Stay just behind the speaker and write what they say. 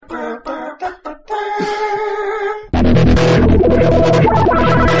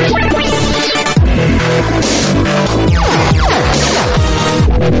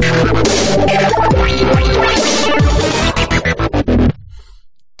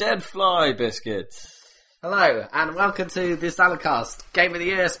Dead fly biscuits. Hello, and welcome to the SaladCast Game of the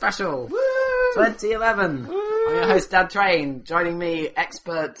Year Special 2011. I'm your host, Dan Train. Joining me,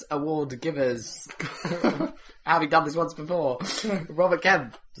 expert award givers, having done this once before, Robert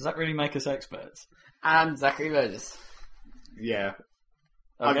Kemp. Does that really make us experts? And Zachary Moses. Yeah.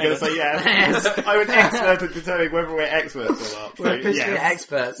 Okay. I'm going to say yes. I'm an expert at determining whether we're experts or not. So We're officially yes.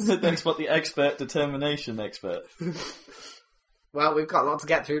 experts. That's what the expert determination expert. Well, we've got a lot to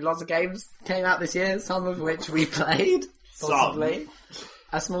get through. Lots of games came out this year, some of which we played, possibly.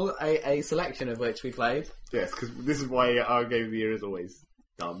 A selection of which we played. Yes, because this is why our Game of the Year is always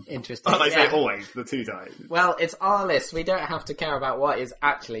done. Interesting. I say always, the two times. Well, it's our list. We don't have to care about what is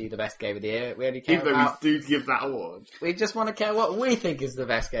actually the best game of the year. We only care Even though about... we do give that award. We just want to care what we think is the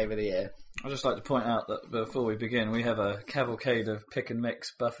best game of the year. I'd just like to point out that before we begin, we have a cavalcade of pick and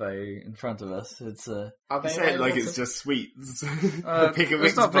mix buffet in front of us. It's Are You they say it like able it's to- just sweets. it's Pick and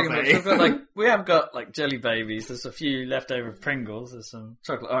mix not pick and mix. buffet. We have got like jelly babies. There's a few leftover Pringles. There's some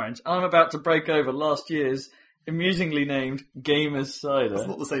chocolate orange. I'm about to break over last year's amusingly named Gamers Cider. It's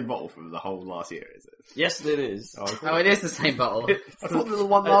not the same bottle from the whole last year, is it? Yes, it is. Oh, it is the same bottle. I thought the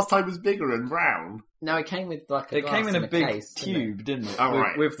one last time was bigger and brown. No, it came with like a It glass came in a big case, tube, didn't it? Oh, with,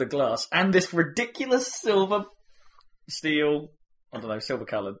 right. with the glass. And this ridiculous steel, I don't know, silver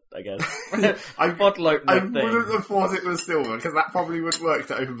coloured, I guess. Bottle opener I thing. wouldn't have thought it was silver, because that probably would work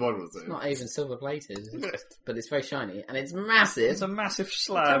to open bottles. It's not even silver plated, but it's very shiny and it's massive. It's a massive Look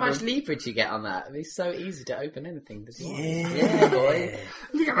slab. how much leverage you get on that. It's so easy to open anything. Yeah, boy.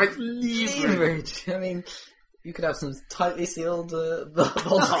 Look how much leverage. Leverage. I mean, you could have some tightly sealed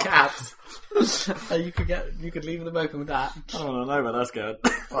bottle caps. And you could leave them open with that. I don't know where that's going.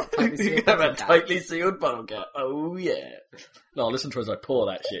 What, tightly sealed You have a bottle cap? tightly sealed bottle cap. Oh yeah. No, listen to as I pour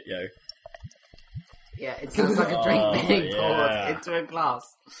that shit, yo. Yeah, it sounds like a drink Oh, being yeah. poured into a glass.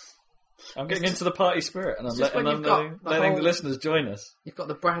 I'm getting into the party spirit, and I'm, just when you've got the letting whole- the listeners join us. You've got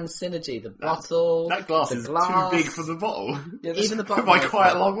the brand synergy, the bottle, That glass the is glass. too big for the bottle. Yeah, this, Even the bottle. By is quite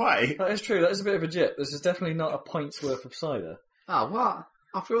a big. long way. that is true. That is a bit of a jip. This is definitely not a pint's worth of cider. Oh, what?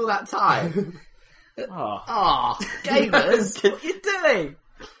 After all that time? Ah, Oh, gamers, what are you doing?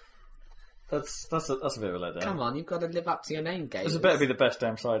 that's a bit of a letdown. Come on, you've got to live up to your name, gamers. This better be the best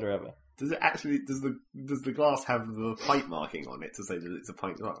damn cider ever. Does it actually? Does the glass have the pint marking on it to say that it's a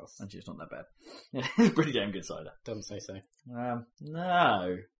pint glass? Actually, it's not that bad. Yeah, it's pretty damn good cider. Doesn't say so.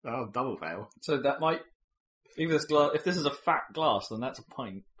 No. Oh, double fail. So that might... Either this glass, if this is a fat glass, then that's a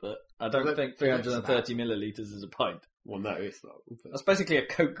pint, but I don't Well, think 330 millilitres is a pint. Well, no, it's not. That's basically a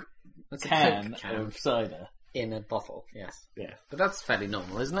Coke That's a can Coke can of cider. in a bottle, yes. Yeah. But that's fairly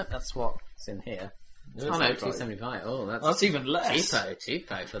normal, isn't it? That's what's in here. Oh no, 275. Oh, That's even less.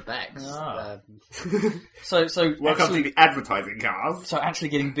 Cheapo for bags. Ah. So Welcome to the advertising cars. so actually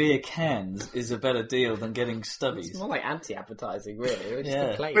getting beer cans is a better deal than getting It's stubbies. more like anti-advertising, really. We're just Yeah.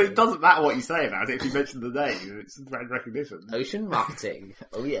 complaining. But it doesn't matter what you say about it if you mention the name. It's brand recognition. Ocean marketing.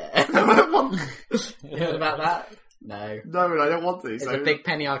 Oh yeah. No, You heard about that? No. I don't want to. There's So, a big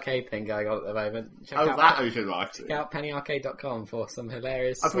penny arcade thing going on at the moment. Check out that ocean marketing. Check out pennyarcade.com for some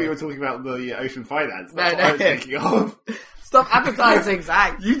hilarious... I thought you were talking about the ocean finance. No, That's no. what I was thinking of. Stop advertising,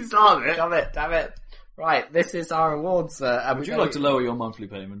 Zach! You started it. Damn it. Right, this is our awards. Would you like to lower your monthly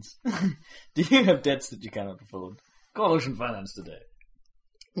payments? Do you have debts that you cannot afford? Call Ocean Finance today.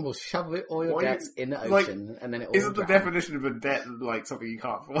 We'll shove all your Why- debts in the like, ocean, and then it will Isn't the drown. definition of a debt like something you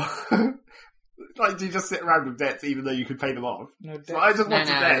can't afford? Like, do you just sit around with debts even though you could pay them off? No, So I just want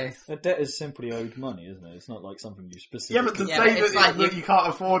No. a debt. A debt is simply owed money, isn't it? It's not like something you specifically... Yeah, but to Yeah, say but it's that, like that you can't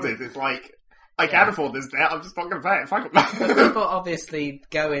afford it, it's like, I can afford this debt, I'm just not going to pay it. Fuck But it. people obviously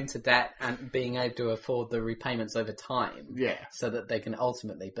go into debt and being able to afford the repayments over time. Yeah. So that they can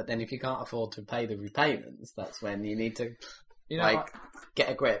ultimately, but then if you can't afford to pay the repayments, that's when you need to, You know, like, get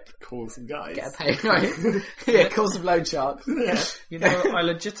a grip. Call some guys. Get a pay, right? Yeah, call some loan sharks. Yeah. You know, I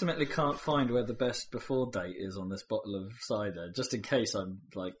legitimately can't find where the best before date is on this bottle of cider, just in case I'm,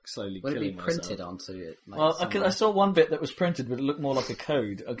 like, slowly Will it killing be myself. printed onto it? Like, Well, somewhere? I saw one bit that was printed, but it looked more like a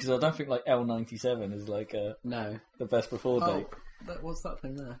code, because I don't think, like, L97 is, like, No. the best before date. What's that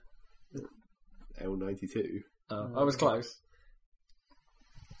thing there? L92. I was close.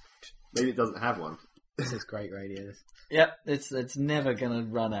 Maybe it doesn't have one. This is great radio. This. Yep, it's never gonna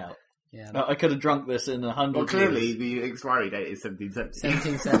run out. Yeah. No, I could have drunk this in 100 Well, clearly years. the expiry date is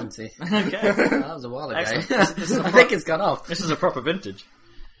 1770. 1770. Okay. That was a while ago. Excellent. This is I think it's gone off. This is a proper vintage.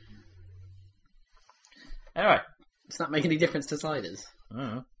 Anyway. Does that make any difference to ciders?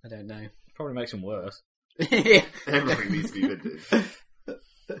 I I don't know. probably makes them worse. Everything needs to be vintage.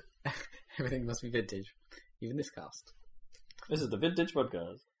 Everything must be vintage. Even this cast. This is the Vintage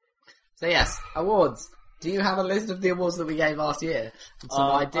Podcast. So yes, awards. Do you have a list of the awards that we gave last year?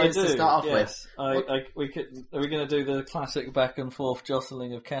 Some ideas I do, to start off yes. with. Are we going to do the classic back and forth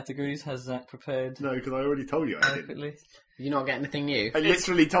jostling of categories? Has Zach prepared? No, because I already told you I didn't. Adequately? You're not getting anything new. I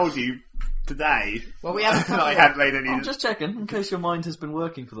literally told you today Well, we have a that couple I hadn't made any... I'm just checking, in case your mind has been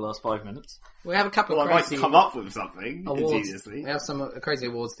working for the last 5 minutes. We have a couple Well, of I might crazy come up with something, awards. ingeniously. We have some crazy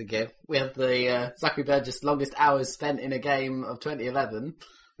awards to give. We have the Zachary Burgess longest hours spent in a game of 2011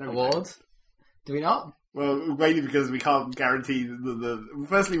 award. Do we not? Well, mainly because we can't guarantee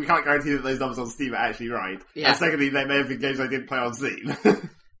firstly, we can't guarantee that those numbers on Steam are actually right. Yeah. And secondly, they may have been games I didn't play on Steam.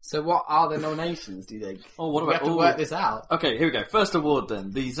 So what are the nominations, do you think? Oh, what We about have to work this out. Okay, here we go. First award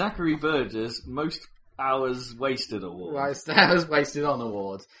then. The Zachary Burgess Most Hours Wasted Award. Right, hours wasted on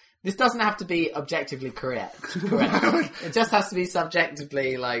award. This doesn't have to be objectively correct. It just has to be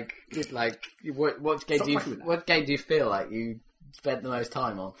subjectively like what game do you feel like you spent the most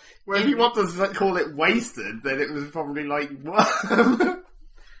time on? Well, if you want to call it wasted, then it was probably like Worm.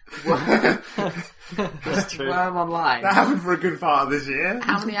 That's true. Worm Online. That happened for a good part of this year.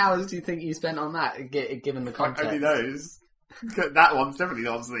 How many hours do you think you spent on that, given the context? Only knows. That one's definitely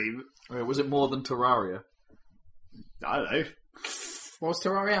not on Steam. Wait, was it more than Terraria? I don't know. Was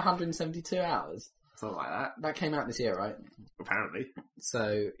Terraria 172 hours? Something like that. That came out this year, right? Apparently.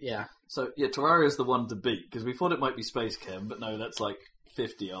 So, yeah. So, yeah, Terraria is the one to beat, because we thought it might be Space Chem, but no, that's like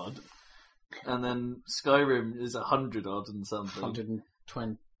 50 odd. And then Skyrim is 100 odd and something.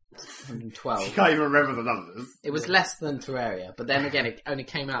 112. You can't even remember the numbers. It was less than Terraria, but then again, it only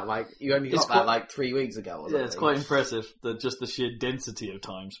came out you only got that like 3 weeks ago or something. Yeah, it's quite impressive, just the sheer density of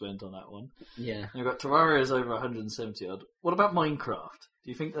time spent on that one. Yeah. And you've got Terraria is over 170 odd. What about Minecraft? Do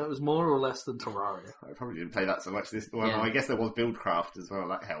you think that was more or less than Terraria? I probably didn't play that so much this... Well, Yeah. I guess there was Buildcraft as well,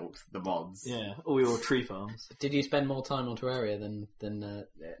 that helped. The mods. Yeah, all your tree farms. Did you spend more time on Terraria than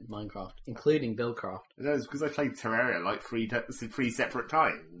Minecraft, including Buildcraft? No, it's because I played Terraria like three separate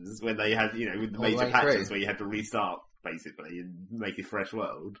times when they had, with the All the major way patches through. where you had to restart, basically, and make a fresh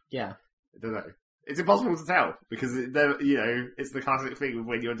world. Yeah. I don't know. It's impossible to tell because it's the classic thing of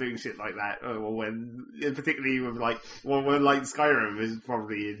when you're doing shit like that, or when, particularly with when Skyrim is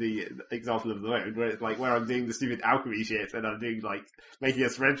probably the example of the moment where it's like where I'm doing the stupid alchemy shit and I'm doing making a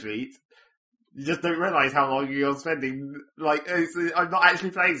spreadsheet. You just don't realise how long you're spending. I'm not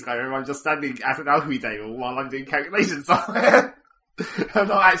actually playing Skyrim. I'm just standing at an alchemy table while I'm doing calculations somewhere. I'm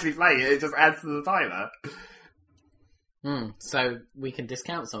not actually playing it. It just adds to the timer. So we can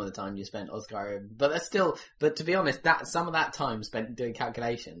discount some of the time you spent on Skyrim, but to be honest, some of that time spent doing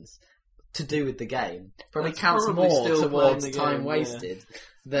calculations to do with the game probably counts probably more still towards playing the time game, wasted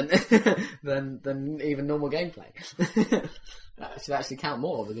than even normal gameplay. That should actually count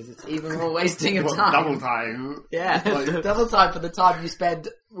more because it's even more wasting of time. Double time. Yeah, double time for the time you spend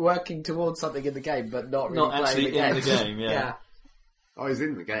working towards something in the game, but not really playing actually the game. in the game. Yeah. I was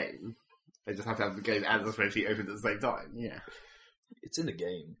in the game. I just have to have the game and the spreadsheet open at the same time. Yeah. It's in the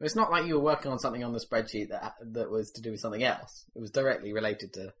game. It's not like you were working on something on the spreadsheet that was to do with something else. It was directly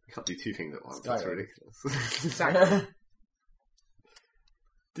related to... You can't do two things at once. Skyrim. That's ridiculous. Exactly.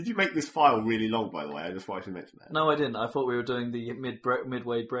 Did you make this file really long, by the way? I just thought I should mention that. No, I didn't. I thought we were doing the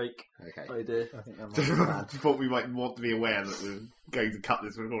midway break Okay. idea. I think that might be bad, I thought we might want to be aware that we're going to cut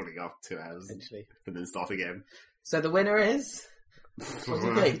this recording after 2 hours essentially. and then start again. So the winner is... What do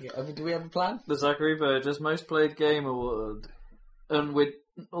you think? Do we have a plan? The Zachary Burgess Most Played Game Award. And we're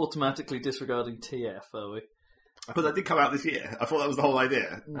automatically disregarding TF, are we? But that did come out this year. I thought that was the whole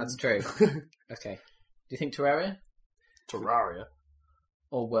idea. That's true. Okay. Do you think Terraria? Terraria.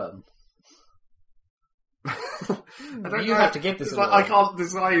 Or Worm? I don't You know. have to give this It's award. I can't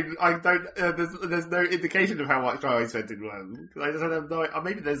decide. I don't. There's no indication of how much time I spent in Worm. I just have no.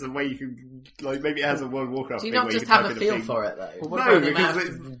 Maybe there's a way you can. Maybe it has a World of Warcraft. Do you thing not where just can have type a in feel thing. for it though? Well, No, The because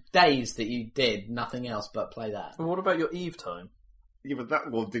amount of days that you did nothing else but play that. And what about your Eve time? Yeah, but that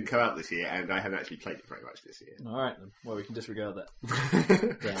one didn't come out this year, and I haven't actually played it very much this year. Alright then. Well, we can disregard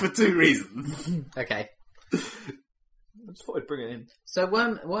that. Yeah. For 2 reasons. Okay. I just thought I'd bring it in. So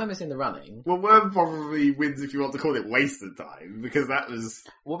Worm is in the running. Well, Worm probably wins if you want to call it wasted time, because that was...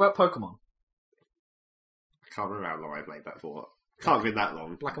 What about Pokemon? I can't remember how long I played that for. Can't have been that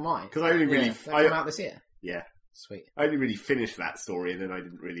long. Black and White. Because I only really... That came out this year. Yeah. Sweet. I only really finished that story, and then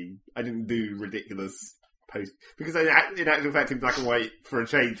I didn't do ridiculous post... Because in actual fact, in Black and White, for a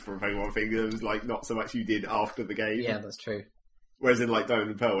change from a Pokemon thing, there was not so much you did after the game. Yeah, that's true. Whereas in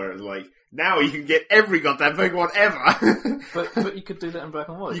Diamond and Pearl, where it was now you can get every goddamn Pokemon ever! But you could do that in Black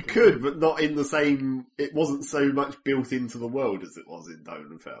and White. You could, but not in the same... It wasn't so much built into the world as it was in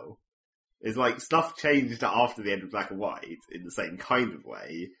Diamond and Pearl. It's like stuff changed after the end of Black and White in the same kind of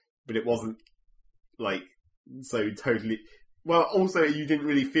way, but it wasn't like so totally. Well, also you didn't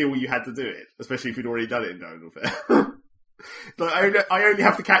really feel you had to do it, especially if you'd already done it in Diagonal Fair. Like I only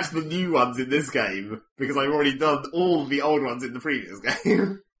have to catch the new ones in this game because I've already done all the old ones in the previous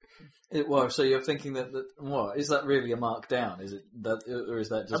game. So you're thinking that what is that really a markdown? Is it that, or is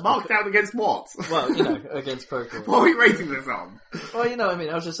that just A markdown against what? Well, against Pokemon. What are we rating this on? Well, I mean,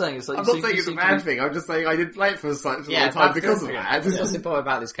 I was just saying, it's like I'm not saying it's a bad thing. I'm just saying I didn't play it for such a long time because of that. That's what's important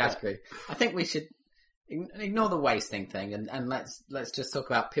about this category. I think we should ignore the wasting thing and let's just talk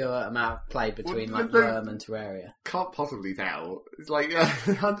about pure amount of play between Worm and Terraria. Can't possibly tell. It's like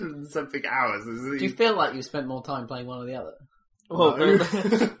 100 and something hours. Do you feel like you spent more time playing one or the other? Well, I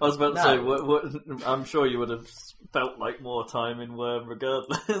was about to say, what, I'm sure you would have felt like more time in Worm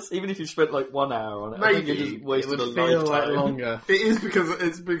regardless. Even if you spent like 1 hour on it, I think you just wasted a lifetime. Like longer. It is because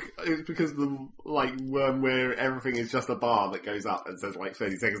it's because the like Worm where everything is just a bar that goes up and says like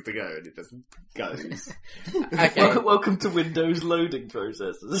 30 seconds to go and it just goes. Okay. Welcome to Windows loading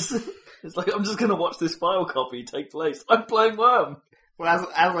processes. It's like I'm just going to watch this file copy take place. I'm playing Worm.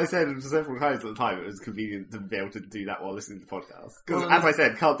 Well, as I said several times at the time, it was convenient to be able to do that while listening to podcasts. Because, as I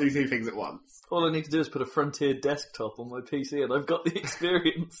said, can't do two things at once. All I need to do is put a Frontier desktop on my PC and I've got the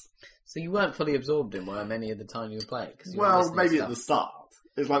experience. So you weren't fully absorbed in Worm any of the time you were playing? Well, maybe at the start.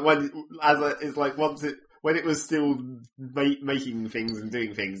 It's like when it was still making things and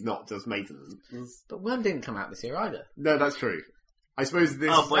doing things, not just maintenance. But Worm didn't come out this year either. No, that's true. I suppose this...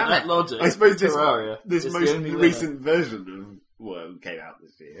 Oh, by that logic, I suppose Terraria this most recent version of Worm came out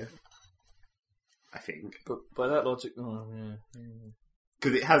this year. I think. But by that logic... Oh, yeah.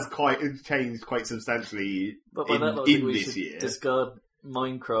 Because it has changed quite substantially but by that logic, we this should year. Discard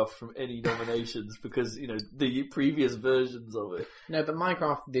Minecraft from any nominations because, the previous versions of it. No, but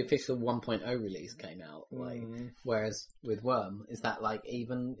Minecraft, the official 1.0 release came out. Whereas with Worm, is that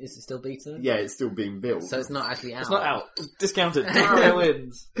is it still beta? Yeah, it's still being built. So it's not actually out. It's not out. Discount it. Terraria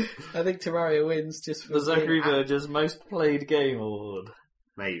wins. I think Terraria wins just for the Zachary Verger's most played game award.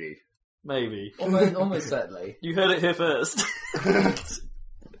 Maybe. Almost certainly. You heard it here first.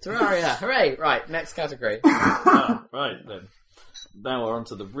 Terraria, hooray! Right, next category. Right then. Now we're on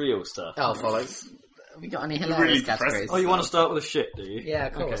to the real stuff. Oh, bollocks. Have we got any hilarious categories? Oh, you want to start with a shit, do you? Yeah,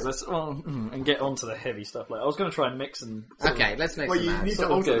 of course. Okay, let's and get on to the heavy stuff. I was going to try and mix and... Okay, let's mix them you out. need to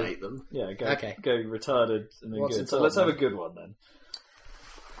alternate them. Yeah, go retarded and then good. So important let's have a good one then.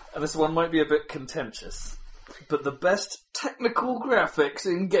 And this one might be a bit contentious. But the best technical graphics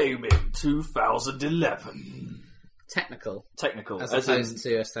in gaming 2011. Technical. As opposed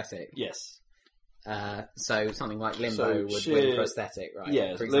to aesthetic. Yes. So something like Limbo would win for aesthetic, right?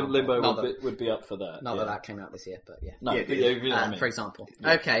 Yeah, Limbo would be up for that. Not that came out this year, but yeah. No, for example.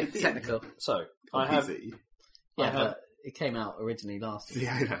 Yeah. Okay, technical. So, but it came out originally last year.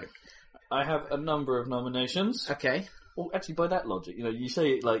 Yeah, I know. I have a number of nominations. Okay. Well, actually, by that logic, you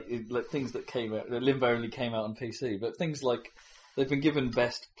say like things that came out. Limbo only came out on PC, but things like they've been given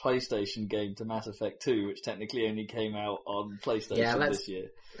best PlayStation game to Mass Effect 2, which technically only came out on PlayStation this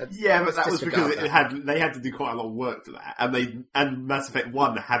year. Yeah, but that was because they had to do quite a lot of work to that, and Mass Effect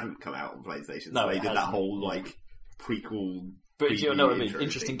 1 hadn't come out on PlayStation, so they did that whole prequel. But you know what I mean?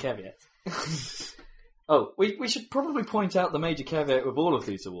 Interesting caveat. Oh, we should probably point out the major caveat with all of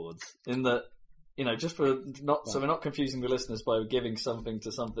these awards in that. Just so we're not confusing the listeners by giving something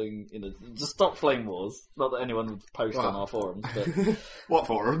to something, just stop Flame Wars. Not that anyone would post on our forums, but... What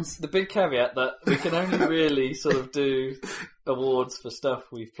forums? The big caveat that we can only really sort of do awards for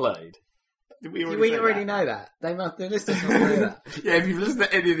stuff we've played. Did we already know that. The listeners must know that. Yeah, if you've listened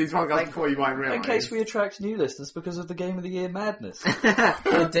to any of these podcasts before, you might realise. In case we attract new listeners because of the Game of the Year madness.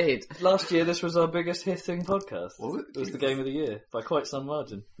 Indeed. Last year, this was our biggest hitting podcast. Was it? It was the Game of the Year, by quite some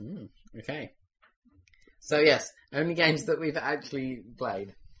margin. Okay. So yes, only games that we've actually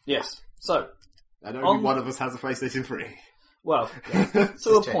played. Yes. So, and only one of us has a PlayStation 3. Well,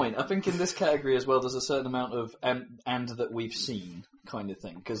 to a point. I think in this category as well, there's a certain amount of and that we've seen kind of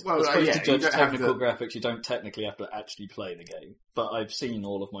thing. Because as opposed to judge technical graphics, you don't technically have to actually play the game. But I've seen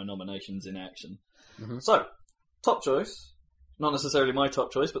all of my nominations in action. Mm-hmm. So, top choice. Not necessarily my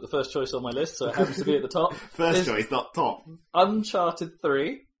top choice, but the first choice on my list, so it happens to be at the top. First choice, not top. Uncharted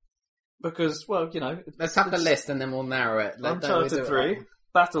 3. Because, let's have the list and then we'll narrow it. Uncharted 3,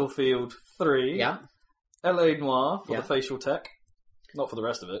 Battlefield 3, yeah. LA Noire for the facial tech. Not for the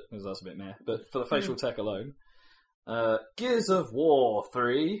rest of it, because that's a bit meh, but for the facial tech alone. Gears of War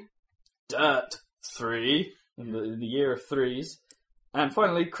 3, Dirt 3, in the year of threes. And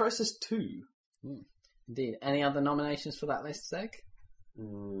finally, Crisis 2. Indeed. Any other nominations for that list, Seg?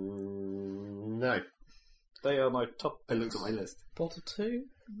 No. They are my top. I looked at my list. Portal 2?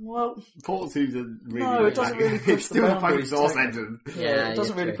 Well, Portal 2's a really... No, it doesn't really push the boundaries. Still a Source engine. Yeah, it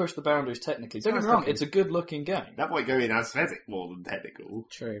doesn't really push the boundaries technically. Don't get me wrong, it's a good looking game. That might go in aesthetic more than technical.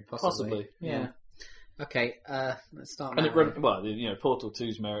 True, Possibly, yeah. Okay, let's start. And Portal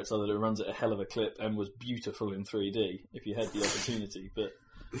 2's merits are that it runs at a hell of a clip and was beautiful in 3D if you had the opportunity. But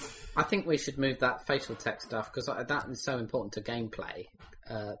I think we should move that facial tech stuff because that is so important to gameplay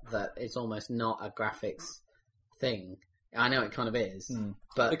that it's almost not a graphics thing. I know it kind of is,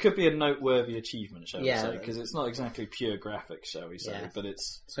 but it could be a noteworthy achievement, shall we say? Because it's not exactly pure graphics, shall we say? But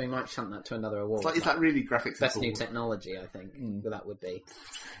it's so we might shunt that to another award. Is that really graphics? Best new technology, I think that would be.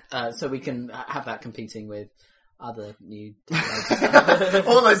 So we can have that competing with other new technologies.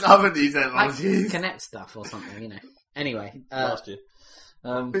 All those other new technologies, like Connect stuff or something, Anyway, last year.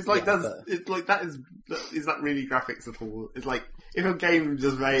 It's like is that really graphics at all? It's like if a game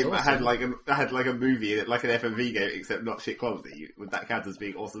just had like a movie, like an FMV game, except not shit quality, would that count as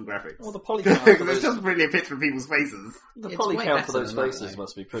being awesome graphics? Well, the poly count because it's just really a picture of people's faces. The poly count for those faces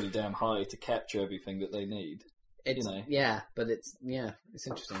must be pretty damn high to capture everything that they need. Yeah, but it's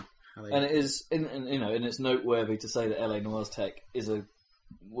interesting. And it is, and it's noteworthy to say that LA Noir's tech is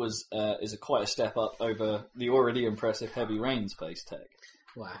quite a step up over the already impressive Heavy Rain's face tech.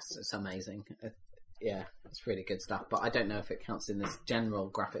 Wow, it's amazing. It's really good stuff. But I don't know if it counts in this general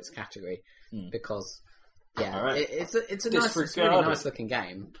graphics category because it's a really nice looking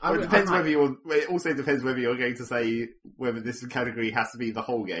game. It also depends whether you're going to say whether this category has to be the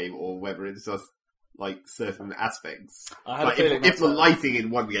whole game or whether it's just like certain aspects. If the lighting in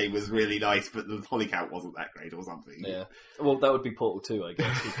one game was really nice, but the poly count wasn't that great or something. Yeah, well, that would be Portal 2, I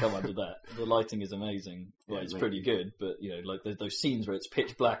guess. Would come under that. The lighting is amazing. Well, it's pretty good, but like those scenes where it's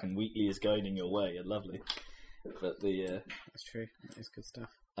pitch black and Wheatley is guiding your way are lovely. But that's true. That is good stuff.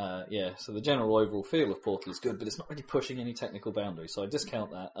 So the general overall feel of Portal is good, but it's not really pushing any techninical boundaries. So I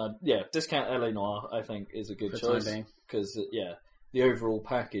discount that. Discount LA Noire. I think is a good choice because the overall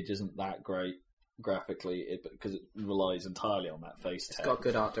package isn't that great. Graphically, because it relies entirely on that face tech. It's got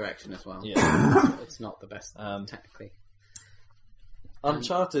good art direction as well. Yeah, it's not the best technically.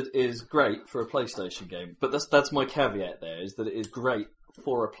 Uncharted is great for a PlayStation game, but that's my caveat. There is that it is great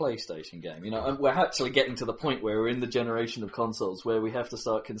for a PlayStation game. We're actually getting to the point where we're in the generation of consoles where we have to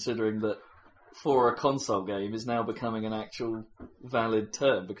start considering that for a console game is now becoming an actual valid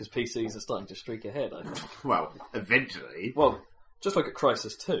term because PCs are starting to streak ahead. I think. Well, eventually. Well, just look at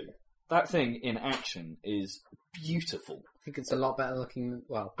Crysis 2. That thing in action is beautiful. I think it's a lot better looking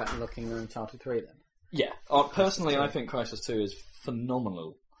than Uncharted 3 then. Yeah. Personally, I think Crysis 2 is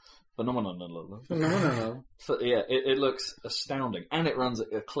phenomenal. Phenomenal. It looks astounding. And it runs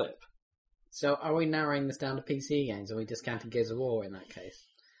at a clip. So are we narrowing this down to PC games? Or are we discounting Gears of War in that case?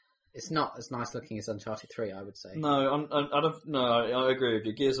 It's not as nice looking as Uncharted 3, I would say. No, I agree with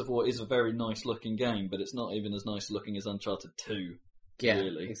you. Gears of War is a very nice looking game, but it's not even as nice looking as Uncharted 2. Yeah,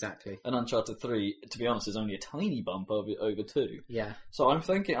 really. Exactly. And Uncharted 3, to be honest, is only a tiny bump over 2. Yeah. So I'm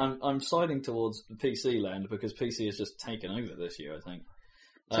thinking, I'm siding towards the PC land because PC has just taken over this year, I think.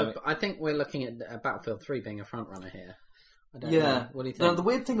 So I think we're looking at Battlefield 3 being a front runner here. I don't know. What do you think? Now, the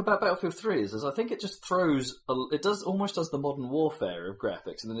weird thing about Battlefield 3 is I think it just almost does the Modern Warfare of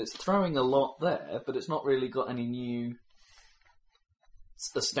graphics, and then it's throwing a lot there, but it's not really got any new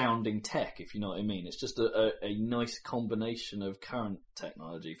astounding tech, if you know what I mean. It's just a nice combination of current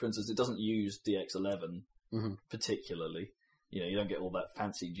technology. For instance, it doesn't use DX11 particularly. You don't get all that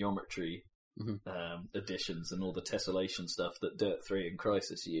fancy geometry additions and all the tessellation stuff that Dirt 3 and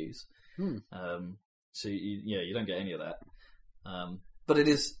Crysis use. So you don't get any of that. But it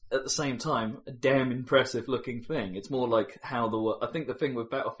is at the same time a damn impressive looking thing. It's more like how I think the thing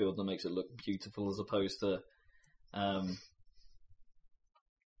with Battlefield that makes it look beautiful as opposed to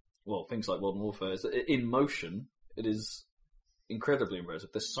things like Modern Warfare is that in motion it is incredibly impressive.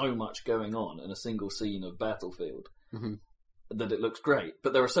 There's so much going on in a single scene of Battlefield that it looks great.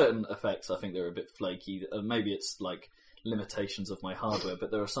 But there are certain effects I think that are a bit flaky. Maybe it's like limitations of my hardware,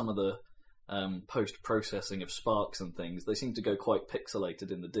 but there are some of the post-processing of sparks and things. They seem to go quite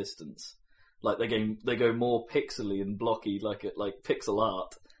pixelated in the distance. Like they go more pixely and blocky, like pixel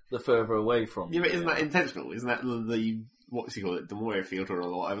art, the further away from. Yeah, but isn't that intentional? Isn't that the the Moyer filter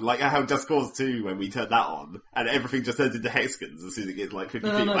or whatever? Like how Just Cause 2 when we turn that on and everything just turns into hexagons as soon as it gets like 50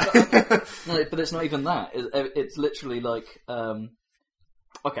 feet away. But it's not even that. It's literally like do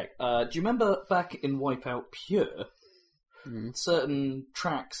you remember back in Wipeout Pure? Certain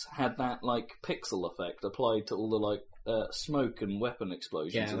tracks had that like pixel effect applied to all the like smoke and weapon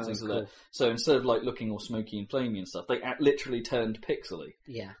explosions and things like cool. that. So instead of like looking all smoky and flamey and stuff, they literally turned pixely.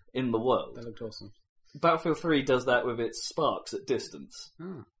 Yeah. In the world. That looked awesome. Battlefield 3 does that with its sparks at distance,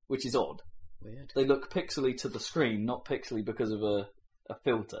 which is odd. Weird. They look pixely to the screen, not pixely because of a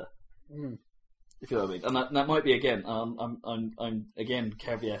filter. If you know what I mean. And that might be, again, I'm again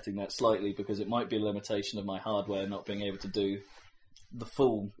caveating that slightly because it might be a limitation of my hardware not being able to do the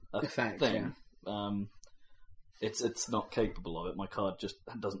full effect thing. Yeah. It's not capable of it. My card just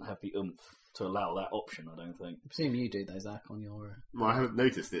doesn't have the oomph to allow that option, I don't think. I presume you do though, Zach, on your... Well, I haven't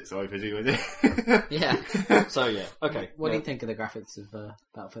noticed it, so I presume I do. Yeah. So, yeah, okay. What do you think of the graphics of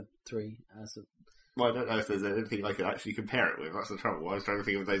Battlefield 3? Well, I don't know if there's anything I could actually compare it with. That's the trouble. I was trying to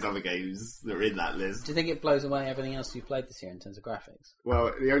think of those other games that are in that list. Do you think it blows away everything else you've played this year in terms of graphics?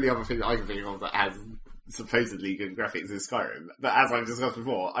 Well, the only other thing that I can think of that has supposedly good graphics is Skyrim. But as I've discussed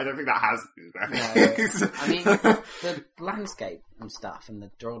before, I don't think that has good graphics. No. I mean, the landscape and stuff and the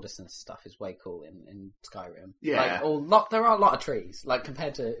draw distance stuff is way cool in Skyrim. Yeah. There are a lot of trees, like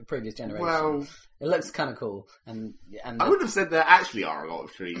compared to previous generations. Well, it looks kind of cool. And I wouldn't have said there actually are a lot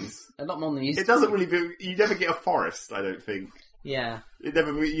of trees. A lot more than you used to. It doesn't really you never get a forest, I don't think. Yeah. It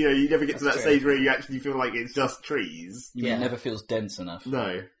never, you never get to that stage where you actually feel like it's just trees. It never feels dense enough.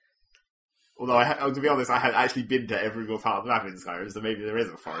 No. Although, to be honest, I had actually been to every single part of the map in Skyrim, so maybe there is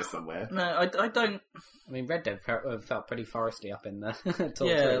a forest somewhere. No, I don't... I mean, Red Dead felt pretty foresty up in the tall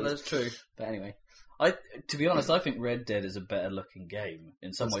Yeah, trees. That's true. But anyway. To be honest, I think Red Dead is a better looking game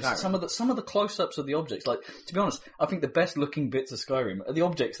in some ways. Skyrim. Some of the close-ups of the objects, like, to be honest, I think the best looking bits of Skyrim are the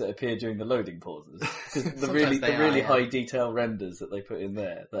objects that appear during the loading pauses. Because the really high detail renders that they put in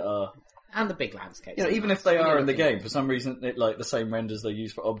there that are... And the big landscapes. Yeah, even if they are in the game, for some reason, like the same renders they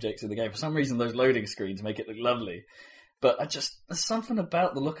use for objects in the game, for some reason those loading screens make it look lovely. But there's something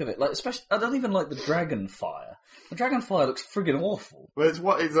about the look of it. Like, especially, I don't even like the Dragonfire. The Dragonfire looks friggin' awful.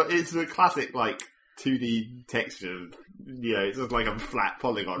 Well, it's a classic, like, 2D texture. It's just like a flat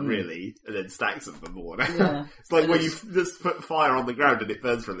polygon, really, and then stacks of them or whatever. Yeah. It's like when you just put fire on the ground and it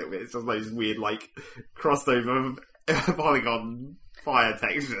burns for a little bit. It's just like this weird, like, crossed over polygon fire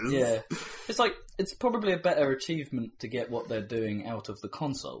textures. Yeah. It's probably a better achievement to get what they're doing out of the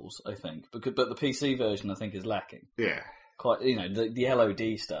consoles, I think. But the PC version, I think, is lacking. Yeah. Quite, the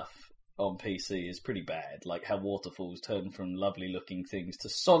LOD stuff on PC is pretty bad. Like how waterfalls turn from lovely looking things to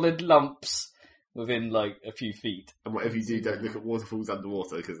solid lumps within, like, a few feet. And whatever you do, don't look at waterfalls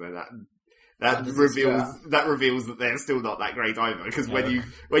underwater, because then that reveals that they're still not that great either. Because when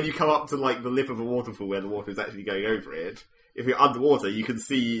you come up to, like, the lip of a waterfall where the water is actually going over it, if you're underwater, you can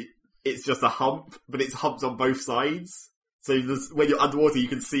see it's just a hump, but it's humps on both sides. So when you're underwater, you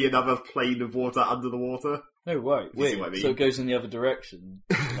can see another plane of water under the water. Oh, right. Weird. What I mean? So it goes in the other direction.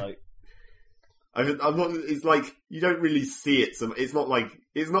 Like, I'm not. It's like you don't really see it. It's not like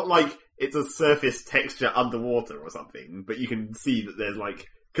it's a surface texture underwater or something. But you can see that there's like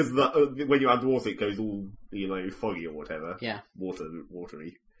because when you're underwater, it goes all foggy or whatever. Yeah.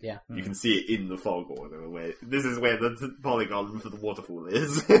 Watery. Yeah. You can see it in the fog or whatever. This is where the polygon for the waterfall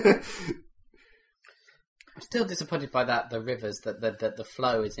is. I'm still disappointed by that. The rivers that the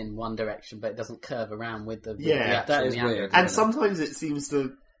flow is in one direction, but it doesn't curve around with the that is weird. And sometimes it seems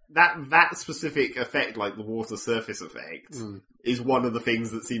to that specific effect, like the water surface effect, is one of the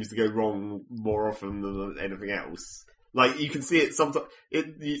things that seems to go wrong more often than anything else. Like, you can see it sometimes,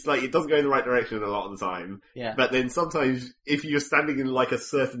 it's like, it doesn't go in the right direction a lot of the time. Yeah. But then sometimes, if you're standing in like a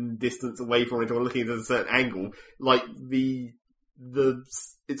certain distance away from it or looking at a certain angle, like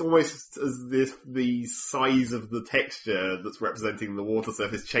it's almost as if the size of the texture that's representing the water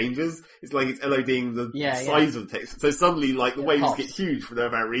surface changes. It's like it's LODing the size of the texture. So suddenly, like, the waves get huge for no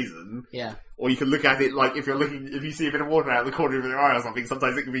apparent reason. Yeah. Or you can look at it like if you see a bit of water out of the corner of your eye or something,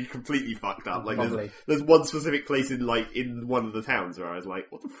 sometimes it can be completely fucked up. Like there's one specific place in one of the towns where I was like,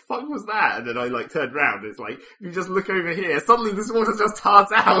 what the fuck was that? And then I like turned around and it's like, you just look over here, suddenly this water just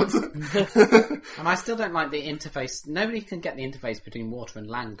tarts out. And I still don't like the interface. Nobody can get the interface between water and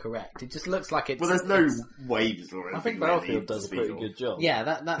land correct. It just looks like it's... Well, there's no waves or anything. I think Battlefield does a pretty good job. Yeah,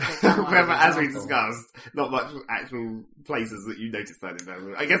 that However, as we discussed, not much actual places that you notice that in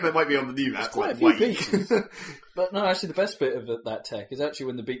Battlefield. I guess there might be on the new map. Quite a few beaches. But no, actually the best bit of that tech is actually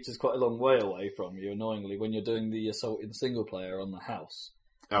when the beach is quite a long way away from you, annoyingly, when you're doing the assault in single player on the house.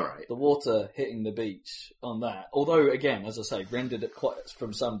 Alright. The water hitting the beach on that, although again, as I say, rendered it quite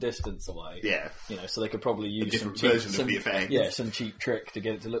from some distance away. Yeah. So they could probably use some version of the effect. Yeah, some cheap trick to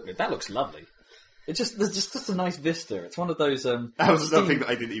get it to look good. That looks lovely. There's just a nice vista. It's one of those... that was something that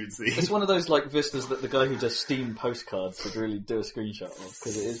I didn't even see. It's one of those like vistas that the guy who does Steam postcards would really do a screenshot of,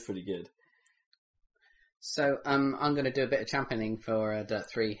 because it is pretty good. So I'm going to do a bit of championing for Dirt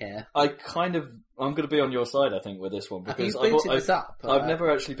 3 here. I'm going to be on your side, I think, with this one because I've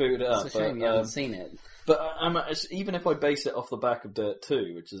never actually booted it up. It's a shame you haven't seen it. But even if I base it off the back of Dirt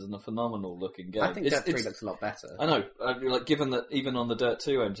 2, which is a phenomenal looking game, I think Dirt 3 looks a lot better. I know, like given that even on the Dirt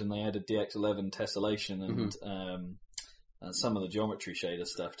 2 engine they added DX11 tessellation and some of the geometry shader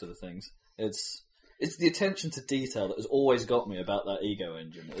stuff to the things. It's the attention to detail that has always got me about that Ego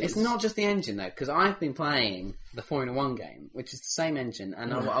engine. It's not just the engine, though, because I've been playing the Formula 1 game, which is the same engine,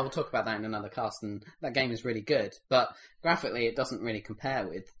 and I will talk about that in another cast, and that game is really good, but graphically it doesn't really compare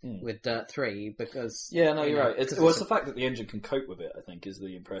with Dirt 3, because... Yeah, no, you're right. It's the fact that the engine can cope with it, I think, is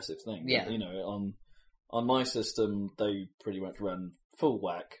the impressive thing. Yeah. You know, on my system, they pretty much run full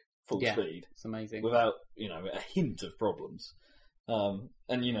whack, full speed. It's amazing. Without, a hint of problems. And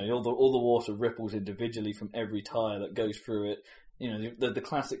all the water ripples individually from every tyre that goes through it. The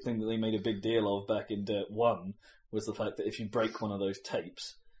classic thing that they made a big deal of back in Dirt 1 was the fact that if you break one of those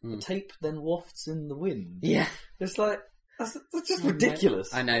tapes, the tape then wafts in the wind. Yeah. It's like, that's just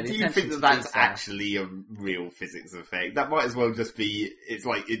ridiculous. I know. Do you think that that's actually a real physics effect? That might as well just be, it's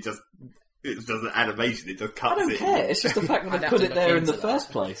like it just an animation, it just cuts it. I don't care, it's just the fact that they put it there in the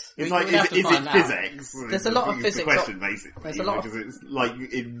first place. It's like, is it physics? There's a lot of physics. The question, basically. There's a lot because it's like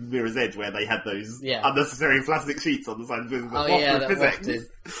in Mirror's Edge where they had those unnecessary plastic sheets on the side of the business. That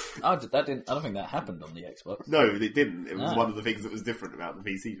physics. I don't think that happened on the Xbox. No, it didn't. It was one of the things that was different about the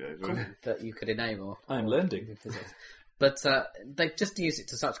PC version. Cool. That you could enable. I am learning. But they just use it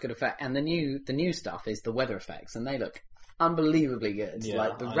to such good effect, and the new stuff is the weather effects, and they look unbelievably good. Yeah,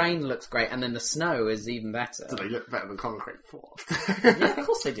 like the rain looks great, and then the snow is even better. Do they look better than Common Grade 4? Yeah, of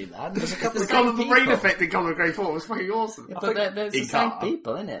course they do that. There's a couple the rain effect in Common Grade 4 was fucking awesome. Yeah, but there's the same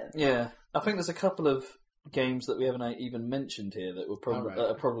people, isn't it? Yeah, I think there's a couple of games that we haven't even mentioned here that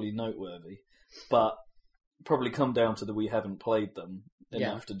are probably noteworthy, but probably come down to the we haven't played them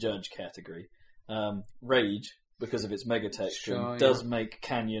enough to judge category. Rage, because of its mega texture, does make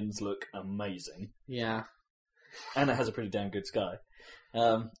canyons look amazing. Yeah. And it has a pretty damn good sky.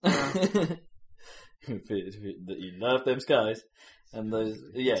 That you love them skies. And those,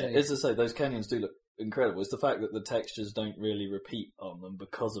 as I say, those canyons do look incredible. It's the fact that the textures don't really repeat on them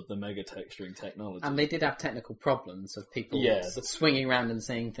because of the mega texturing technology. And they did have technical problems of people swinging around and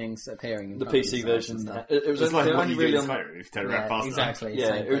seeing things appearing in the PC version. It was only really on exactly.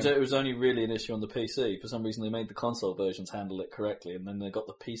 Yeah, it was only really an issue on the PC. For some reason, they made the console versions handle it correctly, and then they got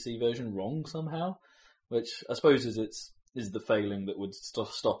the PC version wrong somehow. Which I suppose is the failing that would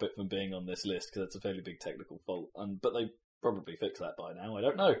stop it from being on this list, because it's a fairly big technical fault. But they probably fixed that by now. I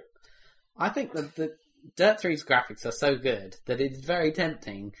don't know. I think that the Dirt 3's graphics are so good that it's very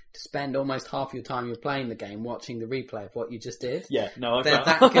tempting to spend almost half your time you're playing the game watching the replay of what you just did. Yeah, no, they're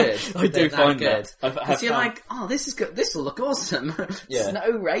that good. I do find that. Because you're like, oh, this is good. This will look awesome.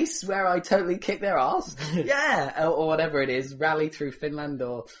 Snow race where I totally kick their ass. Yeah, or whatever it is. Rally through Finland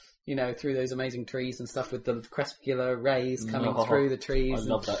or... through those amazing trees and stuff with the crepuscular rays coming through the trees. I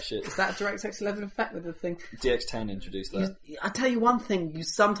love that shit. Is that a DirectX 11 effect with the thing? DX10 introduced that. I tell you one thing, you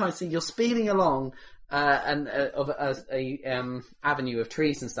sometimes see you're speeding along of a avenue of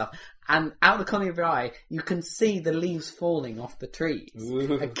trees and stuff, and out of the corner of your eye, you can see the leaves falling off the trees.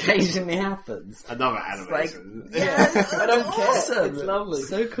 Ooh. Occasionally happens. Another animation. I don't care. Awesome. It's lovely.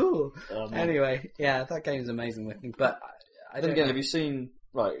 So cool. Anyway, that game is amazing looking, but I don't again, know. have you seen...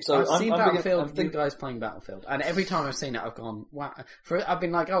 Right, so I've seen Battlefield, the guys playing Battlefield, and every time I've seen it, I've gone, wow. I've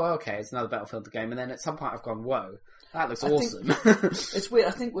been like, oh, okay, it's another Battlefield game, and then at some point I've gone, whoa, that looks awesome. It's weird,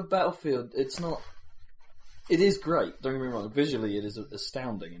 I think with Battlefield, it is great, don't get me wrong, visually it is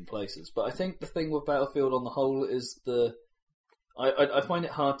astounding in places, but I think the thing with Battlefield on the whole is I find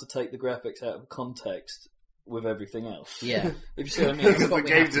it hard to take the graphics out of context with everything else. Yeah. If you see what I mean. Because the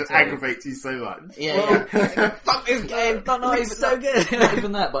game just aggravates you so much. Yeah. Fuck this game! It's so good! Not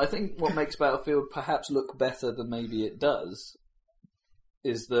even that, but I think what makes Battlefield perhaps look better than maybe it does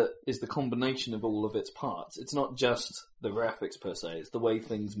is the combination of all of its parts. It's not just the graphics per se, it's the way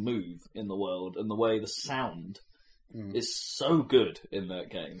things move in the world and the way the sound is so good in that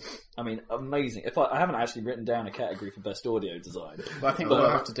game. I mean, amazing. I haven't actually written down a category for best audio design. Well, I think we'll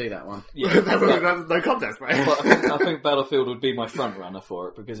have to do that one. Yeah, there's no contest, mate. But I think Battlefield would be my front runner for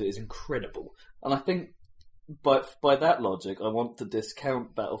it because it is incredible. And I think by that logic, I want to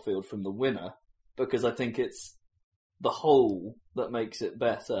discount Battlefield from the winner because I think it's the whole that makes it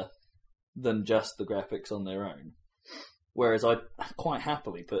better than just the graphics on their own. Whereas I'd quite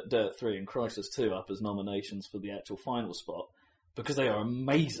happily put Dirt 3 and Crysis 2 up as nominations for the actual final spot because they are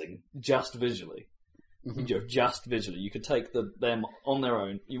amazing, just visually. just visually. You could take them on their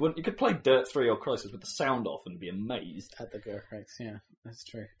own. You could play Dirt 3 or Crysis with the sound off and be amazed at the graphics. Yeah, that's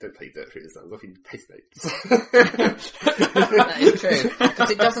true. Don't play Dirt 3 with the sound off. You need paste notes. That is true, because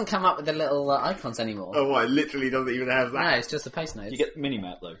it doesn't come up with the little icons anymore. Oh, what? It literally doesn't even have that. No, it's just the paste notes. You get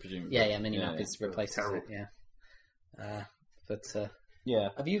minimap though, presumably. Yeah, minimap is replaces it. Yeah, yeah.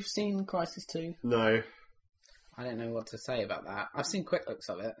 Have you seen Crysis 2? No. I don't know what to say about that. I've seen quick looks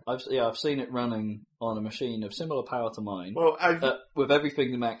of it. I've seen it running on a machine of similar power to mine. Well, with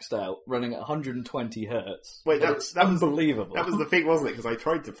everything maxed out, running at 120 hertz. Wait, that was unbelievable. That was the thing, wasn't it? Because I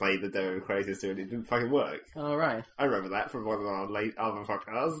tried to play the demo of Crysis 2 and it didn't fucking work. Oh, right. I remember that from one of our late other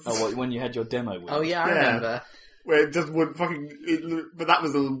podcasts. Oh, what, when you had your demo with? Oh, yeah, I remember. Where it just wouldn't but that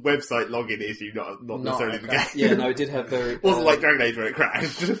was a website login issue, not necessarily the game. Yeah, no, it did have very... It wasn't like Dragon Age where it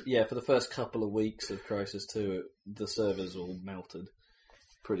crashed. Yeah, for the first couple of weeks of Crysis 2, the servers all melted,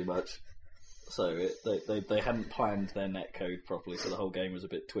 pretty much. So they hadn't planned their netcode properly, so the whole game was a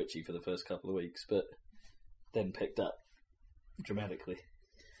bit twitchy for the first couple of weeks, but then picked up dramatically.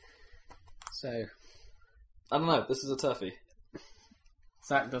 So... I don't know, this is a toughie.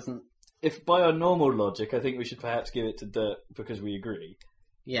 Zach doesn't... If by our normal logic, I think we should perhaps give it to Dirt because we agree.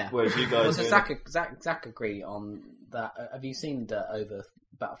 Yeah. Whereas you guys... Does Zach agree on that? Have you seen Dirt over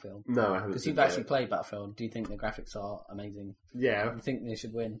Battlefield? No, I haven't. Because you've actually played Battlefield. Do you think the graphics are amazing? Yeah. Do you think they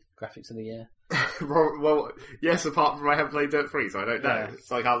should win Graphics of the Year? Well, yes, apart from I haven't played Dirt 3, so I don't know. Yeah.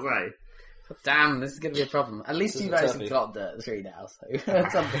 So I can't say. Damn, this is going to be a problem. At least you've actually got Dirt 3 now, so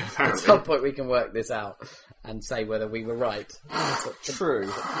at some point we can work this out and say whether we were right. True. For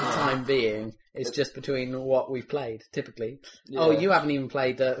the time being, it's just between what we've played, typically. Yeah. Oh, you haven't even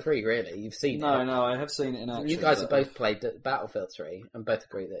played Dirt 3, really? You've seen it? No, I have seen it in action. You guys have both played Battlefield 3 and both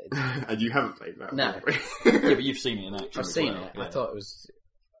agree that it's... And you haven't played Battlefield 3? Yeah, but you've seen it in action. I've seen it. Yeah. I thought it was...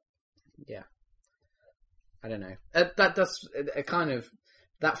 Yeah. I don't know. That does a kind of...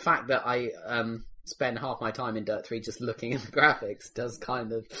 That fact that I spend half my time in Dirt 3 just looking at the graphics does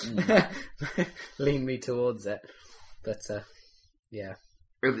kind of lean me towards it. But, yeah.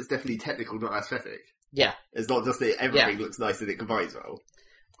 Well, it's definitely technical, not aesthetic. Yeah. It's not just that everything looks nice and it combines well.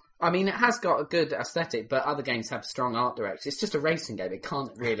 I mean, it has got a good aesthetic, but other games have strong art direction. It's just a racing game. It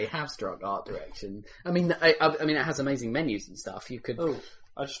can't really have strong art direction. I mean, it has amazing menus and stuff. You could... Oh,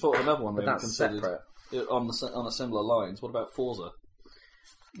 I just thought of another one but that that's considered separate. On a similar lines. What about Forza?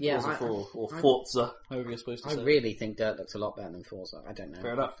 Yeah, Forza, however you're supposed to say. I really think Dirt looks a lot better than Forza. I don't know.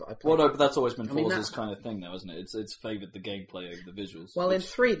 Fair enough. Well, no, but that's always been Forza's kind of thing, though, isn't it? It's favoured the gameplay over the visuals. Well, in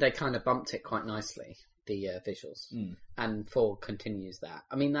 3, they kind of bumped it quite nicely, the visuals. And 4 continues that.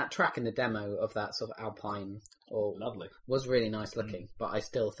 I mean, that track in the demo of that sort of Alpine lovely was really nice looking, but I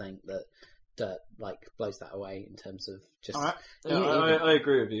still think that Dirt blows that away in terms of just... All right. Yeah, I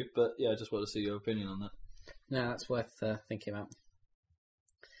agree with you, but yeah, I just want to see your opinion on that. No, that's worth thinking about.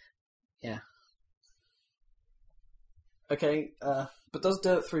 Yeah. Okay, but does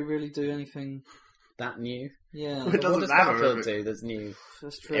Dirt 3 really do anything that new? Yeah. Well, what does Battlefield do that's new?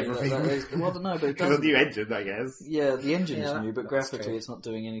 That's true. Everything. Well, no, but it doesn't. It's a new engine, I guess. Yeah, the engine is new, but graphically it's not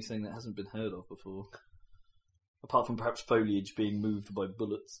doing anything that hasn't been heard of before. Apart from perhaps foliage being moved by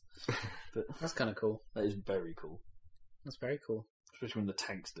bullets. But that's kind of cool. That is very cool. That's very cool. Especially when the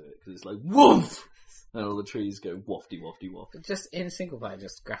tanks do it, because it's like, woof! And all the trees go wafty, wafty, wafty. Just in single player,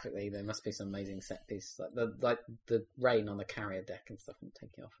 just graphically, there must be some amazing set pieces, like the rain on the carrier deck and stuff, and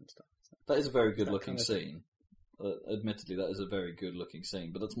taking off and stuff. That is a very good looking scene. Admittedly, that is a very good looking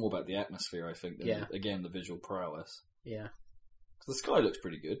scene, but that's more about the atmosphere, I think, than again the visual prowess. Yeah, because the sky looks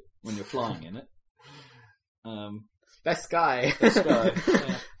pretty good when you're flying in it. Best sky. Best sky.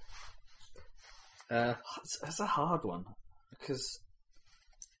 Yeah. It's a hard one because.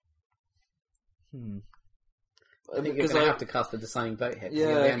 I think you're going to have to cast a deciding vote here. Yeah,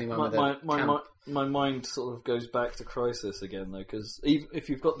 you're the only one my mind sort of goes back to Crysis again, though, because if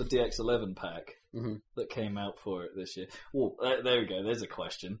you've got the DX11 pack that came out for it this year, well, there we go. There's a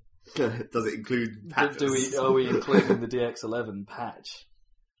question. Does it include patches? Are we including the DX11 patch?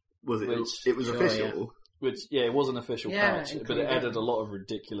 Was it? It was official. Yeah. Which, it was an official patch, but it added a lot of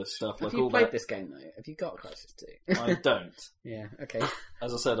ridiculous stuff. Have you played this game, though? Have you got Crysis 2? I don't. Yeah, okay.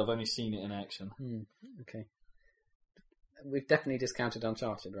 As I said, I've only seen it in action. Okay. We've definitely discounted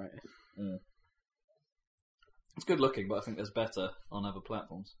Uncharted, right? It's good looking, but I think there's better on other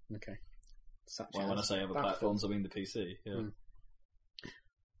platforms. Okay. When I say other platforms, I mean the PC, yeah.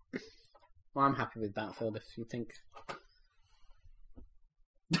 Well, I'm happy with Battlefield if you think...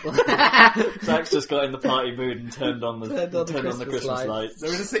 Zach's just got in the party mood and turned on the Christmas lights. They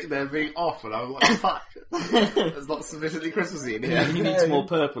were just sitting there being off, and I was like, fuck. It's not sufficiently Christmassy in here. He needs more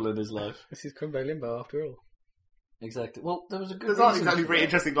purple in his life. This is Crimbo Limbo after all. Exactly. Well, there was a good There's not exactly very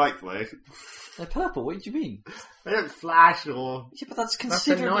interesting lights, though. They're purple, what do you mean? They don't flash or... Yeah, but that's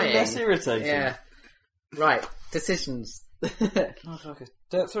considerably less irritating. Yeah. Right, decisions. Okay.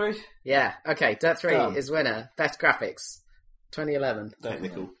 Dirt 3? Yeah, okay, Dirt 3 is winner. Best graphics. 2011.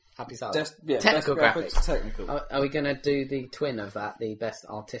 Technical. Happy Salad. Technical graphics. Technical. Are we going to do the twin of that, the best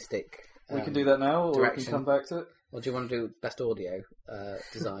artistic we can do that now, or direction. we can come back to it? Or do you want to do best audio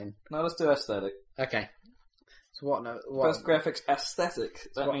design? No, let's do aesthetic. Okay. So what Best graphics aesthetic.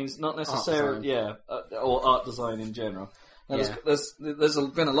 That means not necessarily... or art design in general. Now, there's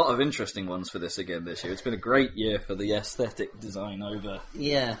been a lot of interesting ones for this again this year. It's been a great year for the aesthetic design over...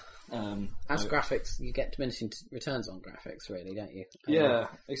 Yeah. As graphics, you get diminishing returns on graphics, really, don't you? Yeah,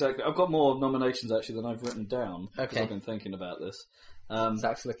 exactly. I've got more nominations, actually, than I've written down. Because Okay. I've been thinking about this.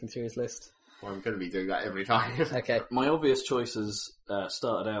 Zach's looking through his list. Well, I'm going to be doing that every time. Okay. My obvious choices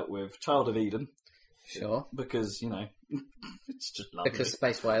started out with Child of Eden. Sure. Because, it's just lovely. Because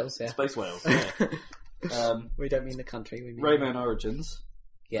Space Whales, yeah. Space Whales, yeah. We don't mean the country, we mean... Rayman Origins.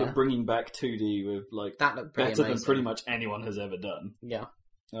 Yeah. For bringing back 2D with, that looked pretty better amazing. than pretty much anyone has ever done. Yeah.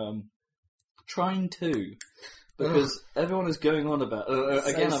 Trine 2. Because everyone is going on about...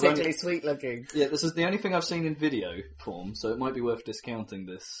 again, sickly sweet looking. Yeah, this is the only thing I've seen in video form, so it might be worth discounting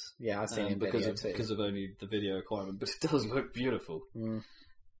this. Yeah, I've seen it in video too. Because of only the video requirement, but it does look beautiful. Mm.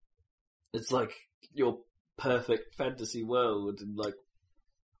 It's like your perfect fantasy world, and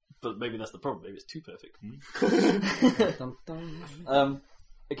but maybe that's the problem. Maybe it's too perfect.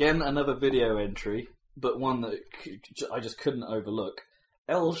 Again, another video entry, but one that I just couldn't overlook.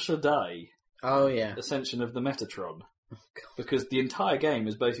 El Shaddai. Oh, yeah. Ascension of the Metatron. Because the entire game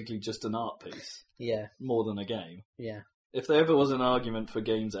is basically just an art piece. Yeah. More than a game. Yeah. If there ever was an argument for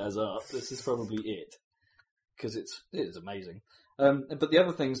games as art, this is probably it. Because it is amazing. But the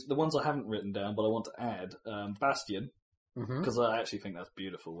other things, the ones I haven't written down, but I want to add, Bastion. Because I actually think that's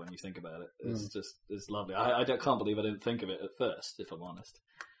beautiful when you think about it. It's lovely. I can't believe I didn't think of it at first, if I'm honest.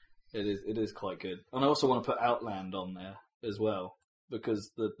 It is quite good. And I also want to put Outland on there as well.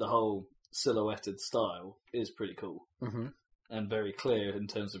 Because the whole silhouetted style is pretty cool and very clear in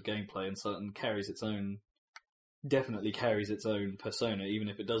terms of gameplay, and definitely carries its own persona, even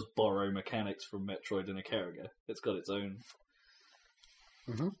if it does borrow mechanics from Metroid and Ikaruga. It's got its own.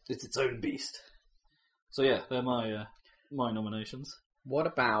 It's its own beast. So yeah, they're my nominations. What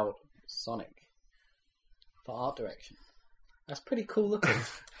about Sonic for art direction? That's pretty cool looking.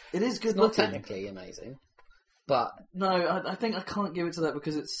 It is good looking. looking. Not technically amazing, but no, I think I can't give it to that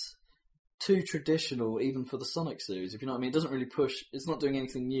because it's too traditional, even for the Sonic series. If you know what I mean, it doesn't really push. It's not doing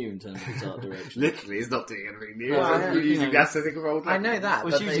anything new in terms of its art direction. Literally, it's not doing anything new. Well, It's using the aesthetic of old. I know that.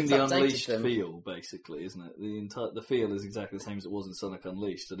 Well, it's using the Unleashed them. feel, basically, isn't it? The feel is exactly the same as it was in Sonic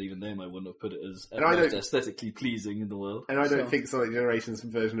Unleashed, and even then I wouldn't have put it as most aesthetically pleasing in the world. And I don't think Sonic Generations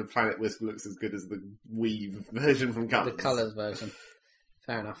version of Planet Wisp looks as good as the Wii version from Colors. The Colors version.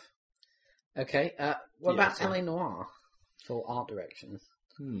 Fair enough. Okay, what about LA Noire for art direction?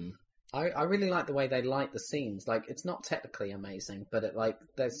 I really like the way they light the scenes. Like, it's not technically amazing, but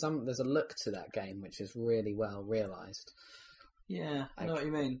there's a look to that game which is really well realised. Yeah, I know what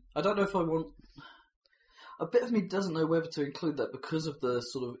you mean. I don't know if I want... A bit of me doesn't know whether to include that because of the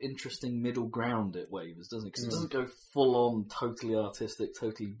sort of interesting middle ground it wavers, doesn't it? Because it doesn't go full on, totally artistic,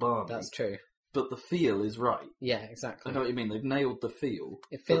 totally barmy. That's true. But the feel is right. Yeah, exactly. I know what you mean. They've nailed the feel.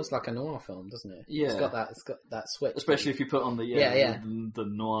 It feels like a noir film, doesn't it? Yeah. It's got that switch. Especially if you put on the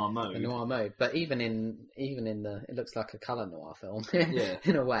noir mode. The noir mode. But even in the, it looks like a colour noir film. Yeah.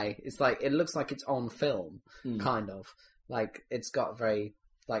 In a way. It's like, it looks like it's on film, kind of. Like, it's got very,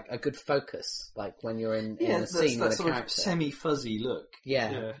 like, a good focus. Like, when you're in a scene with a sort character. Of semi-fuzzy look.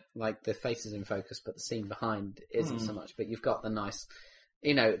 Yeah. Like, the face is in focus, but the scene behind isn't so much. But you've got the nice...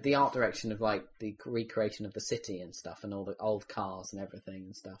 the art direction of, like, the recreation of the city and stuff, and all the old cars and everything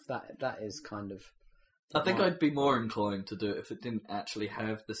and stuff. That is kind of... I think I'd be more inclined to do it if it didn't actually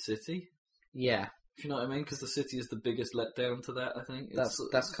have the city. Yeah. If you know what I mean? Because the city is the biggest letdown to that, I think.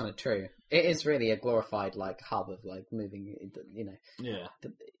 That's kind of true. It is really a glorified, like, hub of, like, moving, Yeah.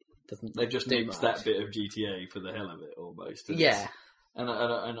 They've just nuked that bit of GTA for the hell of it, almost. Yeah. And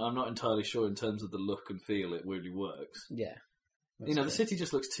I'm not entirely sure in terms of the look and feel it really works. Yeah. The city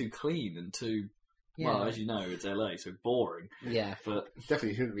just looks too clean and too... Yeah. Well, as you know, it's LA, so boring. Yeah. But it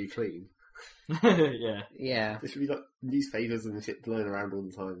definitely shouldn't be clean. Yeah. There should be like newspapers and shit blowing around all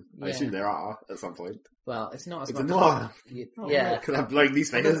the time. I Yeah. assume there are at some point. Well, it's not as It's a much. noir. Yeah. Could have blowing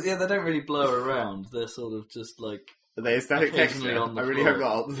newspapers. Yeah, they don't really blow around. They're sort of just like... Are they a static occasionally texture? on the I really floor.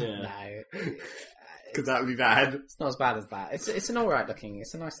 hope not. Yeah. No. Because that would be bad. It's not as bad as that. It's an alright looking,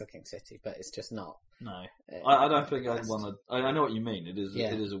 it's a nice looking city, but it's just not. No. I don't think I'd best. want to... I know what you mean. It is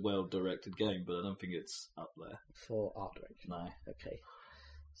Yeah. it is a well-directed game, but I don't think it's up there. For art direction. No. Okay.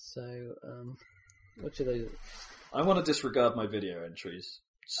 So, what do those... I want to disregard my video entries.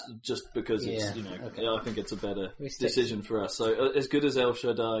 Just because it's, Yeah, you know, okay. I think it's a better We stick- decision for us. So, as good as El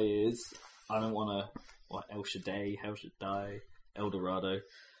Shaddai is, I don't want to... What, El Shaddai? El Dorado?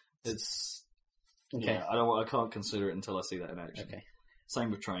 It's... Okay. Yeah, I can't consider it until I see that in action. Okay.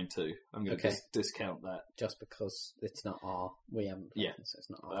 Same with Train 2. I'm going to Okay. discount that. Just because it's not our... We haven't played Yeah. it, so it's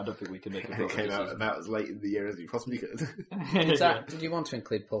not I our... don't think we can make a It proper came out decision. about as late in the year as you possibly could. Did you want to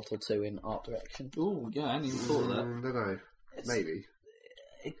include Portal 2 in art direction? Ooh, yeah, I hadn't even thought of that. I don't know. Maybe.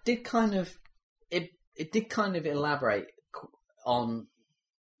 It did kind of... It did kind of elaborate on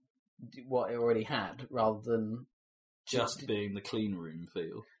what it already had, rather than... Just being the clean room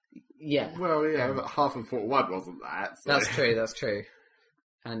feel. Yeah. Well, yeah, but half of Portal 1 wasn't that. So. That's true.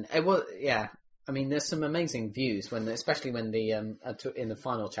 And it was, yeah. I mean, there's some amazing views especially when in the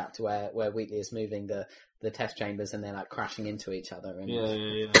final chapter where Wheatley is moving the test chambers and they're like crashing into each other, and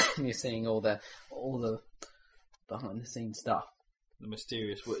Yeah. you're seeing all the behind the scenes stuff. The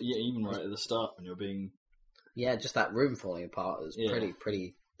mysterious... Yeah, even right at the start when you're being... Yeah, just that room falling apart is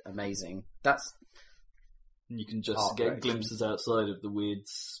pretty amazing. That's... You can just Art get direction. glimpses outside of the weird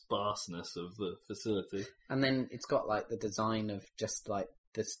sparseness of the facility. And then it's got like the design of just like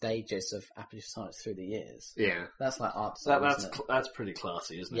the stages of Aperture Science through the years. Yeah. That's like art design, That's pretty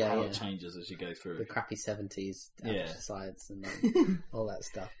classy, isn't it? Yeah, How yeah. it changes as you go through. the crappy 70s Yeah. Aperture Science and all that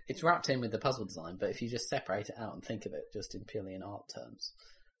stuff. It's wrapped in with the puzzle design, but if you just separate it out and think of it just in purely in art terms,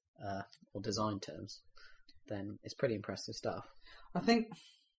 or design terms, then it's pretty impressive stuff. I think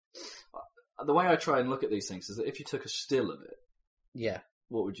the way I try and look at these things is that if you took a still of it, Yeah.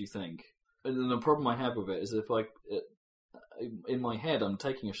 what would you think? And then the problem I have with it is if in my head I'm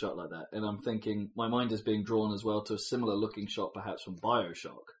taking a shot like that and I'm thinking my mind is being drawn as well to a similar looking shot perhaps from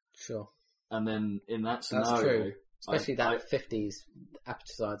BioShock, Sure. and then in that scenario, That's true. Especially that 50s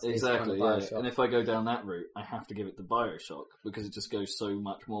Aperture Science. exactly, kind of yeah. BioShock. And if I go down that route, I have to give it to BioShock because it just goes so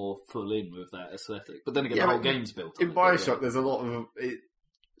much more full in with that aesthetic. But then again, the whole game's built on In it, BioShock, but, there's a lot of...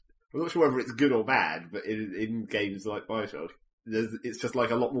 I'm not sure whether it's good or bad, but in games like BioShock, it's just like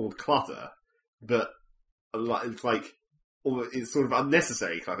a lot more clutter. But it's like... It's sort of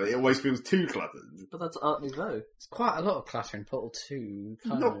unnecessary clutter. It always feels too cluttered. But that's Art Nouveau. It's quite a lot of clutter in Portal 2,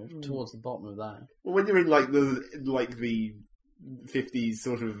 kind of towards the bottom of that. Well, when you're in like the 50s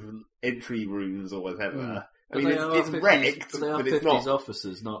sort of entry rooms or whatever, I mean, it's wrecked, but it's 50s not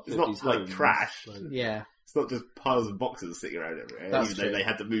offices, not 50s it's not like homes. trash. Like, Yeah. It's not just piles of boxes sitting around everywhere, That's even true. though they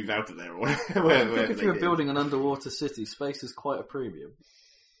had to move out of there or I whatever. think if you're building an underwater city, space is quite a premium,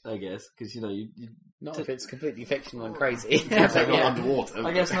 I guess, because you Not if it's completely fictional and crazy. Not Yeah. underwater.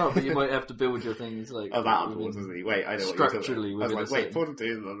 I guess not, but you might have to build your things like Oh, that underwater, isn't he? Wait, I know what you're talking structurally about. I was within like, a wait, certain- Portal 2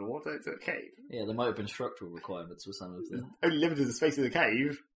 isn't underwater, it's a cave. Yeah, there might have been structural requirements for some of them. Only limited to space in the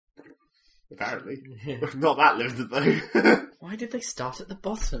cave. Apparently. Yeah. Not that limited though. Why did they start at the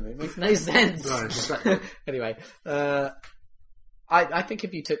bottom? It makes no sense. Right. Anyway, I think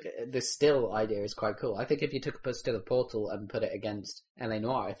if you took the still idea is quite cool. I think if you took a still of Portal and put it against L.A.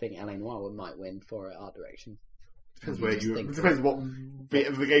 Noire, I think L.A. Noire might win for art direction. Depends what bit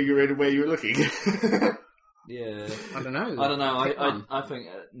of the game you're in and where you're looking. Yeah. I don't know. I Pick one. I think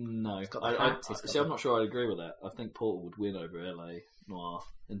no. got the hat, it's got See, I'm not sure I'd agree with that. I think Portal would win over LA Noire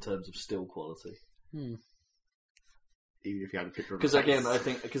in terms of still quality. Even if you had a picture of Because a again, face. I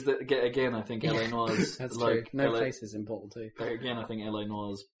think LA Noire's That's like true. No LA, faces in Portal 2. Again, I think LA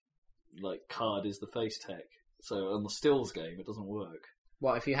Noire's like card is the face tech. So on the stills game, it doesn't work.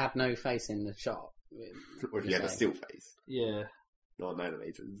 What if you had no face in the shot? Or if you had a still face. Yeah. Not an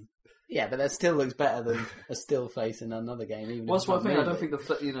animated. Yeah, but that still looks better than a still face in another game. Even Well, if that's what I it's think. not I don't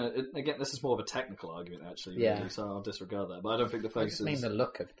moving. think again, this is more of a technical argument, actually. Yeah. Really, so I'll disregard that. But I don't think the I face just mean is. the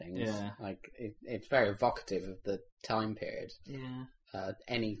look of things. Yeah. Like it's very evocative of the time period. Yeah.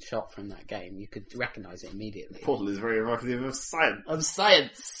 Any shot from that game, you could recognise it immediately. Portal is very evocative of science. Of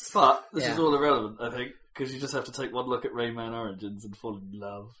science. But this Yeah. is all irrelevant, I think, because you just have to take one look at Rayman Origins and fall in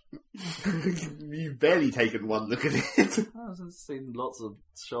love. You've barely taken one look at it. I've seen lots of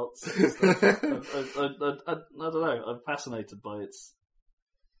shots. And stuff. I don't know. I'm fascinated by its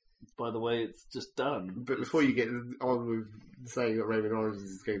by the way it's just done. But before you get on with saying that Rayman Origins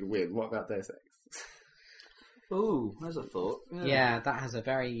is going to win, what about Deus Ex? Ooh, there's a thought. Yeah, that has a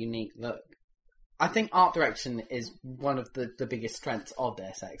very unique look. I think art direction is one of the biggest strengths of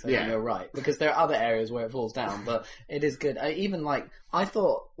Deus Ex. I think you're right, because there are other areas where it falls down, but it is good. I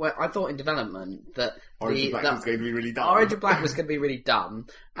thought in development that Orange Black was going to be really dumb. Orange Black was going to be really dumb,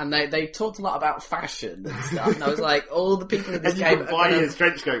 and they talked a lot about fashion and stuff. And I was like, all the people in this game, you can buy his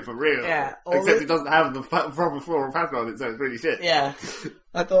trench coat for real. Yeah, except it doesn't have the proper floral pattern on it, so it's really shit. Yeah,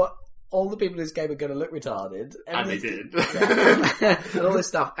 I thought. All the people in this game are going to look retarded. And they did. Yeah. And all this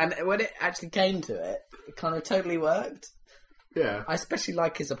stuff. And when it actually came to it, it kind of totally worked. Yeah. I especially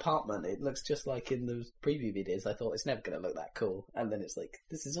like his apartment. It looks just like in those preview videos. I thought, it's never going to look that cool. And then it's like,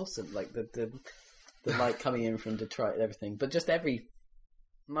 this is awesome. Like, the light coming in from Detroit and everything. But just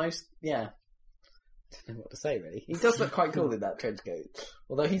I don't know what to say, really. He does look quite cool in that trench coat.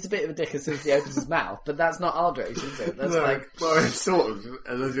 Although he's a bit of a dick as soon as he opens his mouth, but that's not art direction, is it? That's well, it's sort of.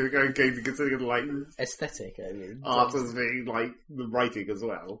 And then you're going to consider, like... aesthetic, I mean. Art as being, like, the writing as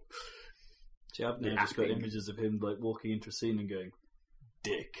well. See, I've now just got images of him, like, walking into a scene and going,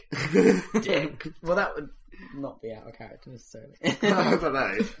 dick. Dick. Well, that would not be out of character, necessarily. I don't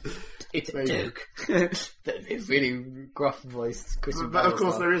know. It's a dick. It's really gruff voiced Christian But of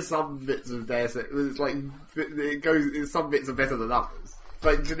course there is some bits of Deus Ex, it's like, some bits are better than others.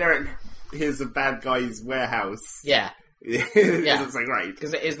 But generic, here's a bad guy's warehouse. Yeah. It isn't so great.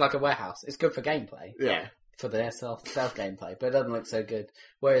 Because it is like a warehouse. It's good for gameplay. Yeah. For the stealth gameplay, but it doesn't look so good.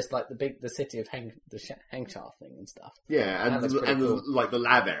 Whereas like the city of Hengchar thing and stuff. Yeah, and cool. like the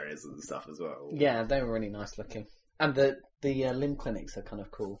lab areas and stuff as well. Yeah, they were really nice looking. And the limb clinics are kind of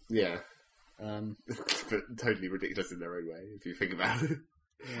cool. Yeah. But totally ridiculous in their own way, if you think about it.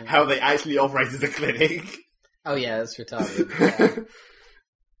 Yeah. How they actually operated a clinic. Oh yeah, that's retarded. Yeah.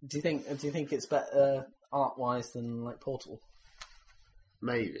 Do you think it's better art wise than like Portal?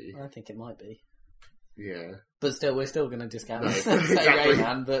 Maybe. I think it might be. Yeah. But still, we're still going to discount it. Exactly.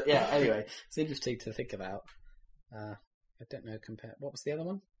 Rayman, but yeah, anyway, it's interesting to think about. I don't know, what was the other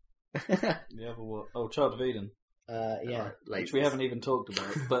one? The other one? Oh, Child of Eden. Yeah. Which we haven't even talked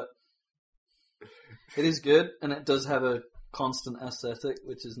about, but it is good, and it does have a constant aesthetic,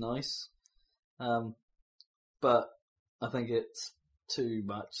 which is nice. But I think it's too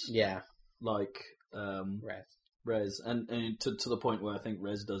much. Yeah. Like, Rez, and to the point where I think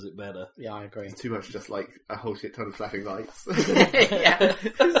Rez does it better. Yeah, I agree. It's too much just like a whole shit ton of flashing lights. Yeah,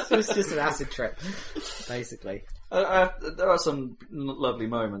 it's just an acid trip, basically. There are some lovely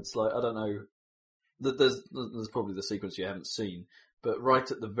moments, like, I don't know, there's probably the sequence you haven't seen, but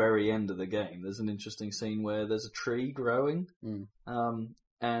right at the very end of the game, there's an interesting scene where there's a tree growing,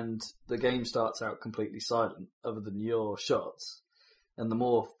 and the game starts out completely silent, other than your shots, and the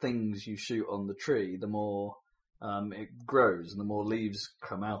more things you shoot on the tree, the more it grows, and the more leaves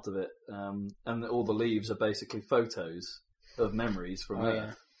come out of it, and all the leaves are basically photos of memories from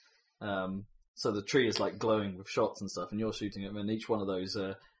Earth. Yeah. So the tree is like glowing with shots and stuff, and you're shooting it, and each one of those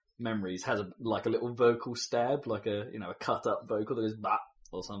memories has a little vocal stab, like a cut up vocal that is "bah"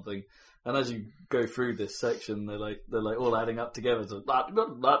 or something. And as you go through this section, they're like all adding up together to but a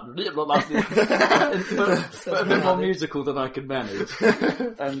bit more musical than I could manage.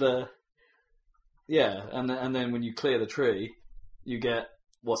 And yeah, and then when you clear the tree, you get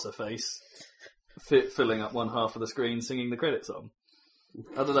what's her face filling up one half of the screen, singing the credit song.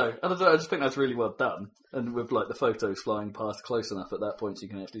 I don't know. I just think that's really well done, and with like the photos flying past close enough at that point, so you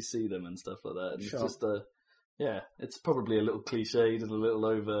can actually see them and stuff like that. And sure. It's just it's probably a little cliched and a little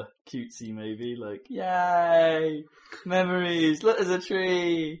over cutesy, maybe. Like, yay, memories! Look, there's a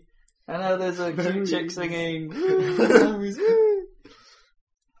tree, and now there's a cute chick singing. Memories.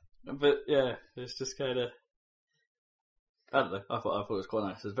 But yeah, it's just kind of. I don't know. I thought it was quite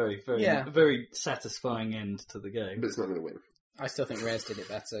nice. It's very, very, very satisfying end to the game. But it's not going to win. I still think Rez did it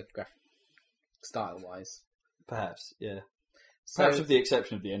better, style-wise. Perhaps, yeah. Perhaps with the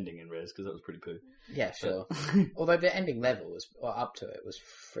exception of the ending in Rez, because that was pretty poo. Yeah, sure. Although the ending level up to it was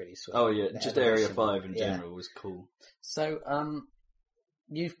pretty sweet. Oh yeah, just Area 5 in general was cool. So,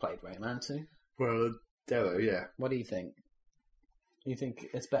 you've played Rayman 2? Well, demo, yeah. What do you think? Do you think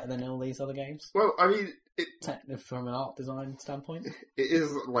it's better than all these other games? Well, I mean... from an art design standpoint? It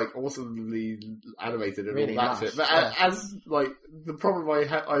is, like, awesomely animated and really all that nice, shit. But as, like, the problem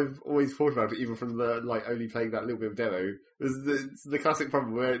I've always thought about it, even from the, like, only playing that little bit of demo, is the classic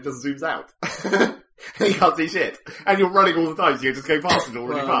problem where it just zooms out. And you can't see shit. And you're running all the time, so you just go past it all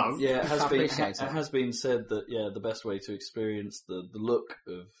really fast. Yeah, it has been said that, the best way to experience the look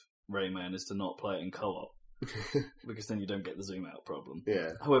of Rayman is to not play it in co-op. because then you don't get the zoom out problem.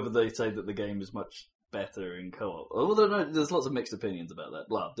 Yeah. However, they say that the game is much better in co-op. Although no, there's lots of mixed opinions about that.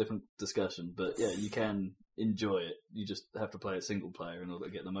 Blah, different discussion. But yeah, you can enjoy it. You just have to play it single player in order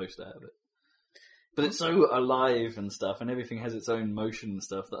to get the most out of it. But it's so alive and stuff, and everything has its own motion and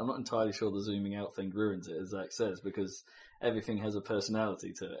stuff, that I'm not entirely sure the zooming out thing ruins it, as Zach says, because everything has a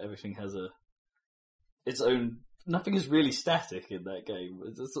personality to it. Everything has its own... Nothing is really static in that game.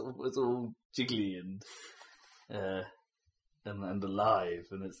 It's all jiggly and alive,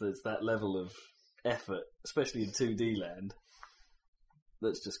 and it's that level of effort, especially in 2D land,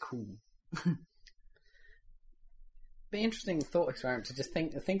 that's just cool. Be interesting thought experiment to just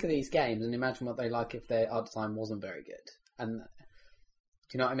think of these games and imagine what they like if their art design wasn't very good. And do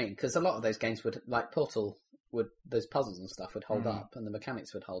you know what I mean? Because a lot of those games would, like Portal, those puzzles and stuff would hold up, and the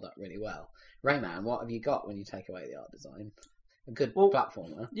mechanics would hold up really well. Rayman, what have you got when you take away the art design? A good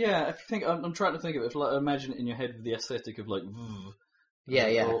platformer. Yeah, if you think, I'm trying to think of it. Like, imagine it in your head with the aesthetic of like,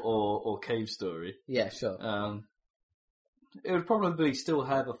 or Cave Story. Yeah, sure. It would probably still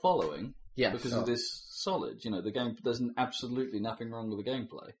have a following. Yeah, because it is solid. You know, the game, there's absolutely nothing wrong with the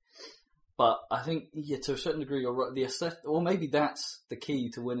gameplay. But I think, to a certain degree, you're right. The aesthetic, or maybe that's the key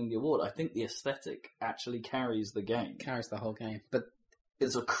to winning the award. I think the aesthetic actually carries the game. Carries the whole game. But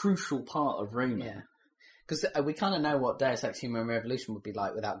it's a crucial part of Rayman. Yeah. Because we kind of know what Deus Ex Human Revolution would be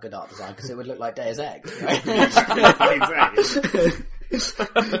like without good art design, because it would look like Deus Ex, right?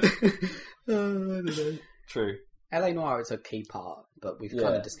 True. LA Noire is a key part, but we've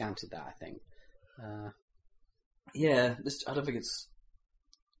kind of discounted that, I think. I don't think it's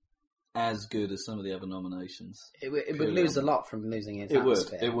as good as some of the other nominations. It would lose a lot from losing its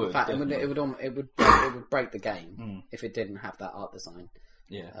atmosphere. It would. In fact, it would break the game if it didn't have that art design.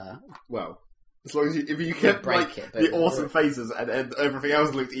 Yeah. Well, as long as if you kept the awesome faces and everything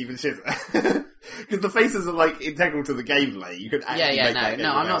else looked even shitter. Because the faces are like integral to the gameplay. You could actually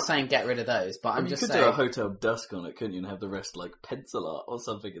I'm not saying get rid of those, but I'm just saying you could do a Hotel Dusk on it, couldn't you, and have the rest like pencil art or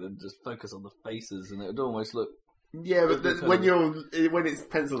something, and then just focus on the faces, and it would almost look. Yeah, but when it's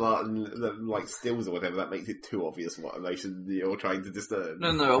pencil art and like stills or whatever, that makes it too obvious what emotion you're trying to disturb.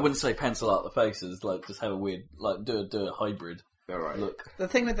 No, I wouldn't say pencil art the faces. Like, just have a weird, like, do a hybrid. All right. Look. The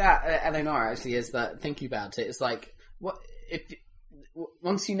thing with that LA Noire actually is that thinking about it, it's like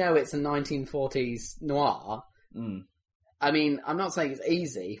once you know it's a 1940s noir. I mean, I'm not saying it's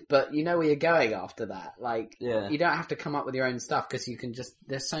easy, but you know where you're going after that. Like, you don't have to come up with your own stuff, because you can just...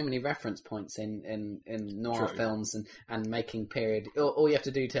 There's so many reference points in noir films and making period... All you have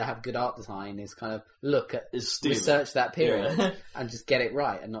to do to have good art design is kind of research that period and just get it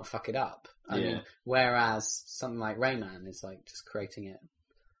right and not fuck it up. I mean, whereas something like Rayman is like just creating it.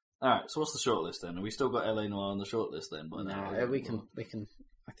 Alright, so what's the shortlist then? Have we still got LA Noire on the shortlist then? By now? No, we can...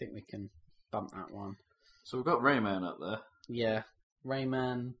 I think we can bump that one. So we've got Rayman up there. Yeah,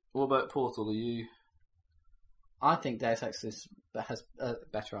 Rayman. What about Portal? Are you? I think Deus Ex has a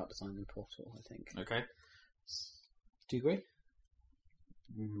better art design than Portal. I think. Okay. Do you agree?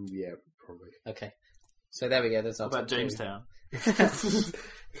 Yeah, probably. Okay. So there we go. There's our what about Jamestown?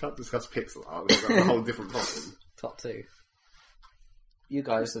 Can't discuss pixel art. We've got a whole different problem. Top two. You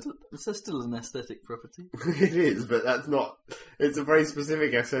guys are... It's still an aesthetic property. It is, but that's not... It's a very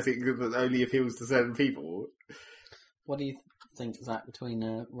specific aesthetic that only appeals to certain people. What do you think, Zach, between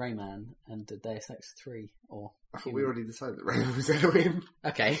Rayman and Deus Ex 3? Or I thought we already decided that Rayman was going to win.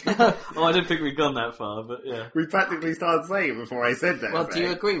 Okay. Oh, I didn't think we'd gone that far, but yeah. We practically started saying it before I said that. Well, do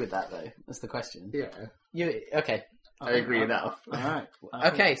you agree with that, though? That's the question. Yeah. Okay. I agree enough. Alright.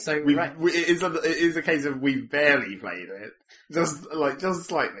 Okay, so... it is a case of we've barely played it. Just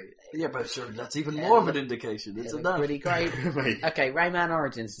slightly. Yeah, but sure, that's even more of an indication. It's enough. Pretty great. Okay, Rayman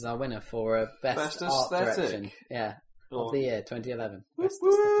Origins is our winner for Best Art Aesthetic. Direction. Yeah. Of the year, 2011. Whoop,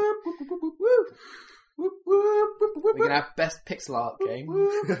 whoop, whoop, whoop, whoop, whoop, We're going to have Best Pixel Art Game.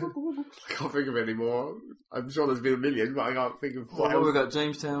 I can't think of any more. I'm sure there's been a million, but I can't think of what else. We've got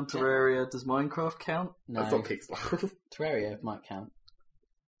Jamestown, Terraria. Does Minecraft count? No. That's not pixel art. Terraria might count.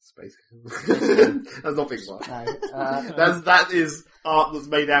 Space. That's not pixel art. No. That is art that's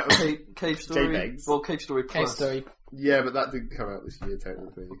made out of Cave Story. JPEGs. Well, Cave Story Plus. Cave Story. Yeah, but that didn't come out this year,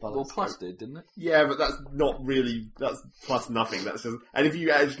 technically. Well, Plus did, didn't it? Yeah, but that's not really... That's plus nothing. That's just... And if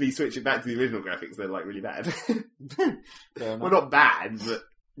you actually switch it back to the original graphics, they're, like, really bad. Well, not bad, but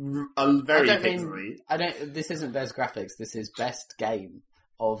very pixely. This isn't best graphics. This is best game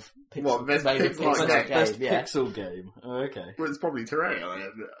of pixel, What, best pixel game. Oh, okay. Well, it's probably Terraria.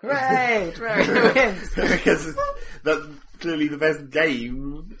 Hooray! Terraria wins! Because that's clearly the best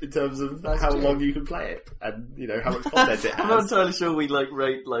game in terms of how long you can play it and how much content it has. I'm not entirely sure we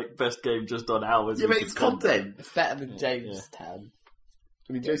rate best game just on hours. Yeah, but it's content. It's better than Jamestown.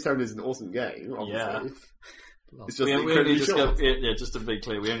 I mean, Jamestown is an awesome game, obviously. Yeah. It's just we only short. just to be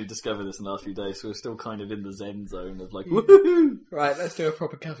clear, we only discovered this in the last few days, so we're still kind of in the zen zone of woohoo! Right, let's do a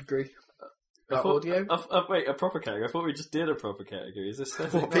proper category. Audio? Wait, a proper category? I thought we just did a proper category. Is this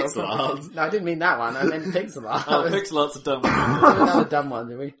pixel art? No, I didn't mean that one. I meant pixel art. Oh, pixel art's a dumb one. Another dumb one,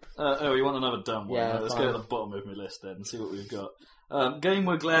 do we? We want another dumb one. Yeah, let's go to the bottom of my list then and see what we've got. Game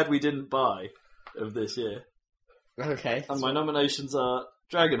we're glad we didn't buy of this year. Okay. And my nominations are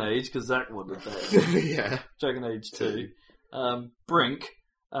Dragon Age, because Zach wanted that. Yeah. Dragon Age 2. Brink.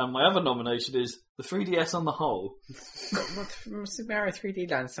 My other nomination is the 3DS on the whole. Super Mario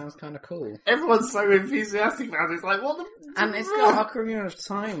 3D Land sounds kind of cool. Everyone's so enthusiastic about it. It's like, what the... And it's got Ocarina of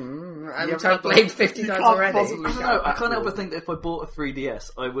Time, which I've played 50 times already. I can't help but think that if I bought a 3DS,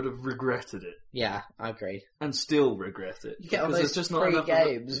 I would have regretted it. Yeah, I agree. And still regret it. You get all those just free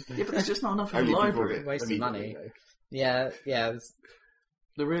games. Yeah, but there's just not enough of a library. Waste of money. Yeah.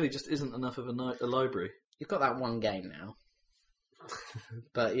 There really just isn't enough of a library. You've got that one game now.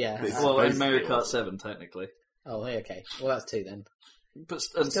 But yeah. And Mario Kart 7, technically. Oh, okay. Well, that's 2 then. But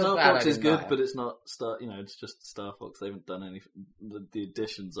Star Fox is good, but it's not Star. It's just Star Fox. They haven't done any. The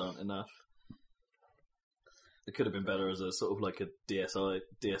additions aren't enough. It could have been better as a sort of like a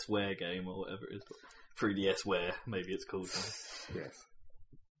DSware game or whatever it is. 3DSware, maybe it's called. Yes.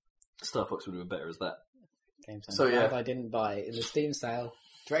 Star Fox would have been better as that. Games I didn't buy in the Steam sale.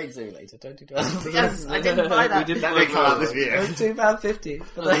 Trade Simulator 2012. Yes, I didn't buy that. That didn't come out this year. It was £2.50,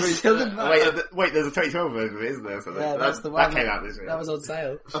 but I still didn't buy it. Wait, there's a 2012 version of it, isn't there? So that's the one that came out this year. That was on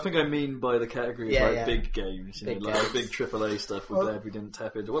sale. I think I mean by the category of big games, big AAA stuff. We're glad we didn't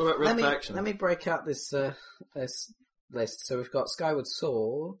tap into. What about Red Faction? Let me break out this list. So we've got Skyward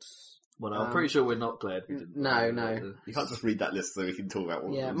Sword. Well, I'm pretty sure we're not glad we didn't. No. You can't just read that list so we can talk about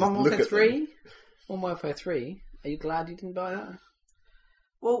one. Yeah, Modern Warfare 3. Modern Warfare 3. Are you glad you didn't buy that?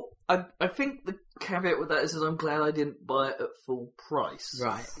 Well, I think the caveat with that is I'm glad I didn't buy it at full price.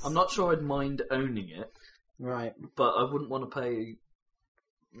 Right. I'm not sure I'd mind owning it. Right. But I wouldn't want to pay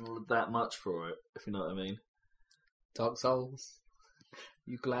that much for it, if you know what I mean. Dark Souls.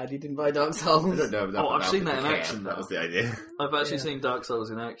 You glad you didn't buy Dark Souls? I don't know. I've seen that in action. That was the idea. I've actually seen Dark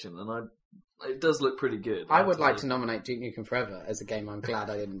Souls in action, and it does look pretty good. I would like to nominate Duke Nukem Forever as a game I'm glad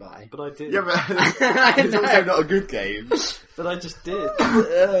I didn't buy. But I did. Yeah, but it's also not a good game. But I just did.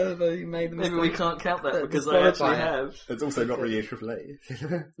 But you made the mistake. Maybe we can't count that because I actually have. It's also not really a AAA.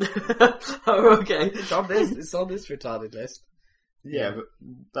 Oh, okay. It's on this retarded list. Yeah, but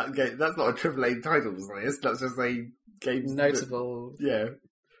that game, that's not a AAA titles list. That's just a game notable.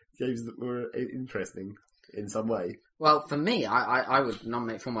 Games that were interesting in some way. Well, for me, I would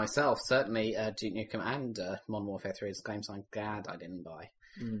nominate for myself certainly Duke Nukem and Modern Warfare 3 as games I'm glad I didn't buy.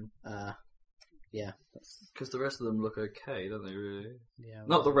 Yeah, because the rest of them look okay, don't they? Really? Yeah.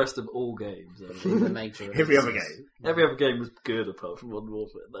 Not the rest of all games. The major. Every other game. Every other game was good apart from Modern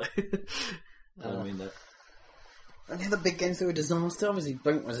Warfare. Though. I mean that. And the other big games that were a disaster. Obviously,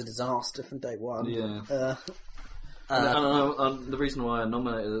 Brink was a disaster from day one. Yeah. And the reason why I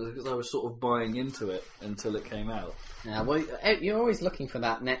nominated it is because I was sort of buying into it until it came out. Yeah, well, you're always looking for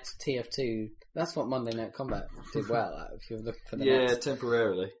that next TF2. That's what Monday Night Combat did well at, if you're looking for the next. Yeah,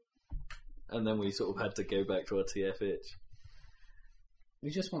 temporarily. And then we sort of had to go back to our TF itch. We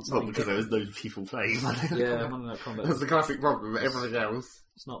just want something. Not because there was no people playing. Yeah, Monday Night Combat. That's the classic problem. Everything else,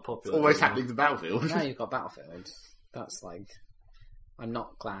 it's not popular. It's always happening to Battlefield. Now you've got Battlefield. That's like, I'm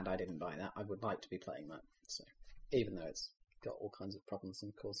not glad I didn't buy that. I would like to be playing that. So, even though it's got all kinds of problems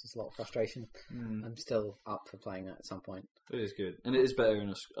and causes a lot of frustration, I'm still up for playing that at some point. It is good, and it is better.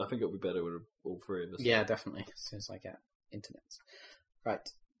 I think it'll be better with all three of us. Yeah, definitely. As soon as I get internet. Right.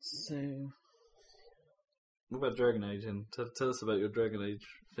 So. What about Dragon Age? And tell us about your Dragon Age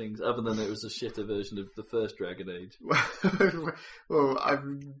things, other than it was a shitter version of the first Dragon Age. Well, I've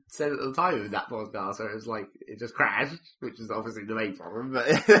said at the time of that podcast, so it was like, it just crashed, which is obviously the main problem, but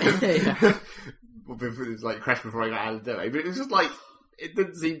it was like crashed before I got out of the demo. But it was just like, it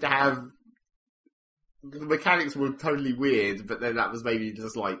didn't seem to have, the mechanics were totally weird, but then that was maybe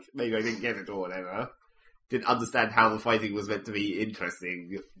just like, maybe I didn't get it or whatever. Didn't understand how the fighting was meant to be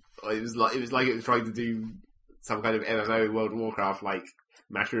interesting. It was like it was trying to do some kind of MMO World of Warcraft, like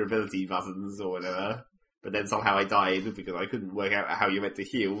mash your ability buttons or whatever. But then somehow I died because I couldn't work out how you're meant to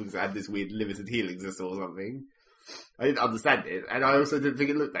heal because I had this weird limited healing system or something. I didn't understand it, and I also didn't think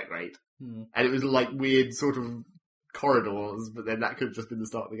it looked that great. And it was like weird sort of corridors, but then that could have just been the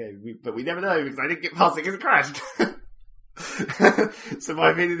start of the game. But we never know, because I didn't get past it because it crashed. So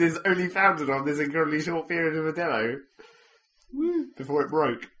my opinion is only founded on this incredibly short period of a demo. Before it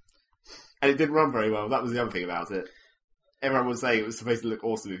broke. And it didn't run very well. That was the other thing about it. Everyone was saying it was supposed to look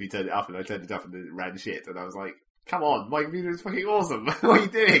awesome if you turned it up, and I turned it up and it ran shit. And I was like, come on, my computer is fucking awesome. What are you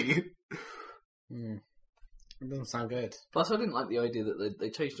doing? It doesn't sound good. Plus, I didn't like the idea that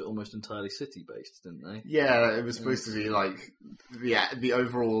they changed it almost entirely city-based, didn't they? Yeah, it was supposed to be like the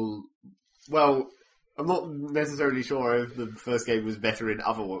overall. Well, I'm not necessarily sure if the first game was better in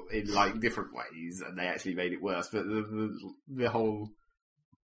like different ways, and they actually made it worse. But the whole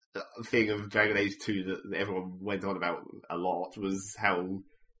thing of Dragon Age 2 that everyone went on about a lot was how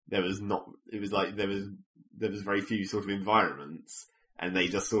there was very few sort of environments. And they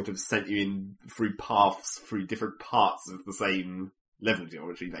just sort of sent you in through paths, through different parts of the same level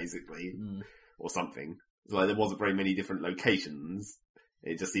geometry, basically. Or something. So like, there wasn't very many different locations.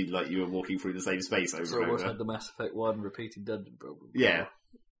 It just seemed like you were walking through the same space over and over. So it almost had the Mass Effect 1 repeating dungeon problem. Yeah.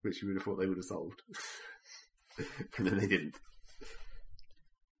 Which you would have thought they would have solved. And then they didn't.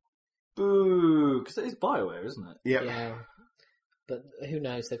 Boo! Because it is BioWare, isn't it? Yep. Yeah. But who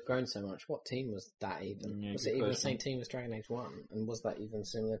knows, they've grown so much. What team was that even? Was it even the same team as Dragon Age 1? And was that even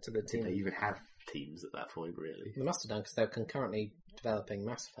similar to the team? Did they even have teams at that point, really? They must have done, because they were concurrently developing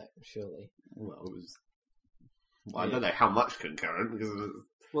Mass Effect, surely. Well, it was... Well, I don't know how much concurrent, because...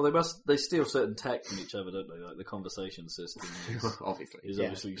 Well, they steal certain tech from each other, don't they? Like the conversation system is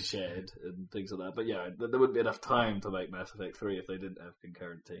obviously shared and things like that. But yeah, there wouldn't be enough time to make Mass Effect 3 if they didn't have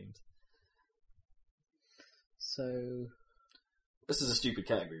concurrent teams. So... This is a stupid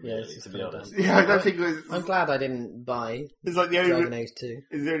category, really, to be honest. Yeah, I don't think it was... I'm glad I didn't buy Dragon Age 2.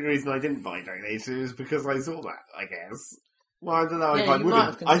 It's the only reason I didn't buy Dragon Age 2 is because I saw that, I guess. Well, I don't know if I would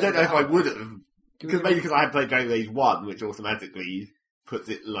have. I don't know if I would have. Because I had played Dragon Age 1, which automatically puts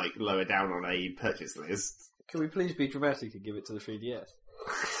it, like, lower down on a purchase list. Can we please be dramatic and give it to the 3DS?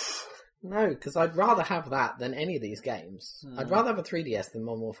 No, because I'd rather have that than any of these games. I'd rather have a 3DS than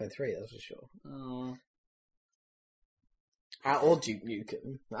Modern Warfare 3, that's for sure. Or Duke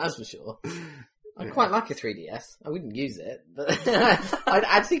Nukem, that's for sure. I'd quite like a 3DS. I wouldn't use it, but I'd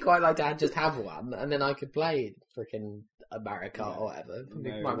actually quite like to just have one, and then I could play freaking America or whatever.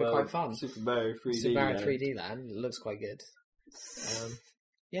 It might be quite fun. Super Mario 3D Land. It looks quite good.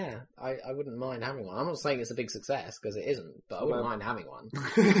 Yeah, I wouldn't mind having one. I'm not saying it's a big success, because it isn't, but I wouldn't mind having one.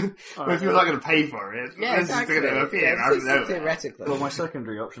 Well, if you're not going to pay for it, it's just going to appear out of nowhere. Theoretically. Well, my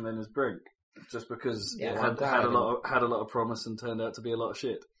secondary option then is Brink. Just because it had a lot of promise and turned out to be a lot of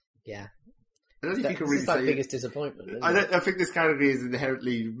shit. Yeah. I don't think you can really say... It's the biggest disappointment, isn't I think this category is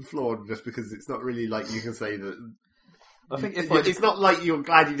inherently flawed just because it's not really like you can say that... I think it's not like you're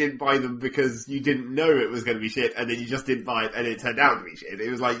glad you didn't buy them because you didn't know it was going to be shit and then you just didn't buy it and it turned out to be shit.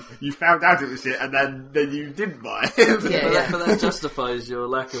 It was like you found out it was shit and then you didn't buy it. But that justifies your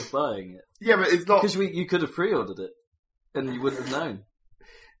lack of buying it. Yeah, but it's not... Because you could have pre-ordered it and you wouldn't have known.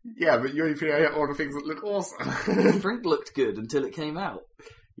 Yeah, but you only pre-order things that look awesome. Brink looked good until it came out.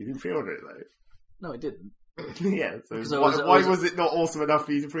 You didn't pre-order it though. No, I didn't. Yeah, so why was it not awesome enough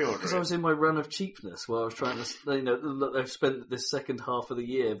for you to pre-order it? Because I was in my run of cheapness where I was trying to, I've spent this second half of the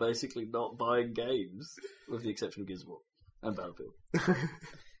year basically not buying games, with the exception of Gears of War and Battlefield.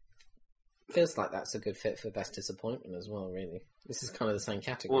 Feels like that's a good fit for Best Disappointment as well, really. This is kind of the same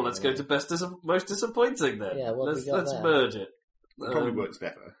category. Well, let's go to Most Disappointing then. Yeah, let's merge it. It probably works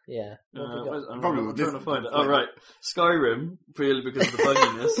better. Yeah. I'm trying to find it. Oh, right. Skyrim, purely because of the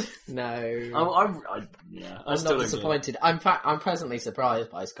bugginess. No. I'm not disappointed. I'm pleasantly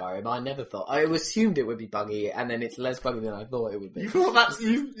surprised by Skyrim. I never thought... I assumed it would be buggy, and then it's less buggy than I thought it would be. You thought that's...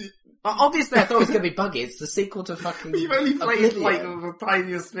 Obviously, I thought it was going to be buggy. It's the sequel to fucking... You've only played like the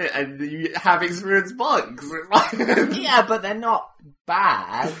tiniest bit, and you have experienced bugs. Yeah, but they're not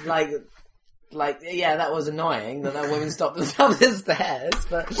bad. Yeah, that was annoying that woman stopped and up the stairs,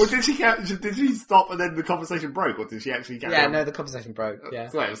 but... Well, did she stop and then the conversation broke, or did she actually carry on? No, the conversation broke, yeah.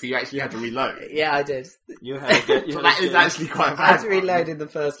 So you actually had to reload? Yeah, I did. That is actually quite bad. I had to reload in the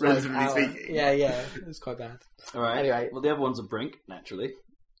first relatively speaking. Yeah, it was quite bad. Alright, anyway. Well, the other one's a Brink, naturally.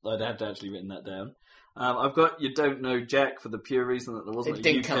 I'd have actually written that down. I've got You Don't Know Jack for the pure reason that there wasn't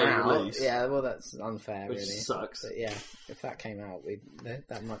a UK release. Yeah, well, that's unfair, which really. Sucks. But yeah, if that came out,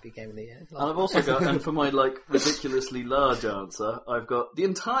 that might be Game of the Year. And I've also got, and for my ridiculously large answer, I've got the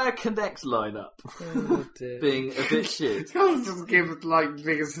entire Connect lineup being a bit shit. It's kind of just give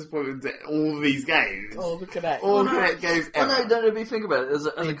biggest disappointment to all these games. All the Connect. Connect games ever. No, think about it. As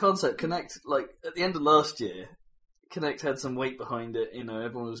a concept, Connect, at the end of last year, Kinect had some weight behind it.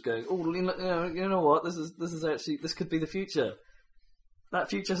 Everyone was going, "Oh, you know what? This is could be the future." That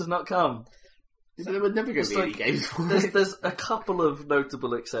future has not come. There were never going to be any games for it. There's a couple of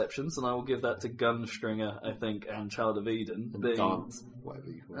notable exceptions, and I will give that to Gunstringer, I think, and Child of Eden. Dance, whatever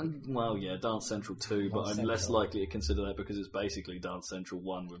you call it. Dance Central 2, but I'm less likely to consider that because it's basically Dance Central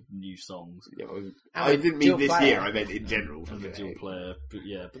 1 with new songs. Yeah, I didn't mean this year, I meant in general. And the dual player,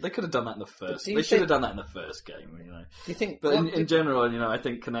 but they could have done that in the first. They should have done that in the first game, Do you think? But in general, I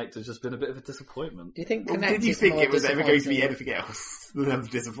think Kinect has just been a bit of a disappointment. Do you think? Did you think it was ever going to be anything else than a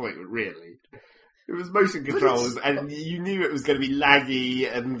disappointment? Really? It was motion controls, and you knew it was going to be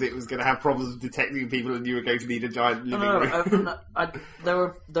laggy, and it was going to have problems detecting people, and you were going to need a giant living room.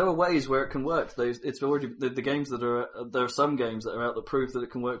 There are ways where it can work. It's already the games that are there are some games that are out that prove that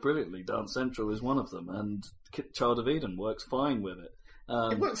it can work brilliantly. Dance Central is one of them, and Child of Eden works fine with it.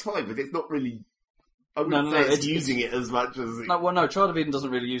 It works fine, but it's not really. I wouldn't say it's using it as much as. Child of Eden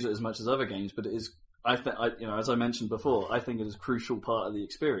doesn't really use it as much as other games, but it is. I think, as I mentioned before, I think it is a crucial part of the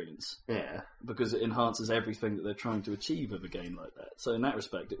experience. Yeah. Because it enhances everything that they're trying to achieve with a game like that. So in that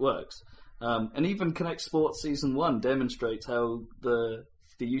respect, it works. And even Kinect Sports Season 1 demonstrates how the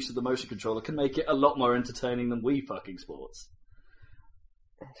use of the motion controller can make it a lot more entertaining than Wii fucking Sports.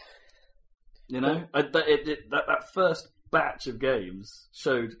 That first batch of games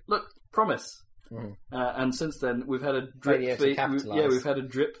showed, look, promise. Mm. And since then, we've had a drip feed. We've had a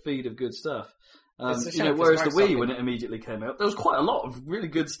drip feed of good stuff. Whereas the Wii, when it immediately came out, there was quite a lot of really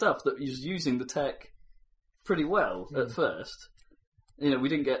good stuff that was using the tech pretty well at first. We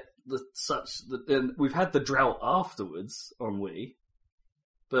didn't get we've had the drought afterwards on Wii,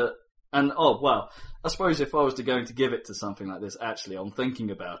 I suppose if I was going to give it to something like this, actually, I'm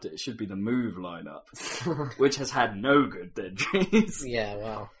thinking about it, it should be the Move lineup, which has had no good entries. Yeah,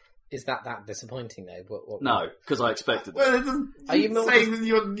 well. Is that disappointing though? No, because I expected it. Well, it doesn't. Are you saying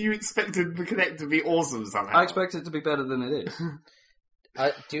that you expected the Kinect to be awesome somehow? I expect it to be better than it is.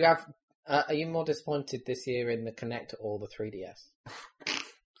 Do you have? Are you more disappointed this year in the Kinect or the 3DS?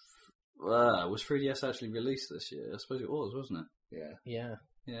 Was 3DS actually released this year? I suppose it was, wasn't it? Yeah.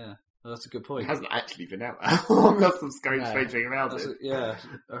 Well, that's a good point. It hasn't actually been out that long. That's some strange thing about it.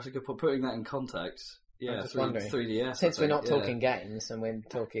 That's a good point. Putting that in context. Yeah, I'm just wondering. 3DS. Since we're not talking games and we're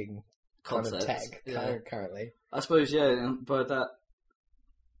talking concepts, kind of tech currently. I suppose, by that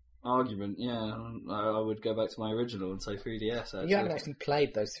argument, I would go back to my original and say 3DS. Actually. You haven't actually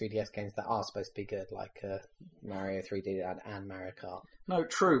played those 3DS games that are supposed to be good, like Mario 3D and Mario Kart. No,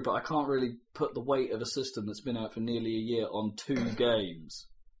 true, but I can't really put the weight of a system that's been out for nearly a year on 2 games.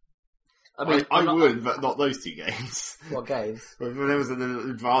 I mean, I would, but not those 2 games. What games? If there was an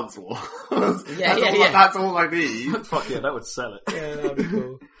Advance War. Yeah. That's all I need. Fuck yeah, that would sell it. Yeah, that'd be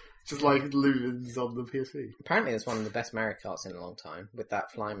cool. Just like Lumens on the PSP. Apparently it's one of the best Mario Karts in a long time, with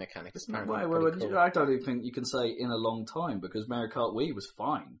that flying mechanic. Cool. I don't even think you can say in a long time, because Mario Kart Wii was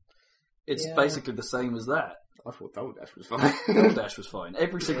fine. It's basically the same as that. I thought Double Dash was fine. Double Dash was fine.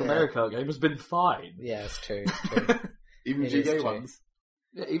 Every single Mario Kart game has been fine. Yeah, it's true. Even GBA ones.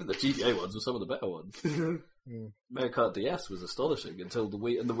 Yeah, even the GBA ones were some of the better ones. Mario Kart DS was astonishing until the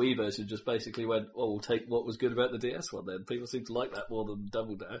Wii version just basically went, we'll take what was good about the DS one then. People seem to like that more than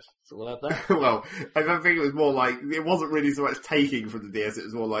Double Dash, so we'll have that. Well, I don't think it was more like, it wasn't really so much taking from the DS, it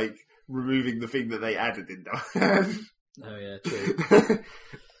was more like removing the thing that they added in Double Dash. Oh yeah, true.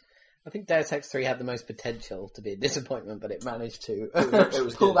 I think Deus Ex 3 had the most potential to be a disappointment, but it managed to it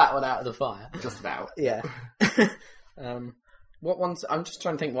was pull that one out of the fire. Just about. Yeah. What ones? I'm just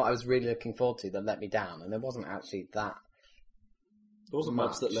trying to think what I was really looking forward to that let me down, and there wasn't actually that. There wasn't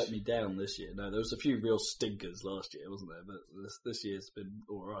much that let me down this year. No, there was a few real stinkers last year, wasn't there? But this year's been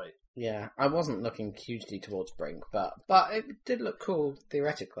all right. Yeah, I wasn't looking hugely towards Brink, but it did look cool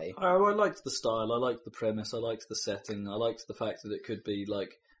theoretically. I liked the style, I liked the premise, I liked the setting, I liked the fact that it could be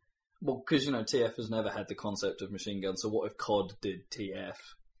like, well, because TF has never had the concept of machine gun. So what if COD did TF?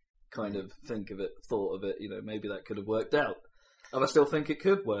 Kind of thought of it. Maybe that could have worked out. And I still think it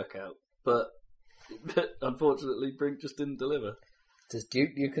could work out, but unfortunately, Brink just didn't deliver. Does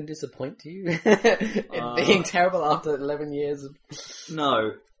Duke Nukem disappoint you in being terrible after 11 years of...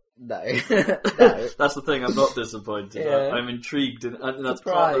 No. No. That's the thing, I'm not disappointed. Yeah. I'm intrigued, and that's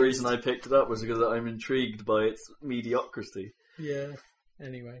part of the reason I picked it up was because I'm intrigued by its mediocrity. Yeah,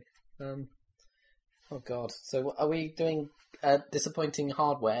 anyway. Oh god, so are we doing disappointing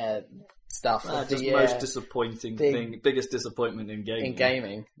hardware stuff? Just most disappointing thing, biggest disappointment in gaming. In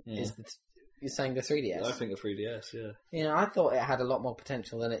gaming, is you're saying the 3DS? I think the 3DS, yeah. Yeah, I thought it had a lot more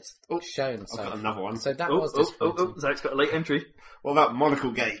potential than it's shown. I've got another one. So that was disappointing. Zach's got a late entry. What about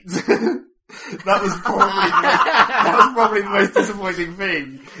Monocle Gates? That was probably the most disappointing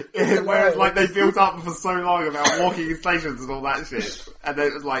thing. Whereas, like, they built up for so long about walking in stations and all that shit, and then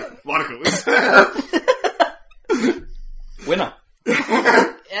it was like monocles. Winner.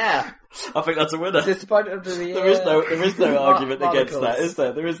 Yeah. I think that's a winner. Disappointment of the year. There is no argument against Monocles. that, is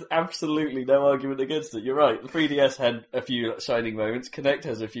there? There is absolutely no argument against it. You're right. The 3DS had a few shining moments. Connect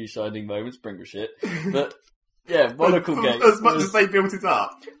has a few shining moments. Bring a shit. But yeah, Monocle Gate. As much as they built it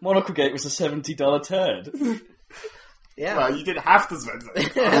up. Monocle Gate was a $70 turd. Yeah. Well, you didn't have to spend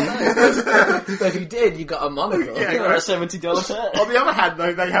it. But if you did, you got a monocle. Yeah, You got a $70 turd. On the other hand,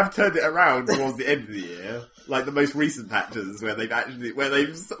 though, they have turned it around towards the end of the year. Like the most recent patches where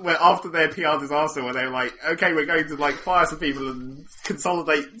where after their PR disaster where they were like, okay, we're going to like fire some people and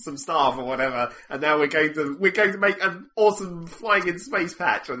consolidate some staff or whatever, and now we're going to make an awesome flying in space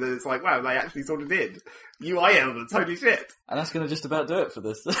patch, and then it's like, wow, they actually sort of did. UI elements, holy shit. And that's going to just about do it for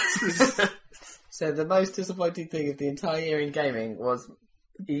this. So the most disappointing thing of the entire year in gaming was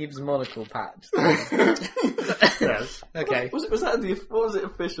Eve's monocle patch. Yes. Okay. Was that what was it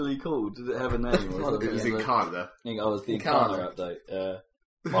officially called? Did it have a name? It was Incarna. It was the Incarna update.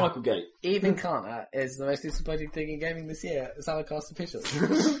 Monocle Gate. Eve Incarna is the most disappointing thing in gaming this year. SaladCast official.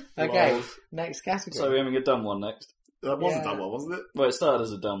 Okay, Well, next category. So we're having a dumb one next. That was a dumb one, wasn't it? Well, it started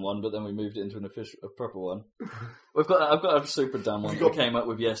as a dumb one, but then we moved it into a proper one. I've got a super dumb one that we came up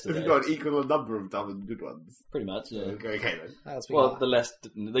with yesterday. Have you got an equal number of dumb and good ones? Pretty much, yeah. Okay then. Well,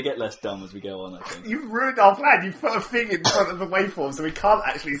 they get less dumb as we go on, I think. You've ruined our plan. You've put a thing in front of the waveform so we can't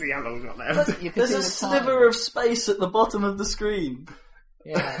actually see how long we've got left. You can There's see a the sliver of space at the bottom of the screen.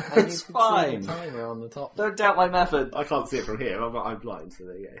 Yeah, and It's you can fine. see the timer on the top. Don't doubt my method. I can't see it from here. I'm blind, so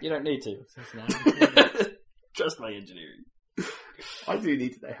there you go. You don't need to. Trust my engineering. I do need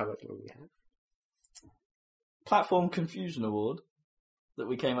to know how much longer we have. Platform Confusion Award that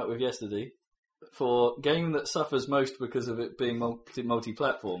we came up with yesterday for game that suffers most because of it being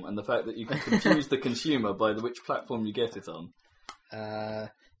multi-platform and the fact that you can confuse the consumer by which platform you get it on.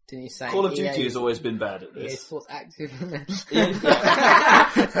 Didn't you say Call of Duty has always been bad at EA this. Sports Active? Yeah.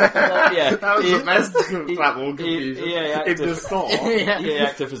 That was the best platform confusion EA Active, in the store. Yeah. EA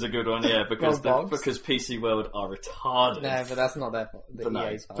Active is a good one, yeah, because Bogs. because PC World are retarded. No, but that's not their fault. But no,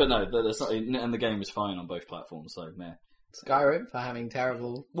 that's not, and the game is fine on both platforms, so meh. Skyrim for having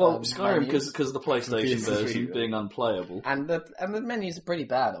terrible. Skyrim menus. because of the PlayStation PS3, version yeah. being unplayable. And the menus are pretty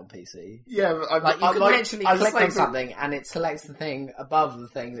bad on PC. Yeah, but You can literally click on something and it selects the thing above the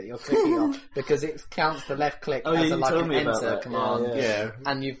thing that you're clicking on because it counts the left click as you like told an me about enter that. command. Yeah.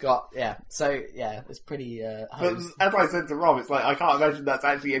 And you've got so it's pretty. But as I said to Rob, it's like I can't imagine that's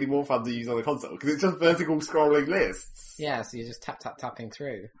actually any more fun to use on a console because it's just vertical scrolling lists Yeah, so you're just tapping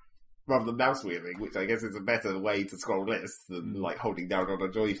through. rather than mouse wheeling, which I guess is a better way to scroll lists than like holding down on a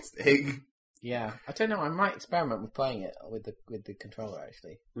joystick. Yeah, I don't know. I might experiment with playing it with the controller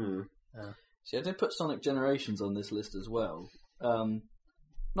actually. See, I did put Sonic Generations on this list as well.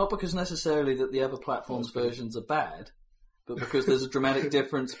 Not because necessarily that the other platforms versions are bad, but because there's a dramatic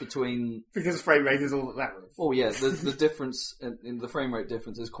difference between... Because frame rate is all that matters. Oh yeah, the difference in the frame rate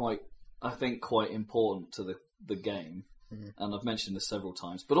difference is quite important to the game. And I've mentioned this several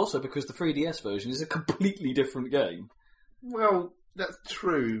times, but also because the 3DS version is a completely different game. Well, that's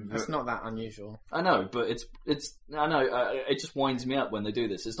true. It's not that unusual. I know, but it just winds me up when they do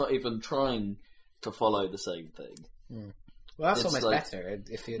this. It's not even trying to follow the same thing. Well, that's It's almost like- better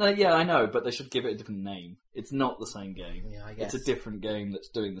if you. No, yeah, I know, but they should give it a different name. It's not the same game. Yeah, I guess. It's a different game that's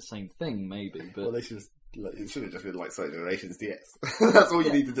doing the same thing, maybe. But Well, they should it should have just been like Sonic Generations DS. That's all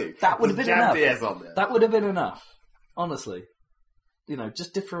you need to do. that would have been Jam enough. DS on there. That would have been enough. Honestly,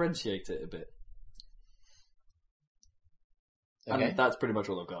 just differentiate it a bit. Okay. And that's pretty much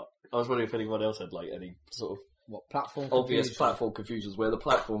all I've got. I was wondering if anyone else had like any sort of What platform? obvious confusion? platform confusions where the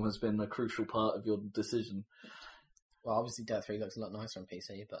platform has been a crucial part of your decision. Well, obviously, Dirt 3 looks a lot nicer on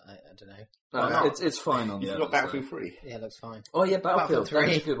PC, but I don't know. No, it's fine on the You've other got Battlefield 3. Yeah, it looks fine. Oh yeah, Battlefield. Battlefield 3.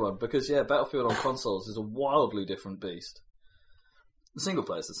 That's a good one because Battlefield on consoles is a wildly different beast. The single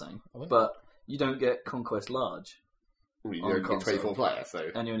player is the same, but you don't get Conquest Large, Well, you On don't get console. 24 players, so...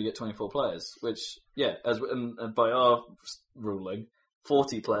 and you only get 24 players. Which, and by our ruling,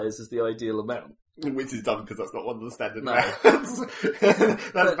 40 players is the ideal amount. Which is dumb because that's not one of the standard No. rounds.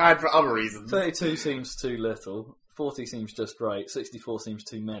 That's bad for other reasons. 32 seems too little. 40 seems just right. 64 seems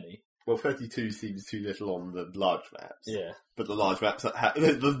too many. Well, 32 seems too little on the large maps. Yeah. But the large maps,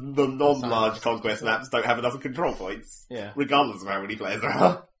 the non-large conquest maps don't have enough control points. Yeah. Regardless of how many players there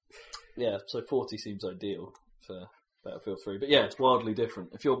are. Yeah, so 40 seems ideal for Battlefield 3. But yeah, it's wildly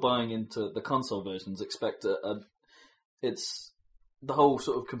different. If you're buying into the console versions, expect it's the whole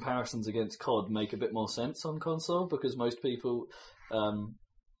sort of comparisons against COD make a bit more sense on console because most people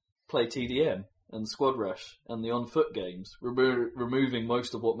play TDM and Squad Rush and the on-foot games, removing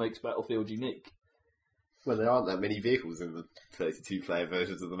most of what makes Battlefield unique. Well, there aren't that many vehicles in the 32-player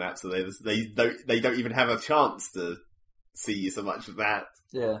versions of the map, so they don't even have a chance to see so much of that.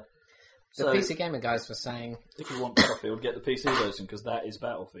 Yeah. The PC Gamer guys were saying, if you want Battlefield, get the PC version because that is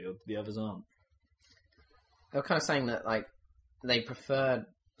Battlefield. The others aren't. They were kind of saying that like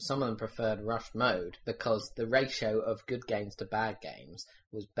some of them preferred Rush mode because the ratio of good games to bad games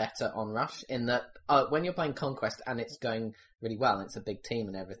was better on Rush. In that when you're playing Conquest and it's going really well and it's a big team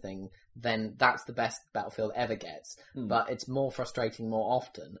and everything, then that's the best Battlefield ever gets. But it's more frustrating more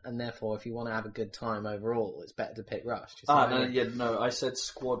often, and therefore if you want to have a good time overall, it's better to pick Rush. I said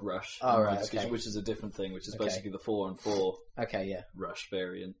Squad Rush. Oh, right, okay. Which is a different thing, which is basically the 4-on-4 Rush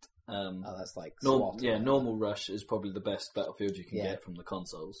variant. That's like SWAT. Normal Rush is probably the best Battlefield you can get from the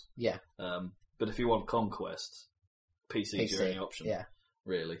consoles. Yeah. But if you want Conquest, PC's your only option. Yeah.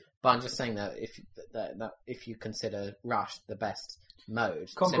 Really. But I'm just saying that if you consider Rush the best mode,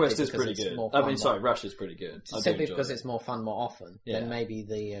 Conquest is pretty good. Rush is pretty good. Simply because it's more fun more often, then maybe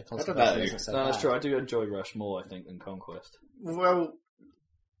the Conquest isn't so bad. That's true. I do enjoy Rush more, I think, than Conquest. Well,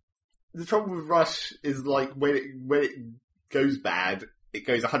 the trouble with Rush is like when it goes bad, it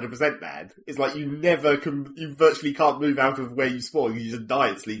goes 100% bad. It's like you virtually can't move out of where you spawn. You just die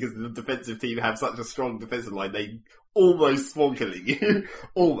instantly because the defensive team have such a strong defensive line. They almost spawn killing you.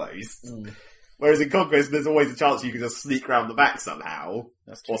 Almost. Whereas in Conquest, there's always a chance you can just sneak around the back somehow.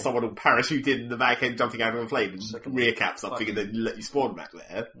 That's true. Or someone will parachute in the back end, jumping out of a plane and rear cap something and then let you spawn back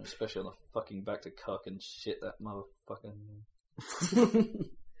there. Especially on the fucking back to cock and shit that motherfucking...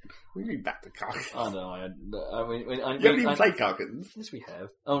 What do you mean back to Karkins? I know. You haven't even played Karkins? Yes, we have.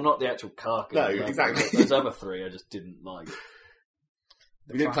 Oh, not the actual Karkins. No, exactly. Those other three I just didn't like.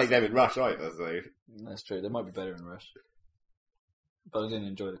 We didn't play them in Rush either, so... That's true. They might be better in Rush. But I didn't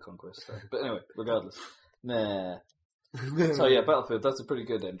enjoy the Conquest. So. But anyway, regardless. Nah. So yeah, Battlefield, that's a pretty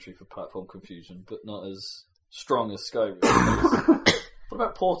good entry for platform confusion, but not as strong as Skyrim. What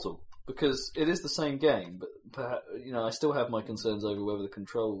about Portal? Because it is the same game, but perhaps, I still have my concerns over whether the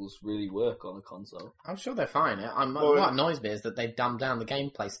controls really work on a console. I'm sure they're fine. What annoys me is that they've dumbed down the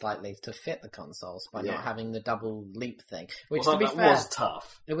gameplay slightly to fit the consoles by not having the double leap thing. Which, to be fair, was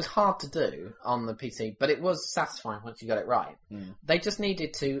tough. It was hard to do on the PC, but it was satisfying once you got it right. They just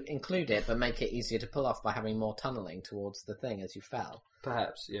needed to include it, but make it easier to pull off by having more tunnelling towards the thing as you fell.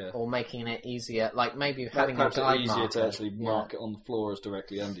 Perhaps, yeah. Or making it easier, like maybe having perhaps a guide easier marker. to actually mark it on the floor as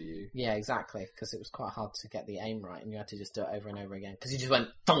directly under you. Yeah, exactly, because it was quite hard to get the aim right, and you had to just do it over and over again. Because you just went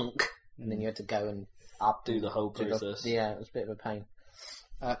thunk, and then you had to go and up, do the whole process. Yeah, it was a bit of a pain.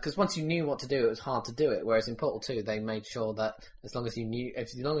 Because once you knew what to do, it was hard to do it. Whereas in Portal 2, they made sure that as long as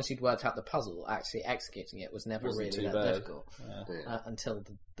you'd worked out the puzzle, actually executing it was never really that difficult until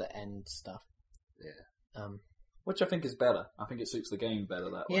the end stuff. Yeah. Which I think is better. I think it suits the game better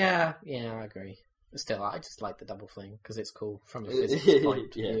that way. Yeah, I agree. But still, I just like the double thing because it's cool from a physics point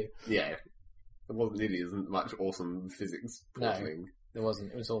of view. Yeah. There wasn't nearly as much awesome physics portaling. There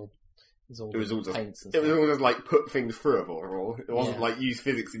wasn't. It was all just paints and stuff. It was all just like put things through a portal. It wasn't like use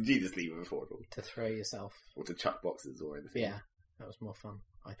physics ingeniously with a portal. To throw yourself. Or to chuck boxes or anything. Yeah, that was more fun,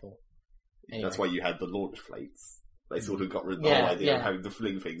 I thought. Anyway. That's why you had the launch plates. They sort of got rid of the whole idea of having to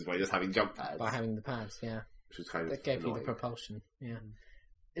fling things by just having jump pads. By having the pads, yeah. Which was kind of that gave you the propulsion, yeah.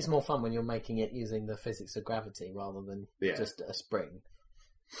 It's more fun when you're making it using the physics of gravity rather than just a spring.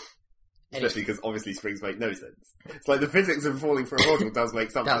 Especially because obviously springs make no sense. It's like the physics of falling for a portal does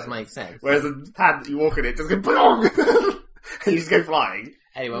make some sense. Does make sense. Whereas a pad that you walk in it just goes BLONG! And you just go flying.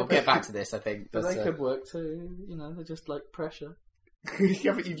 Anyway, we'll get back to this, I think. But they could work too, they're just like pressure.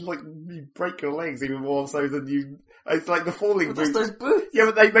 Yeah, but you break your legs even more so than you... It's like the falling boots. Those boots. Yeah,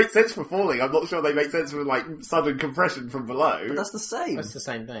 but they make sense for falling. I'm not sure they make sense for like sudden compression from below. But that's the same. That's the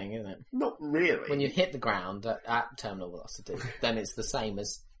same thing, isn't it? Not really. When you hit the ground at terminal velocity, then it's the same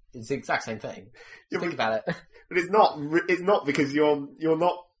as... It's the exact same thing. Think about it. But it's not because you're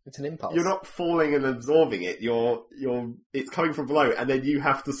not... It's an impulse. You're not falling and absorbing it. It's coming from below, and then you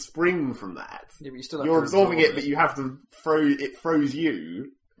have to spring from that. Yeah, but you still have You're absorbing it, but you have to it throws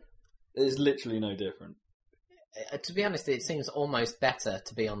you. It's literally no different. To be honest, it seems almost better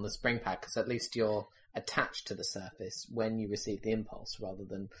to be on the spring pad, because at least you're attached to the surface when you receive the impulse, rather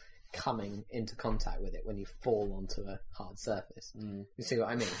than coming into contact with it when you fall onto a hard surface. You see what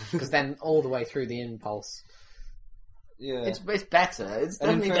I mean? Because then all the way through the impulse... Yeah, it's better. It's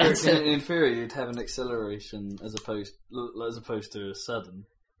definitely better. In theory, you'd have an acceleration as opposed to a sudden.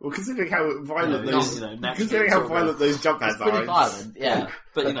 Well, considering how violent those jump pads are, pretty violent. Yeah,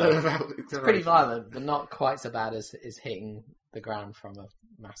 but it's pretty violent, but not quite so bad as hitting the ground from a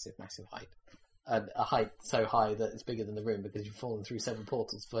massive height. A height so high that it's bigger than the room because you've fallen through 7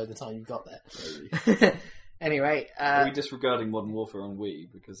 portals by the time you got there. Anyway, are we disregarding Modern Warfare on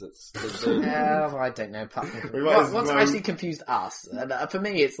Wii because it's? I don't know. What's actually confused us, and for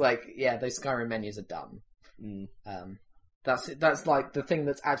me, it's like, those Skyrim menus are dumb. That's like the thing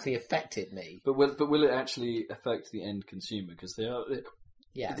that's actually affected me. But will it actually affect the end consumer? Because they are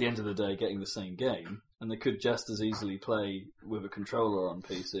at the end of the day getting the same game, and they could just as easily play with a controller on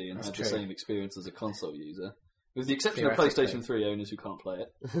PC and have the same experience as a console user. With the exception of PlayStation 3 owners who can't play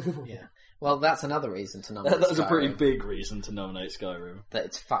it. Yeah. Well, that's another reason to nominate That's Skyrim. A pretty big reason to nominate Skyrim. That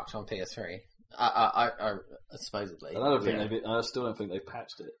it's fucked on PS3. Supposedly. I still don't think they've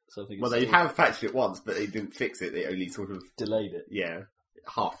patched it. So I think they have patched it once, but they didn't fix it. They only sort of... delayed it. Yeah.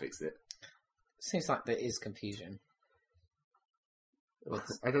 Half fixed it. Seems like there is confusion.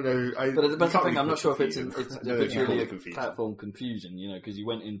 I don't know. But the thing, I'm not sure if it's really a platform confusion, because you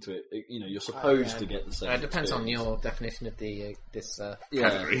went into it, you're supposed to get the same. It depends on your definition of this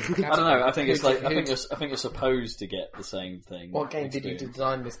category. I don't know. I think it's like I think you're supposed to get the same thing. What game did you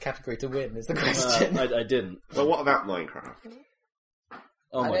design this category to win? Is the question. I didn't. Well, what about Minecraft? I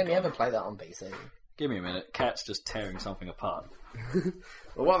only ever play that on PC. Give me a minute. Cat's just tearing something apart.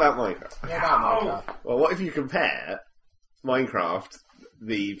 Well, what about Minecraft? Well, what if you compare Minecraft,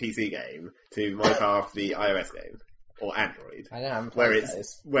 the PC game, to Minecraft, the iOS game, or Android? I know,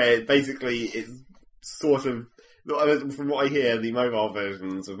 where basically it's sort of, from what I hear, the mobile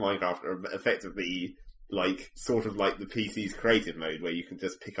versions of Minecraft are effectively sort of like the PC's creative mode, where you can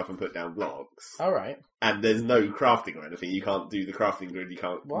just pick up and put down blocks. All right. And there's no crafting or anything. You can't do the crafting grid. You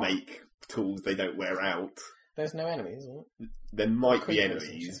can't make tools. They don't wear out. There's no enemies, isn't it? There might be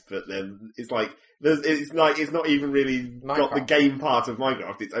enemies, but then it's not even really got the game part of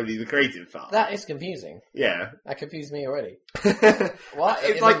Minecraft. It's only the creative part. That is confusing. Yeah, that confused me already. What?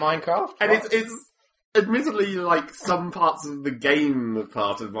 It's like Minecraft, and it's admittedly some parts of the game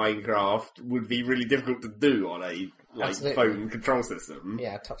part of Minecraft would be really difficult to do on a phone control system.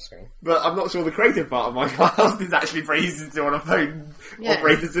 Yeah, touchscreen. But I'm not sure the creative part of Minecraft is actually very easy to do on a phone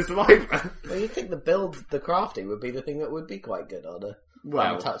operating system either. Well, you'd think the crafting would be the thing that would be quite good on a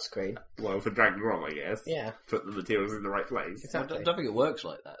touchscreen. Well, for drag and drop, I guess. Yeah. Put the materials in the right place. Exactly. I don't think it works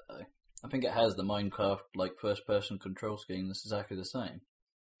like that, though. I think it has the Minecraft first-person control scheme that's exactly the same.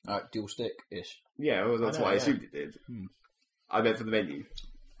 Dual stick-ish. Yeah, well, that's what I assumed it did. I meant for the menu.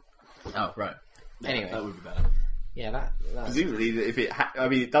 Oh, right. Anyway. That would be better. Yeah, that presumably, if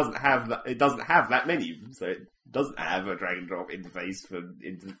it doesn't have that menu, so it doesn't have a drag and drop interface for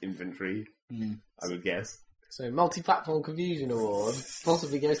inventory. I would guess. So, multi-platform confusion award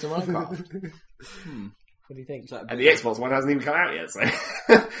possibly goes to Minecraft. What do you think? And the Xbox one hasn't even come out yet, so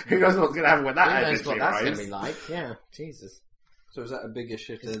who knows what's going to happen when that arrives? Who knows what that's going to be like? Yeah, Jesus. So is that a bigger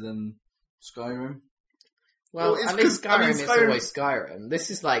shitter than Skyrim? Well, at least Skyrim is always Skyrim. This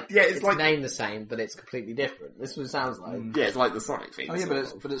is it's named the same, but it's completely different. This is what it sounds like. Yeah, it's like the Sonic thing. Oh yeah,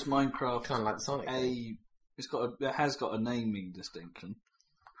 but it's Minecraft. Kind of like the Sonic thing. It has got a naming distinction.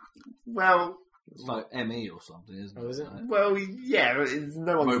 Well, it's like ME or something, isn't it? Oh, is it? Well, yeah,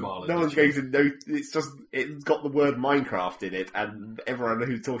 no one's going to know. It's got the word Minecraft in it, and everyone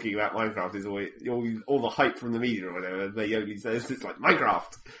who's talking about Minecraft is always all the hype from the media or whatever. They only say it's like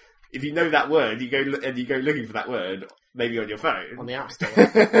Minecraft. If you know that word, you go looking for that word, maybe on your phone, on the App Store,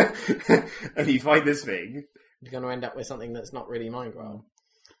 and you find this thing. You're going to end up with something that's not really Minecraft.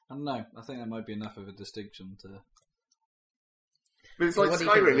 I don't know. I think that might be enough of a distinction to. But it's like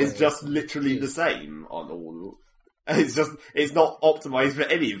Skyrim is just literally the same on all. It's not optimized for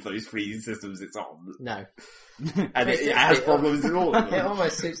any of those free systems it's on. No. And it has problems in all of them. It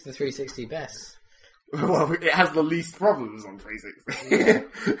almost suits the 360 best. Well, it has the least problems on 360.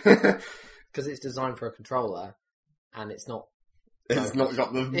 Because it's designed for a controller, and it's not... It's not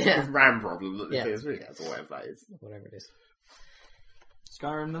got the RAM problem that the PS3 has, or whatever that is. Whatever it is.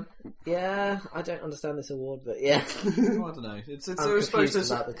 Skyrim, then? Yeah, I don't understand this award, but yeah. Well, I don't know. It's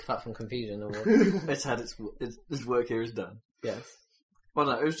confused about the platform confusion award. It's had its work here is done. Yes. Well,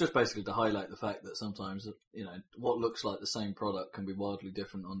 no, it was just basically to highlight the fact that sometimes, what looks like the same product can be wildly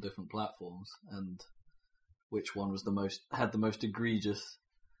different on different platforms, and which one had the most egregious.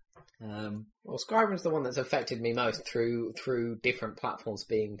 Well, Skyrim's the one that's affected me most through different platforms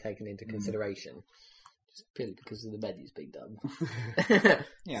being taken into consideration. Just purely because of the menus being done.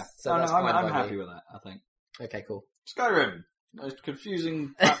 Yeah. So I'm happy with that, I think. Okay, cool. Skyrim! Most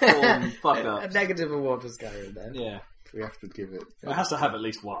confusing platform fuck-ups. A negative award for Skyrim, then. Yeah. We have to give it. It has to have at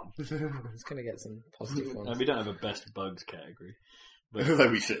least one. It's going to get some positive ones. And we don't have a best bugs category.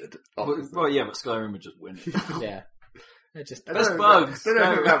 Although we should. Well, yeah, but Skyrim would just win it. Yeah. They're just best bugs. I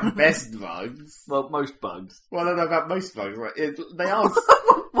don't know about best bugs. Well, most bugs. Well, I don't know about most bugs. Right? They are.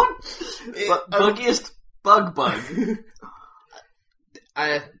 What? Buggiest bug.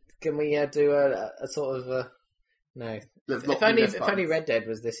 Can we do a sort of no? If only Red Dead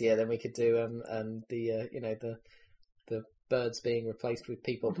was this year, then we could do the birds being replaced with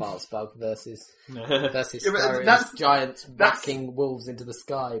people parts bug versus Skyrim's giants whacking wolves into the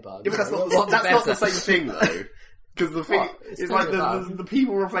sky bug. Yeah, but that's not the same thing though. Because the thing is like the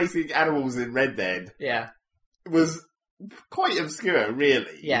people replacing animals in Red Dead. Yeah, was quite obscure,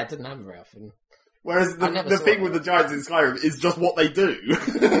 really. Yeah, it didn't happen very often. Whereas the thing with the giants in Skyrim is just what they do,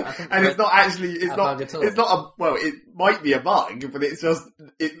 and it's not actually it might be a bug, but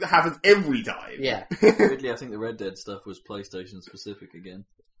it happens every time. Yeah. Weirdly, I think the Red Dead stuff was PlayStation specific again.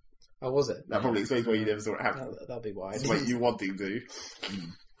 Oh, was it? That probably explains why you never saw it happen. That'll be why. Despite you wanting to.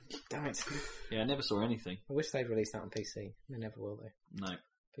 Damn it. Yeah, I never saw anything. I wish they'd released that on PC. They never will, though. No.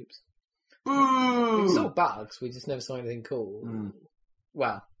 Poops. Boo! We saw bugs, we just never saw anything cool. Mm.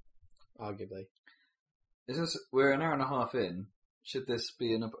 Well, arguably. We're an hour and a half in. Should this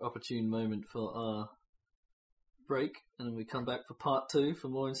be an opportune moment for our break, and then we come back for part 2 for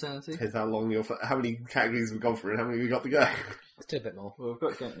more insanity? Depends how many categories we've gone through and how many we've got to go. Let's do a bit more. Well,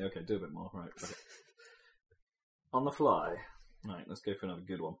 we've got okay, do a bit more. Right. Okay. On the fly. Right, let's go for another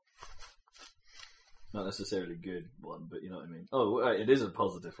good one. Not necessarily good one, but you know what I mean. Oh, right, it is a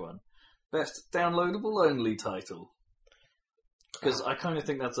positive one. Best downloadable only title. Because I kind of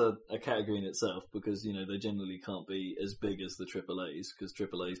think that's a category in itself, because, you know, they generally can't be as big as the AAAs, because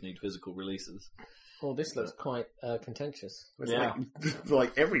AAAs need physical releases. Well, this looks quite contentious. Yeah.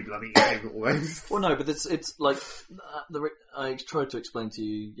 Like every bloody game, almost. Well, no, but it's like... I tried to explain to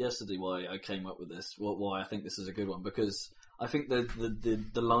you yesterday why I came up with this, why I think this is a good one, because I think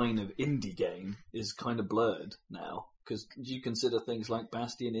the line of indie game is kind of blurred now, because do you consider things like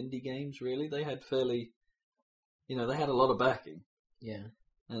Bastion indie games, really? They had fairly... You know, they had a lot of backing. Yeah.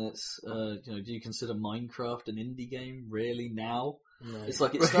 And it's, do you consider Minecraft an indie game, really, now? No. It's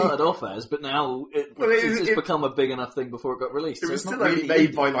like it started off as, but now it's become a big enough thing before it got released. It was still only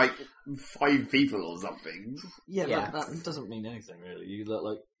made by, like, 5 people or something. Yeah. That doesn't mean anything, really. You look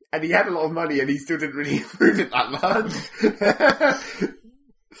like... And he had a lot of money, and he still didn't really improve it that much.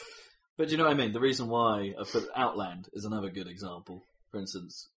 But do you know what I mean? The reason why I put Outland is another good example. For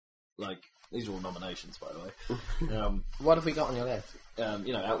instance, like... These are all nominations, by the way. What have we got on your list?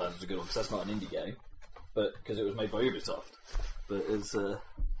 Outland is a good one, because that's not an indie game, but because it was made by Ubisoft. But it's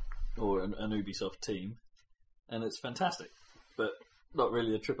or an Ubisoft team, and it's fantastic, but not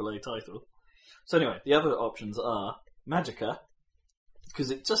really a AAA title. So anyway, the other options are Magicka,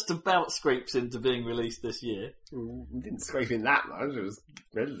 because it just about scrapes into being released this year. It didn't scrape in that much, it was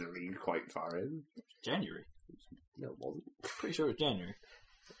relatively quite far in. January. No, it wasn't. Pretty sure it was January.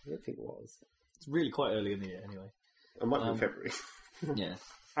 I don't think it was. It's really quite early in the year, anyway. It might be in February. Yeah.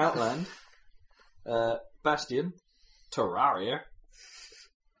 Outland, Bastion, Terraria,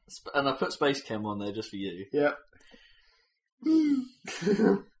 and I put Space Chem on there just for you. Yeah.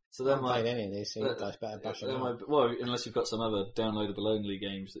 So then, I haven't played any of these, so you guys better bash them out. Well, unless you've got some other downloadable only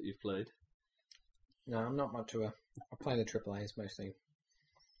games that you've played. No, I'm not much of a... I play the AAAs mostly.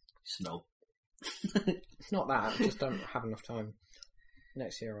 Snob. It's not that, I just don't have enough time.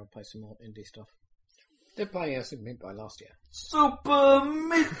 Next year I'll play some more indie stuff. Did play Super Meat Boy last year. Super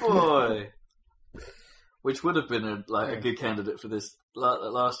Meat Boy! Which would have been a good candidate for this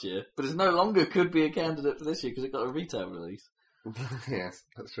last year, but it no longer could be a candidate for this year because it got a retail release. Yes,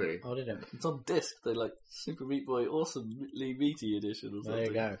 that's true. Oh, did it? It's on disc. They like Super Meat Boy Awesomely Meaty Edition or something. There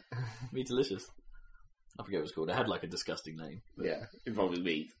you go. Meatalicious. I forget what it was called. It had like a disgusting name. Yeah, involving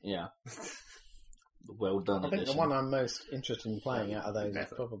meat. Yeah. The well done edition. I think the one I'm most interested in playing out of those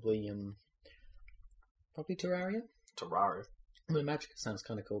is probably Terraria. Terraria. I mean, Magicka sounds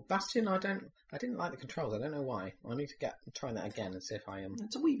kind of cool. Bastion, I didn't like the controls. I don't know why. I need to try that again and see if I am.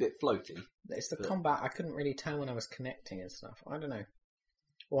 It's a wee bit floaty. It's the combat. I couldn't really tell when I was connecting and stuff. I don't know.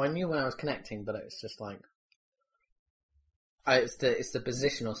 Well, I knew when I was connecting, but it's just like it's the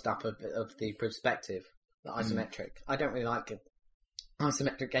positional stuff of the perspective, the isometric. I don't really like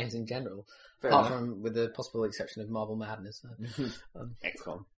isometric games in general, apart from with the possible exception of Marble Madness.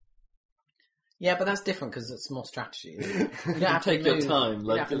 XCOM. Yeah, but that's different because it's more strategy. You don't have to take your time. You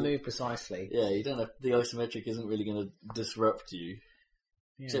don't have to move precisely. Yeah, you don't have... The isometric isn't really going to disrupt you.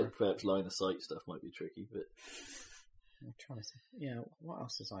 Yeah. Except perhaps line of sight stuff might be tricky, but... I'm trying to see. Yeah, what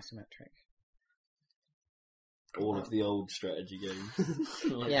else is isometric? all of the old strategy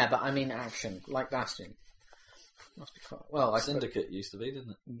games. Yeah, but I mean action, like Bastion. Must be fun. Well, Syndicate used to be,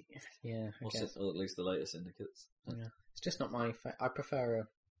 didn't it? Yeah, I guess. Or at least the later Syndicates. Yeah. It's just not my... I prefer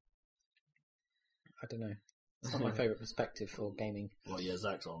I don't know. It's not my favourite perspective for gaming. Well, yeah,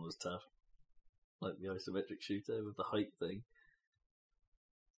 Zaxxon was tough. Like the isometric shooter with the height thing.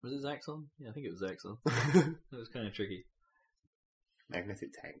 Was it Zaxxon? Yeah, I think it was Zaxxon. It was kind of tricky. Magnetic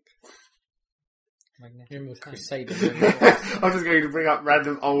Tank. Magnetic Crusader. I'm just going to bring up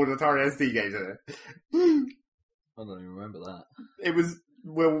random old Atari ST games in it. I don't even remember that. It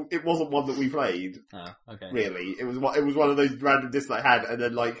wasn't one that we played. Oh, okay. Really, it was one of those random discs I had, and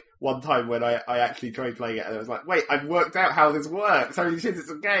then like one time when I actually tried playing it, and I was like, "Wait, I've worked out how this works! Holy shit,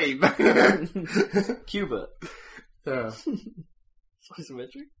 it's a game!" Cubert. Yeah.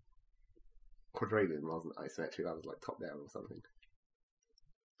 Isometric. Quadrillion wasn't isometric. That was like top down or something.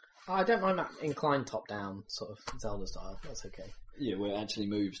 I don't mind that inclined top down sort of Zelda style. That's okay. Yeah, where it actually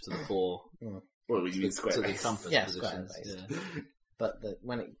moves to the four. Well, you mean square to the base. compass Yeah, positions. square base. Yeah. But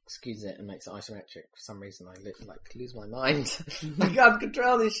when it skews it and makes it isometric, for some reason I lose my mind. I can't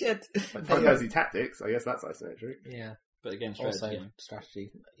control this shit. Like Final Fantasy Tactics, I guess that's isometric. Yeah. But again,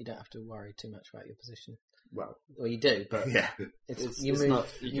 strategy. You don't have to worry too much about your position. Well, you do, but yeah, you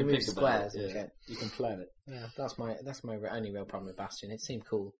move squares and shit. You can plan it. Yeah, that's my only real problem with Bastion. It seemed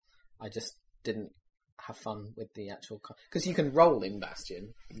cool. I just didn't have fun with the actual... Because you can roll in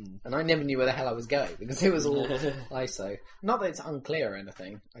Bastion, and I never knew where the hell I was going, because it was all ISO. Not that it's unclear or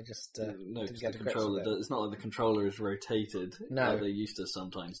anything, I just didn't get a grip of it. It's not like the controller is rotated, no. like they used to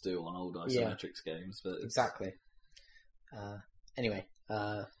sometimes do on old isometrics games. But exactly. Anyway...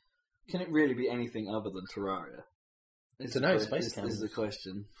 can it really be anything other than Terraria? It's no Space Camp. This is the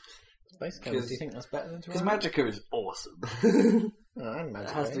question. Space Camp, do you think that's better than Terraria? Because Magicka is awesome. It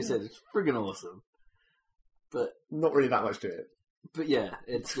has to be said, it's friggin' awesome. But not really that much to it. But yeah,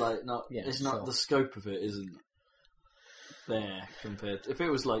 it's like not. It's not the scope of it isn't there compared. If it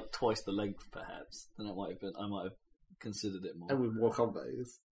was like twice the length, perhaps, then it might have been. I might have considered it more. And with more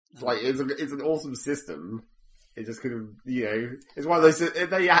combos, it's like it's an awesome system. It just could have, it's one of those.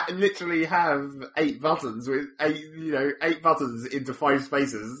 They literally have 8 buttons with 8 buttons into 5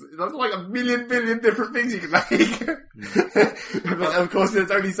 spaces. That's like a million billion different things you can make. But of course, there's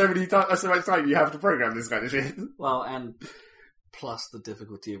only so much time you have to program this kind of shit. Well, and plus the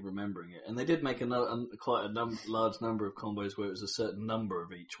difficulty of remembering it. And they did make quite a large number of combos where it was a certain number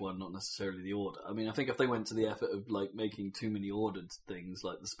of each one, not necessarily the order. I mean, I think if they went to the effort of like making too many ordered things,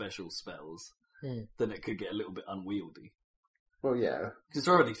 like the special spells. Then it could get a little bit unwieldy. Well, yeah. It's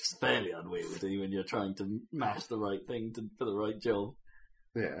already fairly unwieldy when you're trying to mash the right thing for the right job.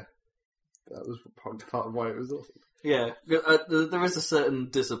 Yeah. That was part of why it was awesome. Yeah. There is a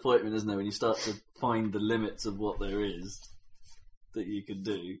certain disappointment, isn't there, when you start to find the limits of what there is that you can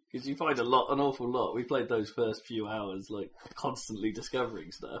do. Because you find an awful lot. We played those first few hours, like, constantly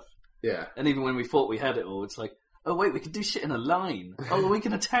discovering stuff. Yeah. And even when we thought we had it all, it's like, oh wait, we can do shit in a line. Oh, we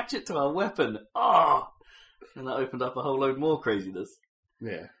can attach it to our weapon. Oh! And that opened up a whole load more craziness.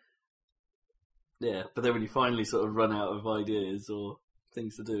 Yeah. Yeah, but then when you finally sort of run out of ideas or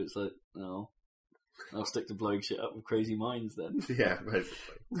things to do, it's like, no, I'll stick to blowing shit up with crazy minds then. Yeah,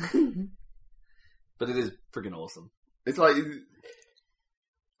 basically. But it is friggin' awesome. It's like,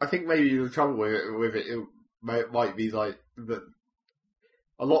 I think maybe the trouble with it might be like that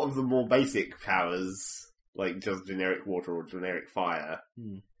a lot of the more basic powers, like just generic water or generic fire,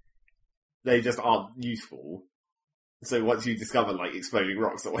 they just aren't useful. So once you discover like exploding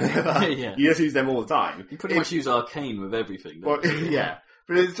rocks or whatever, you just use them all the time. You pretty much use arcane with everything. Well, yeah,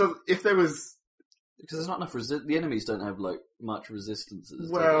 but it's just if there was because there's not enough the enemies don't have like much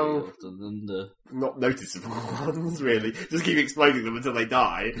resistances. Well, often, and not noticeable ones really. Just keep exploding them until they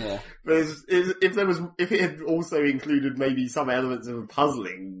die. Yeah. But if it had also included maybe some elements of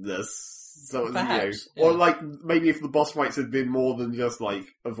puzzlingness. So, perhaps, or like maybe if the boss fights had been more than just like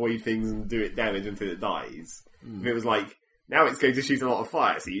avoid things and do it damage until it dies. If it was like now it's going to shoot a lot of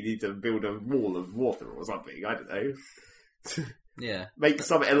fire, so you need to build a wall of water or something. I don't know. Yeah, make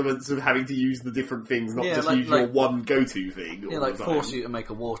some elements of having to use the different things, not just use your one go-to thing. Yeah, like force you to make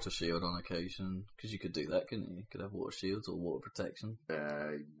a water shield on occasion because you could do that, couldn't you? You could have water shields or water protection.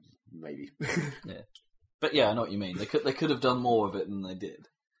 Maybe. Yeah, but yeah, I know what you mean. They could have done more of it than they did.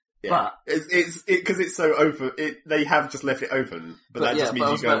 Yeah. But it's because it's so open. They have just left it open, but that just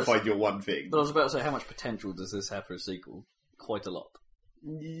means you go and find your one thing. But I was about to say, how much potential does this have for a sequel? Quite a lot.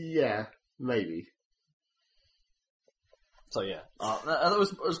 Yeah, maybe. So yeah, that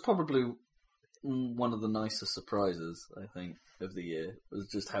was probably one of the nicer surprises I think of the year. Was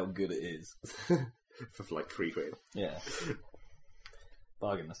just how good it is. For like £3. Yeah.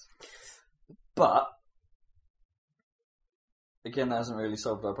 Bargainous. But again, that hasn't really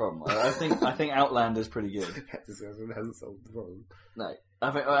solved our problem. I think Outlander's pretty good. That discussion hasn't solved the problem. No,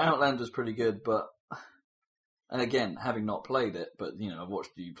 I think Outlander's pretty good, but and again, having not played it, but I've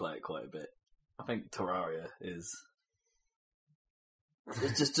watched you play it quite a bit. I think Terraria is.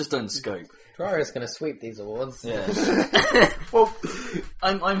 It's just on scope. Terraria's going to sweep these awards. Yeah. Well,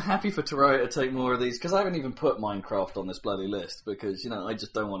 I'm happy for Terraria to take more of these because I haven't even put Minecraft on this bloody list because I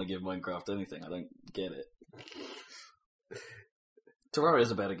just don't want to give Minecraft anything. I don't get it. Terraria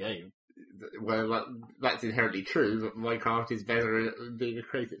is a better game. Well, that's inherently true, but Minecraft is better at being a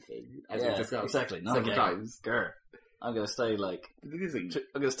creative thing, as we've discussed exactly. Not several times. Grr. I'm going to stay I'm going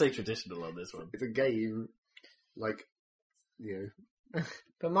to stay traditional on this one. It's a game, But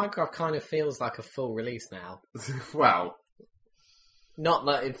Minecraft kind of feels like a full release now. Well, not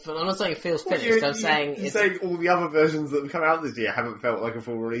that I'm not saying it feels finished. I'm saying you're saying all the other versions that have come out this year haven't felt like a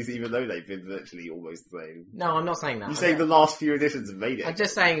full release, even though they've been virtually almost the same. No, I'm not saying that. You're saying the last few editions have made it. I'm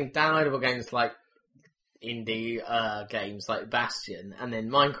just saying downloadable games like indie games like Bastion, and then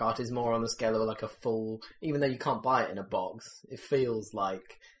Minecraft is more on the scale of like a full. Even though you can't buy it in a box, it feels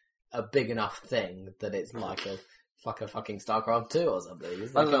like a big enough thing that it's like a fucking StarCraft 2 or something.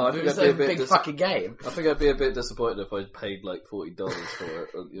 It's like I don't know. I think it's I'd a be a bit big fucking game. I think I'd be a bit disappointed if I paid like $40 for it,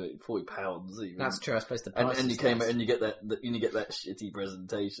 or, £40 even. That's true. I suppose the and price. you came and you get that shitty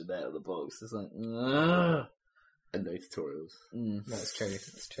presentation out of the box. It's like, ugh. And no tutorials. No, it's true.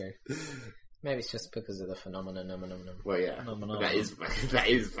 It's true. Maybe it's just because of the phenomenon. Well, yeah, that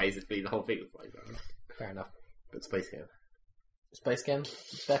is basically the whole thing of Minecraft. Fair enough. But Space Game. Space Game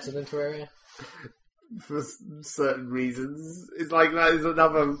better than Terraria. For certain reasons, it's like that is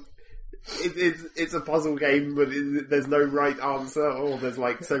another. It's a puzzle game, but there's no right answer, or there's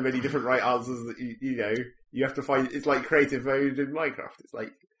like so many different right answers that you have to find. It's like creative mode in Minecraft. It's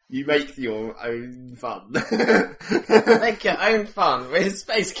like you make your own fun. Make your own fun with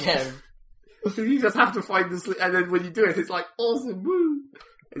Space Game. You just have to find and then when you do it, it's like awesome, woo!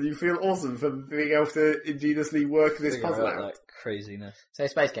 And you feel awesome for being able to ingeniously work this puzzle out. Like craziness. So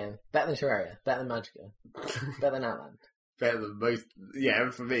Space Game, better than Terraria, better than Magica, better than Outland. Better than most, yeah,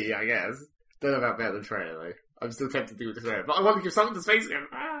 for me, I guess. Don't know about better than Terraria though. I'm still tempted to do it to Terraria, but I want to give something to Space Game.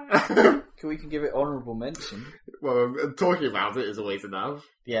 We can give it honourable mention. Well, talking about it is always enough.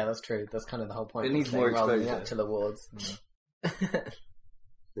 Yeah, that's true. That's kind of the whole point. It needs more exposure. Rather than the actual awards.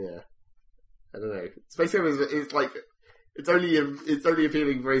 Yeah. I don't know. Space Game is like, it's only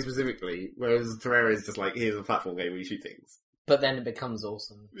appealing very specifically, whereas Terraria is just like, here's a platform game where you shoot things. But then it becomes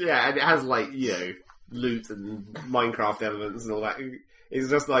awesome. Yeah, and it has like, loot and Minecraft elements and all that. It's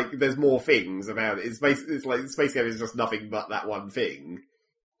just like, there's more things about it. It's like, Space Game is just nothing but that one thing.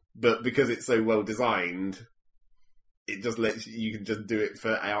 But because it's so well designed, it just lets you can just do it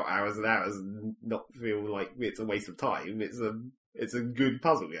for hours and hours and not feel like it's a waste of time. It's a good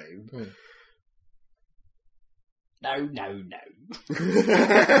puzzle game. No.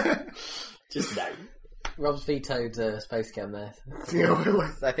 Just no. Rob's vetoed Space Game there.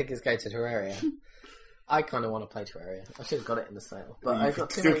 I think it's go to Terraria. I kind of want to play Terraria. I should have got it in the sale, but I've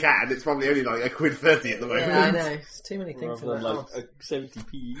got still can. It's probably only like £1.30 at the moment. Yeah, I know. It's too many things Rather in than the like house.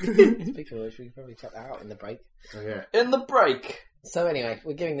 70p. Speaking of which, we can probably check that out in the break. Oh, yeah. In the break. So anyway,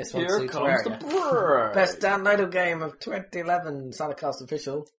 we're giving this one Here to comes Terraria. the break. Best Best downloadable game of 2011, SaladCast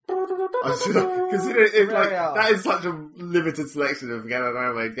official. Consider it like that is such a limited selection of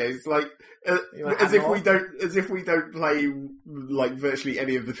download games. Like as if we don't play like virtually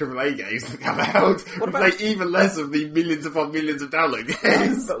any of the AAA games that come out. We play even less of the millions upon millions of download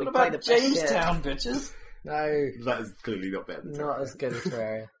games. But we What play about the best shit. Jamestown, bitches? No, That is clearly not better than not as good as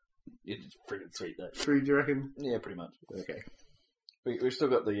Terraria. It's freaking sweet, though. 3, do you reckon? Yeah, pretty much. Okay. We've still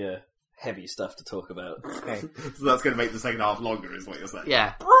got the heavy stuff to talk about. Okay. So that's going to make the second half longer, is what you're saying.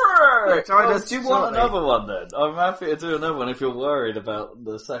 Yeah. Oh, do you want another one then? I'm happy to do another one if you're worried about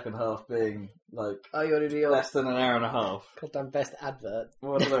the second half being like Oh, you want to do your less than an hour and a half. goddamn best advert?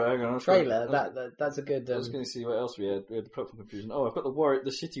 Well, I don't know, hang on. Trailer, that's a good... I was going to see what else we had. We had the platform confusion. Oh, I've got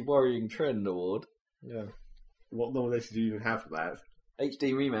the shitty worrying trend award. Yeah. What nomination do you even have for that?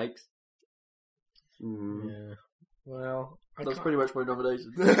 HD remakes. Yeah. Well, That's pretty much my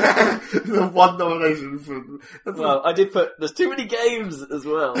nomination. The one nomination for... Well, I did put... There's too many games as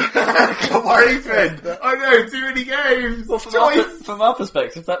well. Worrying trend. I know, too many games. Well, from our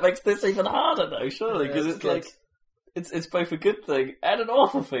perspective, that makes this even harder, though. Surely, because it's good. like it's both a good thing and an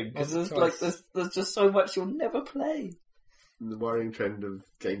awful thing. Because there's just so much you'll never play. The worrying trend of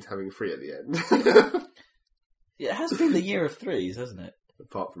games having free at the end. Yeah, it has been the year of threes, hasn't it?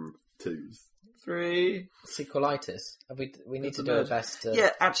 Apart from 2s. 3. Sequelitis. We need to do a best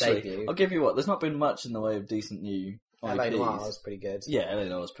actually, debut. I'll give you what. There's not been much in the way of decent new IPs. LA Noire was pretty good. Yeah, LA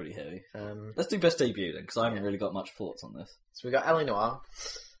Noire was pretty heavy. Let's do best debut then, because I haven't really got much thoughts on this. So we got LA Noire,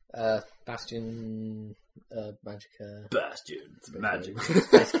 Bastion, Magica. Bastion, Magic.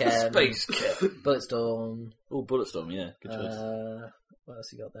 Space Chem. Space Chem. Bulletstorm. Oh, Bulletstorm, yeah, good choice. What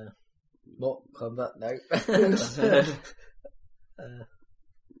else you got there? Mortal Kombat, no.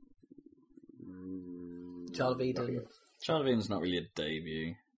 Child of Eden. Child of Eden's not really a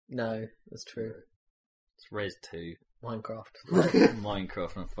debut. No, that's true. It's Res 2. Minecraft.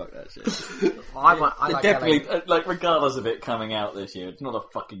 Minecraft, and fuck that shit. I like definitely, like, regardless of it coming out this year, it's not a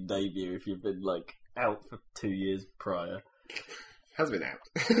fucking debut if you've been, like, out for 2 years prior. Has been out.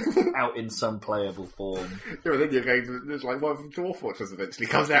 Out in some playable form. Yeah, then you're going to, there's like one from Dwarf Fortress eventually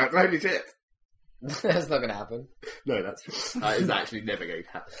comes out. Holy shit. That's not going to happen. No, that's true. It's actually never going to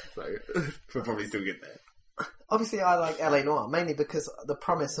happen, so we'll probably still get there. Obviously, I like LA Noire, mainly because the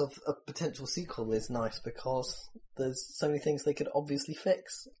promise of a potential sequel is nice, because there's so many things they could obviously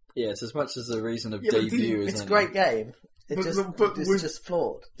fix. Yes, as much as the reason of debut is... It's a great game. It's just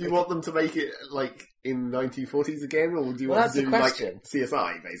flawed. Do you want them to make it, like, in 1940s again, or do you want to do, like,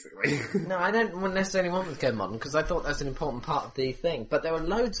 CSI, basically? No, I don't necessarily want them to go modern, because I thought that's an important part of the thing. But there were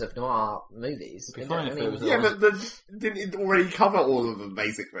loads of noir movies. But didn't it already cover all of them,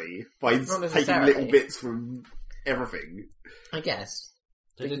 basically, by taking little bits from everything? I guess.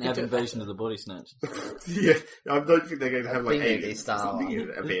 They didn't have Invasion of the Body Snatchers. Yeah, I don't think they're going to have like aliens style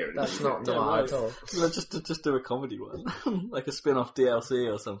appear. That's not noir at all. Well, just do a comedy one, like a spin-off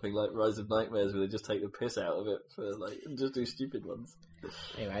DLC or something like Rise of Nightmares, where they just take the piss out of it for and just do stupid ones.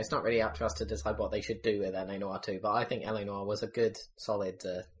 Anyway, it's not really up to us to decide what they should do with LA Noire 2, but I think LA Noire was a good, solid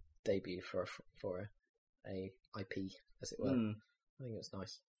debut for a IP, as it were. I think it was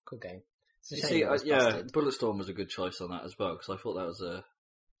nice, cool game. Bulletstorm was a good choice on that as well, because I thought that was a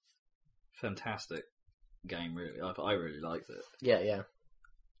fantastic game, really. I really liked it. Yeah.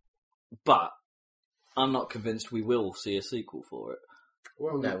 But I'm not convinced we will see a sequel for it.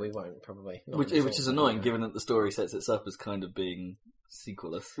 Well, no, we won't, probably. Which is annoying, given that the story sets itself as kind of being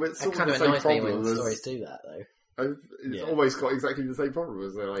sequelless. Well, it kind of annoys me when stories do that, though. It's almost got exactly the same problem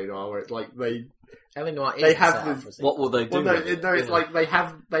as LA Noire, where it's like they have this. What will they do? Well, no, it's like they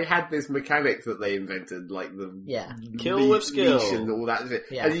had this mechanic that they invented, like the kill with skill and all that shit,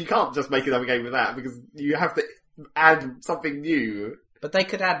 and you can't just make another game with that because you have to add something new. But they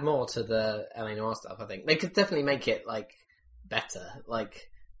could add more to the LA Noire stuff. I think they could definitely make it like better, like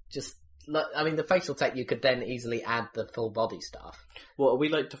just. I mean, the facial tech you could then easily add the full body stuff. What are we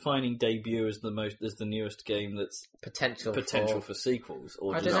like defining debut as the newest game that's potential for sequels?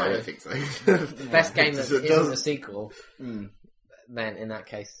 Or I don't know. I don't think so. The best game that isn't a sequel. Then in that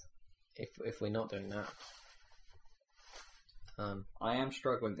case, if we're not doing that, I am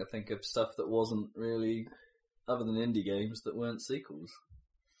struggling to think of stuff that wasn't really other than indie games that weren't sequels.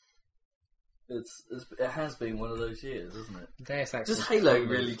 It has been one of those years, isn't it? Deus Ex Does Halo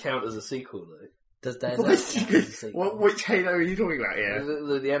really count as a sequel, though? Does Deus Ex count as a sequel? Which Halo are you talking about here?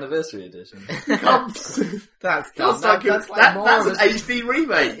 The anniversary edition. That's an HD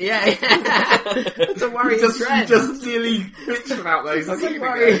remake. Yeah. It's a worrying trend. You just nearly bitched about those. That's a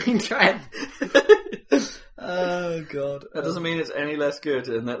worrying trend. Oh, God. That doesn't mean it's any less good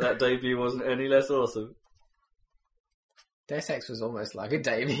and that debut wasn't any less awesome. Deus Ex was almost like a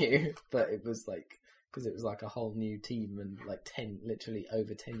debut, but it was like, because it was like a whole new team and like literally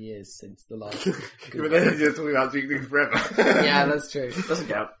over 10 years since the last. But then you're talking about Duke Nukem Forever. Yeah, that's true. Doesn't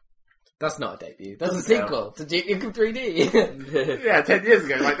count. That's not a debut. That's a sequel to Duke Nukem 3D. Yeah, 10 years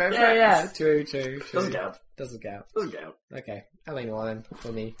ago, like that. Yeah, true. Doesn't count. Doesn't count. Okay, LA Noire then,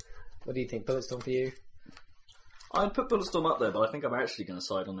 for me. What do you think? Bulletstorm for you? I'd put Bulletstorm up there, but I think I'm actually going to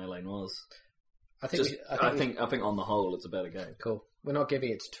side on LA Noirs. I think on the whole it's a better game. Cool. We're not giving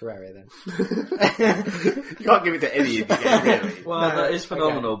it to Terraria then. You can't give it to any indie game, really. Well, that is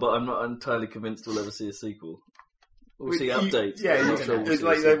phenomenal, but I'm not entirely convinced we'll ever see a sequel. We'll see updates.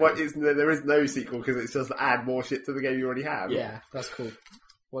 There is no sequel because it's just add more shit to the game you already have. Yeah, that's cool.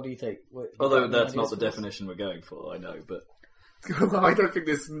 What do you think? Although that's not the definition we're going for, I know, but... I don't think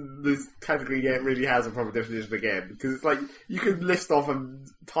this category yet really has a proper definition again, because it's like, you can list off a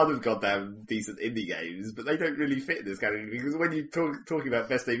ton of goddamn decent indie games, but they don't really fit in this category, because when you're talking about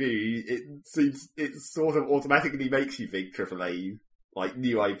best debut, it sort of automatically makes you think AAA, like,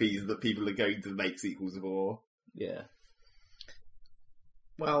 new IPs that people are going to make sequels for. Yeah.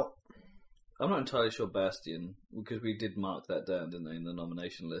 Well, I'm not entirely sure Bastion, because we did mark that down, didn't they, in the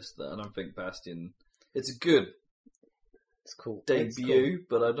nomination list, that I don't think Bastion... It's a good It's cool. debut,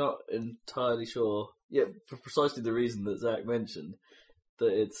 but I'm not entirely sure. Yeah, for precisely the reason that Zach mentioned,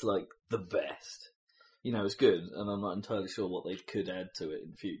 that it's like the best. You know, it's good, and I'm not entirely sure what they could add to it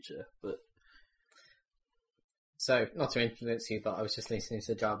in future. But so, not to influence you, but I was just listening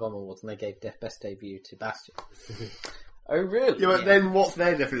to the Giant Bomb Awards, and they gave their best debut to Bastion. Oh, really? Yeah, but then what's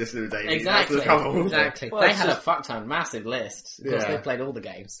their definition of debut? Exactly. Well, they had a fuck-ton massive list. Of course, Yeah. they played all the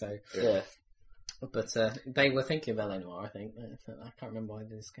games, so... Yeah. But they were thinking of LA Noire, I think. I can't remember why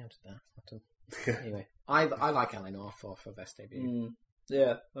they discounted that. Anyway, I like LA Noire for best debut.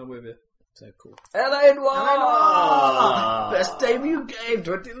 Yeah, I'm with you. So cool. LA Noire! Best debut game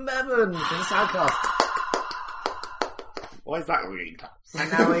 2011 for the SaladCast. Why is that ringing?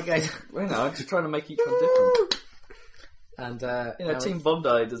 And now we're going. Well, no, I'm just trying to make each one different. And Team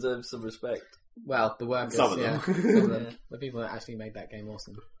Bondi deserves some respect. well, the workers, Some of them. the people that actually made that game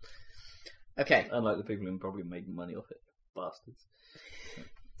awesome. Okay, Unlike the people who probably made money off it. Bastards.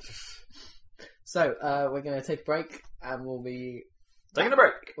 so we're going to take a break, and we'll be Taking a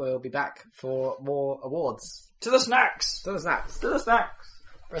break. We'll be back for more awards. To the snacks! To the snacks. To the snacks!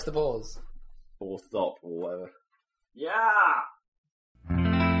 Press the pause. Or stop, or whatever. Yeah!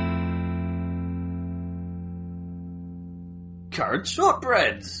 Current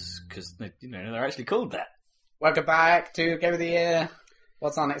shortbreads! Because, they're actually called that. Welcome back to Game of the Year.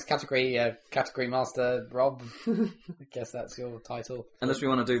 What's our next category? Category Master Rob. I guess that's your title. Unless we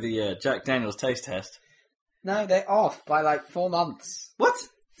want to do the Jack Daniels taste test. No, they're off by like 4 months. What?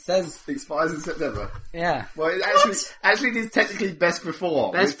 Says, It expires in September. yeah. Well, it actually it is technically best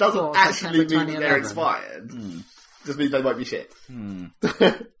before, Best which doesn't before actually September mean that they're 2011. expired. Just means they might be shit.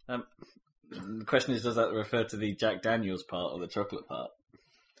 The question is, does that refer to the Jack Daniels part or the chocolate part?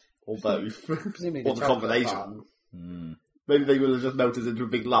 Or both. Presumably Or the chocolate combination. part. Maybe they will have just melted into a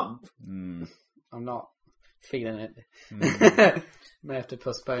big lump. I'm not feeling it. May have to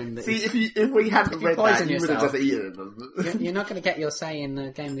postpone this. See, if we hadn't read that, poison you would have yourself. just eaten them. You're not going to get your say in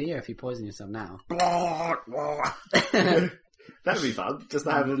the Game of the Year if you poison yourself now. That'd be fun. Just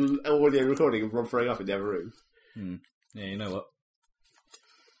to have an audio recording of Rob throwing up in the other room. Yeah, you know what?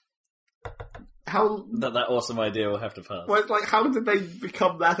 How? That awesome idea will have to pass. Well, it's like, how did they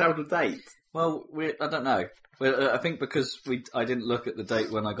become that out of date? Well, I don't know. I think because I didn't look at the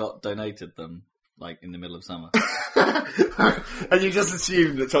date when I got donated them, like in the middle of summer. And you just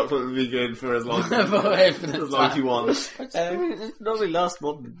assumed that chocolate would be good for as long as you want. It normally lasts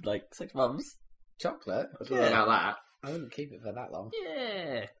more than like 6 months. Chocolate? I don't know about that. I wouldn't keep it for that long.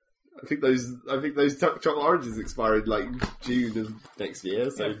 Yeah. I think those chocolate oranges expire in like June of next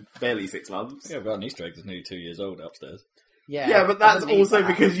year, so barely 6 months. Yeah, I've got an Easter egg that's nearly 2 years old upstairs. Yeah, but that's also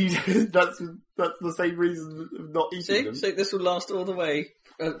because that's the same reason of not eating them. See, this will last all the way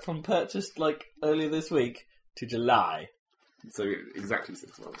from purchased like earlier this week to July. So exactly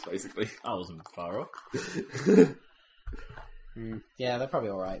 6 months, basically. I wasn't far off. Yeah, they're probably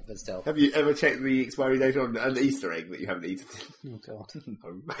alright, but still. Have you ever checked the expiry date on an Easter egg that you haven't eaten? Oh, God.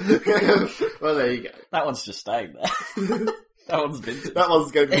 No. Well, there you go. That one's just staying there. That one's vintage. That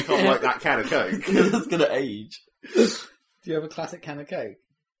one's going to become like that can of Coke. It's going to age. Do you have a classic can of Coke?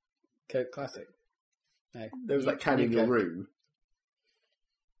 Coke Classic? No. There was that can in your room.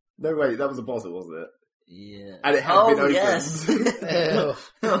 No, wait, that was a bottle, wasn't it? Yeah. And it had been opened. Yes. Ew.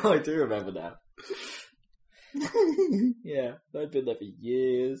 Oh, I do remember now. Yeah, I've been there for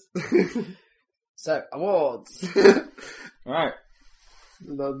years. So, awards. Right.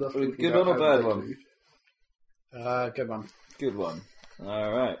 Nothing Good one or bad one? Good one. Good one.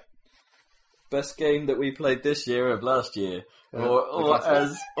 Alright. Best game that we played this year of last year. Or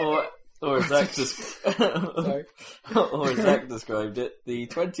as Zach described it, the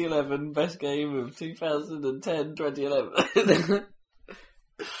 2011 best game of 2010-2011.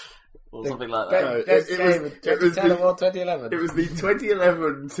 Or something like that. Best game of 2010 or 2011. It was the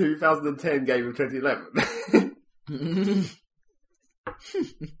 2011-2010 game of 2011.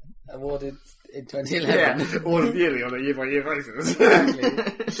 Awarded in 2011. Yeah, awarded yearly on a year-by-year basis.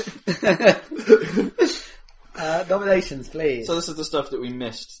 Exactly. Nominations, please. So this is the stuff that we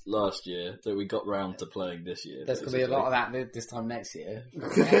missed last year that we got round to playing this year. There's going to be a lot of that this time next year.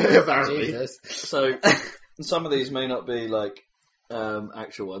 Apparently. Jesus. So some of these may not be like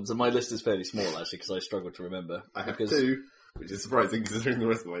actual ones, and my list is fairly small actually because I struggle to remember. I have 2, which is surprising considering the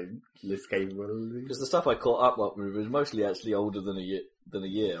rest of my list came well. Because the stuff I caught up with was mostly actually older than a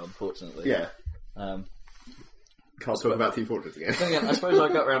year, unfortunately. Yeah. Can't talk about Team Fortress again. Again, I suppose I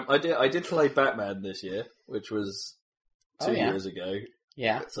got around. I did play Batman this year, which was 2 years ago.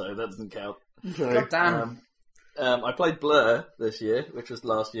 Yeah. So that doesn't count. God damn. I played Blur this year, which was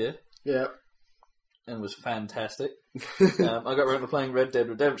last year. Yeah. And was fantastic. I got around to playing Red Dead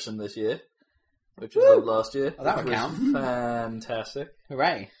Redemption this year, which was of last year. Oh, that would count. Fantastic.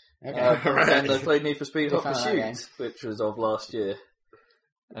 Hooray. Okay. And I played Need for Speed Hot Pursuit, which was of last year.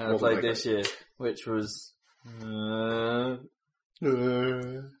 And I played this year, which was...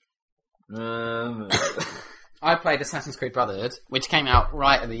 I played Assassin's Creed Brotherhood, which came out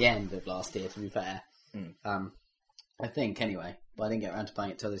right at the end of last year, to be fair. I think, anyway. But I didn't get around to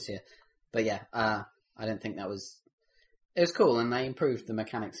playing it till this year. But yeah, I don't think that was... It was cool, and they improved the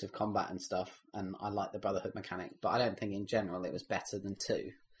mechanics of combat and stuff, and I like the Brotherhood mechanic, but I don't think in general it was better than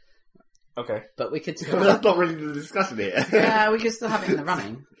 2. Okay. But we could still... That's not really the discussion here. Yeah, we could still have it in the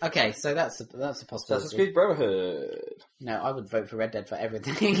running. Okay, so that's a possibility. Assassin's Creed Brotherhood. No, I would vote for Red Dead for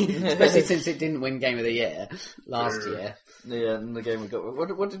everything, especially since it didn't win Game of the Year last year. Yeah, and the game we got...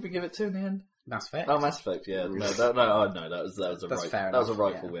 What did we give it to in the end? Mass Effect. Oh, Mass Effect, yeah. That was a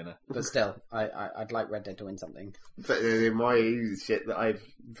rightful winner. But still, I'd like Red Dead to win something. But in my shit that I've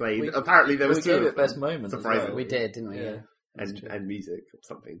played, apparently there was we two gave it best moments. Surprisingly. We did, didn't we? Yeah. And music or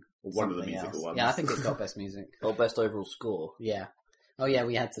something. Or one of the musical ones. Yeah, I think it's got best music. Or best overall score. Yeah. Oh yeah,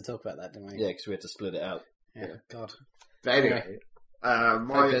 we had to talk about that, didn't we? Yeah, because we had to split it out. Yeah, God. But anyway,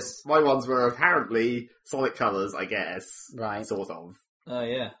 my ones were apparently Sonic Colours, I guess. Right. Sort of. Oh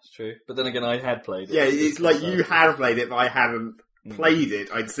yeah, it's true. But then again, I had played it. Yeah, it's like you had played it, but I hadn't played it.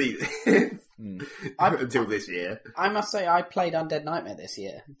 I'd seen it until this year. I must say, I played Undead Nightmare this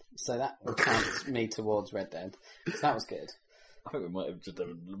year, so that counts me towards Red Dead. So that was good. I think we might have just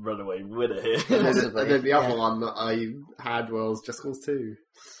done a runaway winner here. And then the other one that I had was Just Cause 2.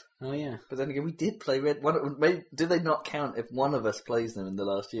 Oh yeah. But then again, we did play do they not count if one of us plays them in the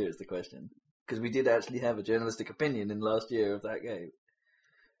last year is the question? Because we did actually have a journalistic opinion in last year of that game.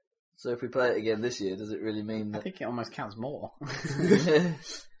 So if we play it again this year, does it really mean that... I think it almost counts more.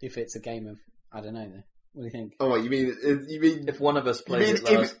 If it's a game of... I don't know, though. What do you think? Oh, what, you mean... If one of us played it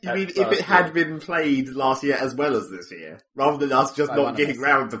last... You mean if it had been played last year as well as this year? Rather than us just not getting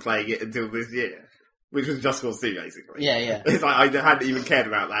round to playing it until this year? Which was Just Cause 2, basically. Yeah, yeah. It's like, I hadn't even cared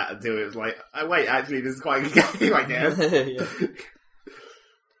about that until it was like, oh wait, actually this is quite a good game, I guess. Yeah.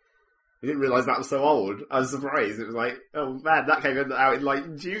 I didn't realise that was so old. I was surprised. It was like, oh man, that came out in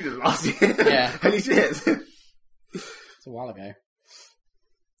like June of last year. Yeah. Holy shit. It's a while ago.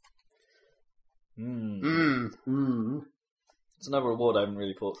 It's another award I haven't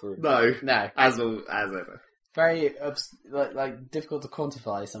really thought through. No. As ever. Very difficult to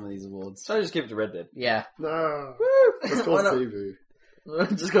quantify some of these awards. So I just give it to Red Dead. Yeah. No. Woo! Just Cause 2.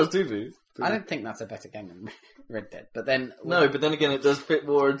 Just Cause 2. I don't think that's a better game than Red Dead, but then... No, but then again, it does fit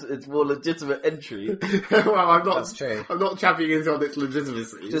more, it's more legitimate entry. Well, I'm not... That's true. I'm not championing on its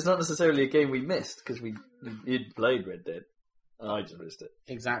legitimacy. It's not necessarily a game we missed, because you'd played Red Dead. And I just missed it.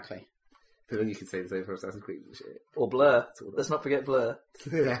 Exactly. But then you could say the same for Assassin's Creed and shit. Or Blur. Let's not forget Blur.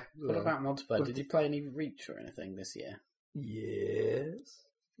 Yeah. What about multiplayer? Did you play any Reach or anything this year? Yes.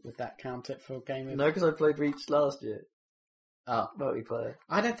 Would that count it for a game of... No, because I played Reach last year. Oh. Multiplayer.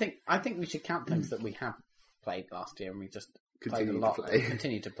 I think we should count things that we have played last year and we just played a lot and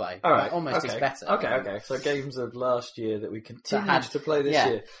continue to play. Alright. Almost is better. Okay. So games of last year that we continued to play this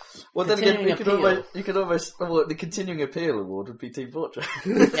year. Well, then Continuing again, you could almost the Continuing Appeal Award would be Team Fortress.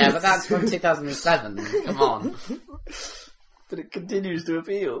 Yeah, but that's from 2007. Come on. But it continues to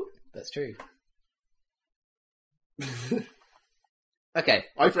appeal. That's true. Okay.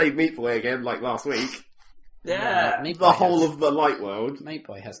 I played Meat Boy again, like last week. Yeah. The whole of the Light World. Meat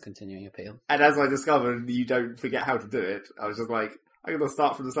Boy has continuing appeal. And as I discovered, you don't forget how to do it. I was just like, I'm going to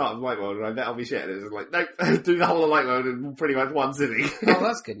start from the start of Light World, and I bet I'll be shit. And it was like, nope, do the whole of Light World in pretty much one sitting. Oh,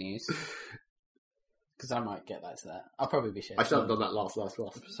 that's good news. Because I might get back to that. I'll probably be shit. I should have done that last.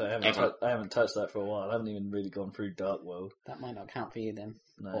 So I haven't touched that for a while. I haven't even really gone through Dark World. That might not count for you then.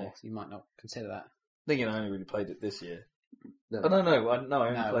 No. Or you might not consider that. Thinking I only really played it this year. No. Oh, I only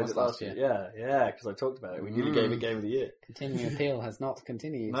played it last year. Yeah, because I talked about it. We nearly gave it Game of the Year. Continuing appeal has not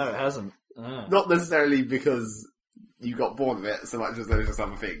continued. No, it hasn't. Ah. Not necessarily because you got bored of it so much as those are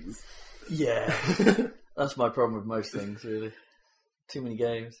some things. Yeah. That's my problem with most things, really. Too many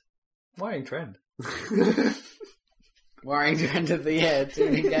games. Worrying trend. Worrying trend of the year. Too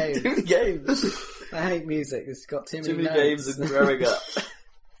many games. Too many games. I hate music. It's got too many games and growing up.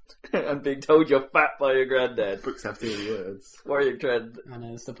 And being told you're fat by your granddad. Books have too many words. Worrying trend. I know,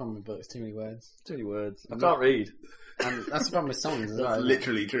 that's the problem with books. Too many words. Too many words. I can't read. And that's the problem with songs as well. That's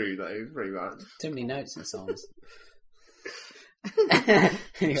literally true, though, pretty much. Too many notes in songs.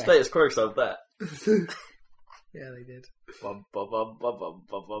 Anyway. Status Quo solved that. Yeah, they did. Bum, bum, bum, bum, bum,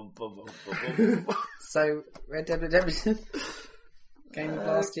 bum, bum, bum, bum, bum. So, Red Dead Redemption? game of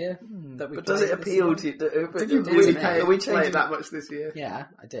last year? But does it appeal to you? Did you really play it that much this year? Yeah,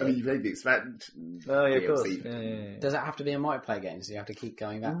 I did. I mean, you played the expansion. Oh, yeah, of course. Yeah. Does it have to be a multiplayer game, so you have to keep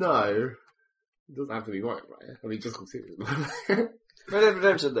going back? No. It doesn't have to be multiplayer. I mean, just consider it. Red Dead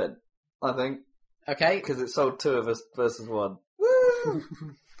Redemption, then, I think. Okay. Because it sold 2 of us versus 1. Woo!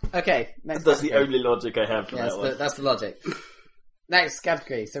 Okay, next That's the only logic I have for that one. That's the logic. Next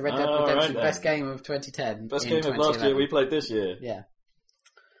category, so Red Dead Redemption, best game of 2010. Best game of last year, we played this year. Yeah.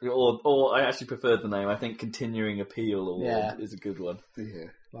 Or I actually preferred the name. I think Continuing Appeal Award is a good one. Yeah.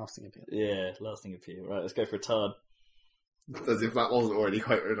 Lasting Appeal. Yeah, Lasting Appeal. Right, let's go for a Tard. As if that wasn't already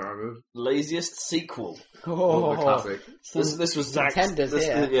quite redundant. Laziest sequel. Oh, the classic. This was Zach's.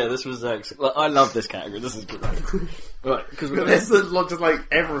 This was Zach's. I love this category. This is good. Right, because there's not just like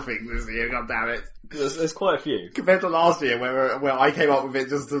everything this year. God damn it! There's quite a few compared to last year, where I came up with it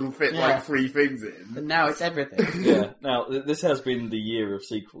just to fit like 3 things in. But now it's everything. Yeah. Now this has been the year of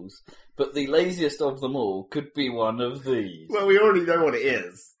sequels, but the laziest of them all could be one of these. Well, we already know what it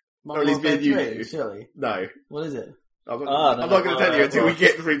is. Or at least me and you do. Surely. No. What is it? I'm not going to tell you until we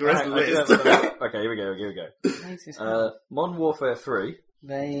get through the rest of the list. Okay, here we go. Modern Warfare 3.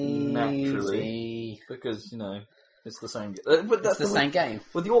 Naturally. Because, it's the same game. But it's the same game.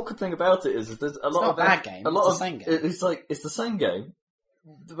 Well, the awkward thing about it is there's a lot of... It's not a bad game. It's the same game. It's the same game.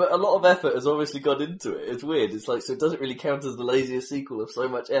 But a lot of effort has obviously gone into it. It's weird. It's like, so it doesn't really count as the laziest sequel if so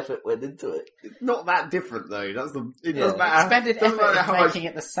much effort went into it. It's not that different though. Doesn't matter. Expended effort in making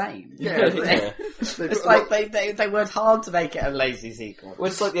it the same. Yeah. It's like they worked hard to make it a lazy sequel.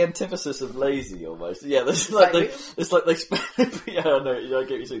 Well, it's like the antithesis of lazy almost. Yeah, it's like they spent. Yeah, I know. I get what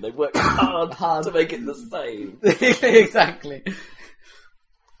you're saying. They worked hard to make it the same. Exactly.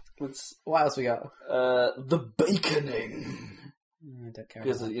 What else we got? The baconing. I don't care.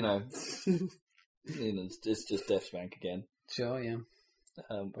 Because it's just Death Spank again. Sure, yeah.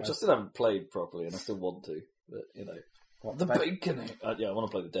 Which I still haven't played properly, and I still want to. But what, the baconing. I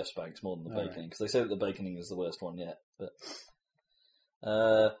want to play the Death Spanks more than the baconing because they say that the baconing is the worst one yet. But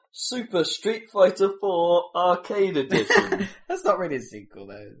Super Street Fighter 4 Arcade Edition. That's not really a sequel,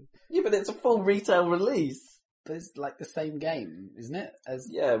 though. Yeah, but it's a full retail release. But it's like the same game, isn't it?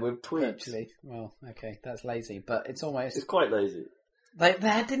 With tweaks. Well, okay, that's lazy, but it's almost... It's quite lazy. They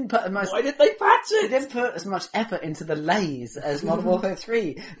didn't put as much... Why did they patch it? They didn't put as much effort into the lays as Modern Warfare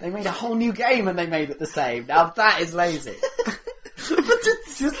 3. They made a whole new game and they made it the same. Now that is lazy. But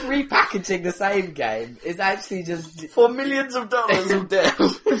just repackaging the same game is actually just... For millions of dollars of debt.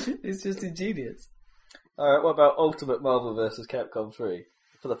 It's just ingenious. Alright, what about Ultimate Marvel vs. Capcom 3?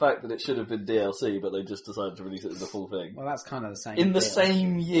 For the fact that it should have been DLC, but they just decided to release it as a full thing. Well, that's kind of the same in the deal.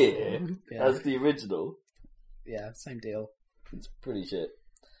 same year as the original. Yeah, same deal. It's pretty shit.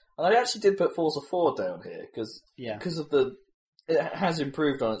 And I actually did put Forza 4 down here, because of the... It has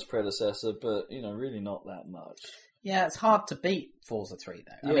improved on its predecessor, but, really not that much. Yeah, it's hard to beat Forza 3,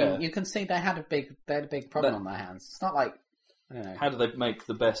 though. I mean, you can see they had a big problem on their hands. It's not like, I don't know. How do they make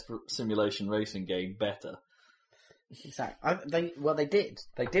the best simulation racing game better? Exactly. They did.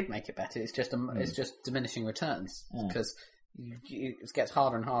 They did make it better. It's just it's just diminishing returns because it gets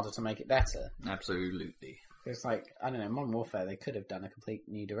harder and harder to make it better. Absolutely. It's like, I don't know, Modern Warfare, they could have done a complete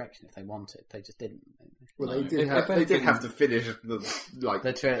new direction if they wanted. They just didn't. Well, they did have to finish the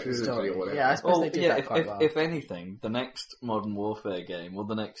story or whatever. Yeah, I suppose they did that quite well. If anything, the next Modern Warfare game, or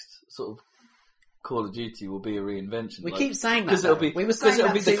the next sort of Call of Duty will be a reinvention. We keep saying that. We were saying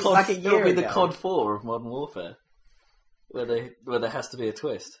that since like a year ago. It'll be the COD 4 of Modern Warfare. Where there has to be a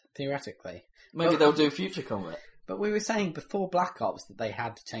twist. Theoretically. Maybe they'll do Future Combat. But we were saying before Black Ops that they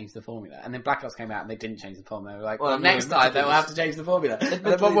had to change the formula. And then Black Ops came out and they didn't change the formula. We were like, next time they'll have to change the formula. And then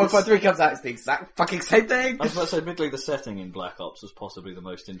Modern Warfare 3 comes out, it's the exact fucking same thing. I was about to say, admittedly, the setting in Black Ops was possibly the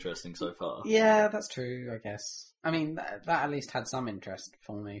most interesting so far. Yeah, that's true, I guess. I mean, that at least had some interest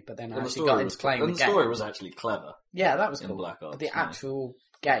for me. But then I actually got into playing the game. And the story was actually clever. Yeah, that was cool. Black Ops, but the actual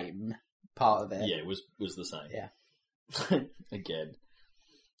game part of it... Yeah, was the same. Yeah. Again.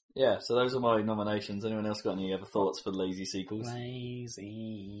 Yeah, so those are my nominations. Anyone else got any other thoughts for lazy sequels?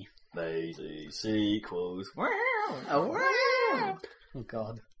 Lazy sequels. Oh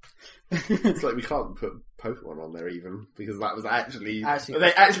God. It's like we can't put Pokemon on there even, because that was actually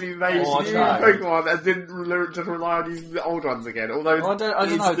they actually made new Pokemon and didn't just rely on using the old ones again, although I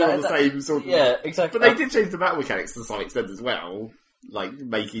don't know, still the same sort of... Yeah, exactly. But they did change the battle mechanics to some extent as well. Like,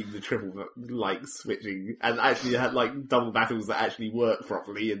 making the triple, switching, and actually had, double battles that actually work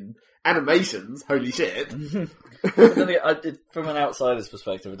properly, and animations, holy shit. From an outsider's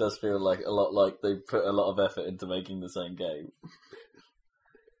perspective, it does feel like a lot like they put a lot of effort into making the same game.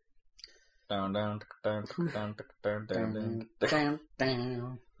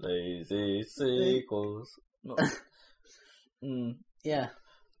 Lazy sequels. Yeah.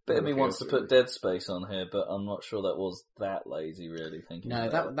 Bit of me wants to put Dead Space on here, but I'm not sure that was that lazy, really. No,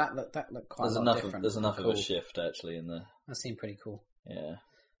 that looked quite a lot different. There's enough of a shift, actually, in there. That seemed pretty cool. Yeah.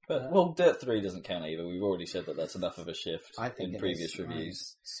 But, Dirt 3 doesn't count either. We've already said that that's enough of a shift in previous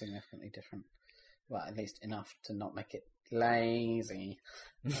reviews. Significantly different. Well, at least enough to not make it lazy.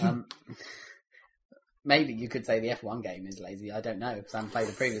 Maybe you could say the F1 game is lazy. I don't know, because I haven't played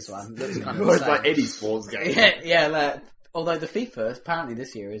the previous one. It looks kind of it's like any sports game. Yeah. Although the FIFA apparently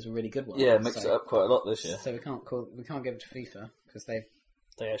this year is a really good one. Yeah, mix it up quite a lot this year. So we can't give it to FIFA because they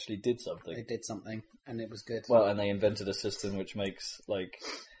actually did something. They did something, and it was good. Well, and they invented a system which makes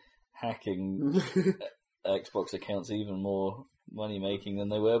hacking Xbox accounts even more money making than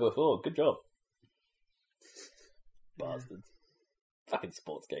they were before. Good job, bastards! Fucking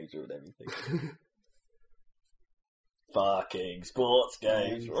sports games ruin everything. Fucking sports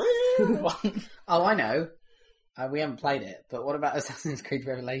games. Oh, I know. We haven't played it, but what about Assassin's Creed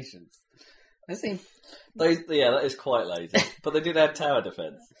Revelations? That is quite lazy. But they did add tower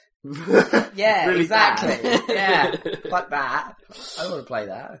defense. Yeah, really exactly. Yeah, like that. I want to play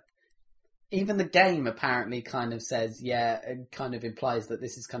that. Even the game apparently kind of says, it kind of implies that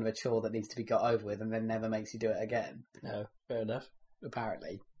this is kind of a chore that needs to be got over with and then never makes you do it again. No, fair enough.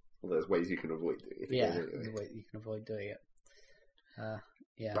 Apparently. Well, there's ways you can avoid doing it. Yeah, there's a way you can avoid doing it.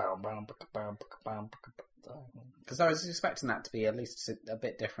 Yeah. Because I was expecting that to be at least a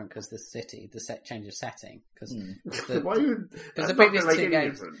bit different because the change of setting. Because the previous two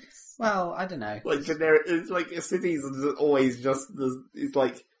games. Difference. Well, I don't know. It's like cities are always just.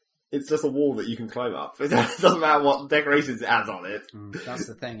 It's just a wall that you can climb up. It doesn't matter what decorations it adds on it. That's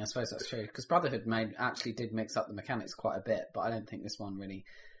the thing. I suppose that's true. Because Brotherhood actually did mix up the mechanics quite a bit, but I don't think this one really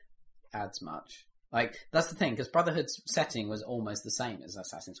adds much. That's the thing, because Brotherhood's setting was almost the same as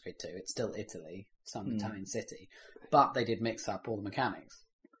Assassin's Creed 2. It's still Italy, some Italian city, but they did mix up all the mechanics.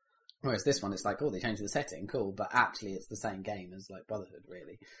 Whereas this one, it's they changed the setting, cool, but actually it's the same game as Brotherhood,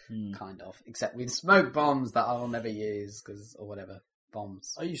 really, kind of. Except with smoke bombs that I'll never use, or whatever,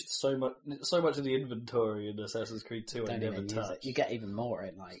 bombs. I used so much of the inventory in Assassin's Creed 2 I never touched. You get even more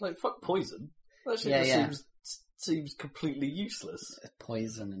in, fuck poison. That shit seems completely useless.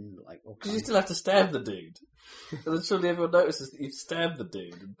 Poison and all because you still have to stab the dude. And then surely everyone notices that you've stabbed the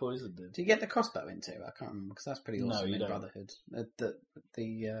dude and poisoned him. Do you get the crossbow into? I can't remember because that's pretty awesome in Brotherhood.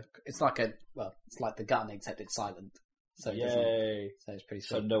 It's like the gun except it's silent. So yay! So it's pretty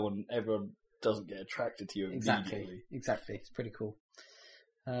sweet. So everyone doesn't get attracted to you immediately. Exactly. It's pretty cool.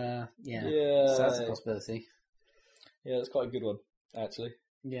 Yeah. So that's a possibility. Yeah, that's quite a good one, actually.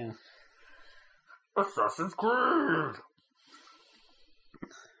 Yeah. Assassin's Creed.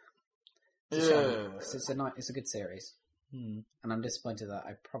 It's a good series, and I'm disappointed that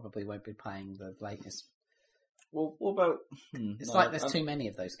I probably won't be playing the latest. Well, what about? It's there's too many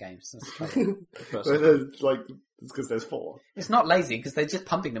of those games. That's the trouble. It's because there's 4. It's not lazy because they're just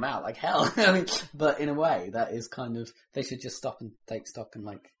pumping them out like hell. I mean, but in a way, that is kind of they should just stop and take stock and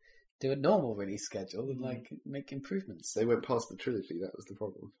do a normal release schedule and make improvements. They went past the trilogy. That was the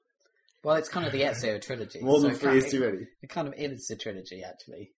problem. Well, it's kind of the Ezio trilogy. More than 3 is too many. It kind of is a trilogy,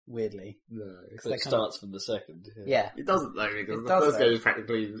 actually, weirdly. No. Because it starts from the second. Yeah. It doesn't, though, because the first game is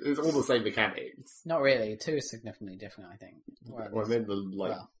practically... It's all the same mechanics. Not really. 2 is significantly different, I think. Well, I meant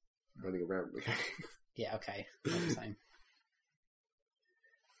running around mechanics. Yeah, okay. Not the same.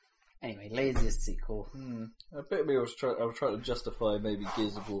 Anyway, laziest sequel. A bit of me I was trying to justify maybe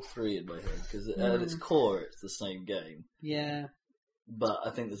Gears of War 3 in my head, because at its core, it's the same game. Yeah. But I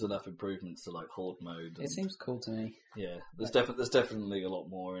think there's enough improvements to Horde mode. It seems cool to me. Yeah, there's definitely a lot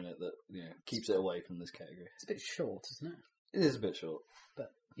more in it that keeps it away from this category. It's a bit short, isn't it? It is a bit short,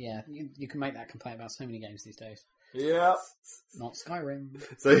 but yeah, you can make that complaint about so many games these days. Yeah, not Skyrim.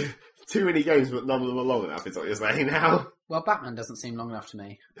 So too many games, but none of them are long enough. Is what you're saying now? Well, Batman doesn't seem long enough to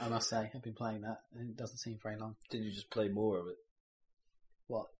me. I must say, I've been playing that, and it doesn't seem very long. Did you just play more of it?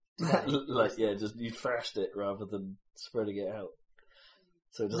 What? Just you thrashed it rather than spreading it out.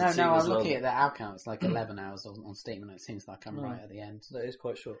 So it I'm looking at the hour count. It's 11 hours on Steam, and it seems like I'm right at the end. That is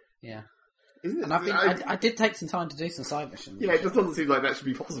quite short. Yeah. Isn't it? And I did take some time to do some side missions. Yeah, it just doesn't seem like that should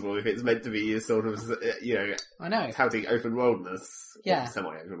be possible if it's meant to be a sort of, I know. touting open worldness. Yeah.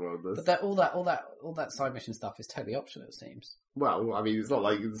 Semi-open worldness. But all that side mission stuff is totally optional, it seems. Well, I mean, it's not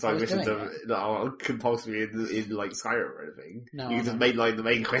like the side missions that are compulsory in Skyrim or anything. No, you can just mainline the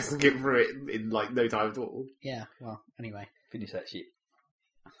main quest and get through it in no time at all. Yeah, well, anyway. Finish that shit.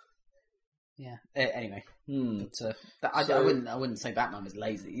 Yeah. Anyway, but I wouldn't say Batman was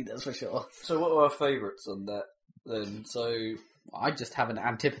lazy. That's for sure. So, what are our favourites on that then? So, I just have an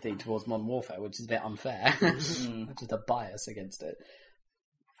antipathy towards Modern Warfare, which is a bit unfair. Just a bias against it.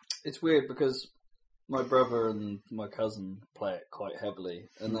 It's weird because my brother and my cousin play it quite heavily,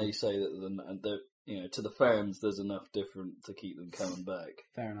 and they say that to the fans, there's enough different to keep them coming back.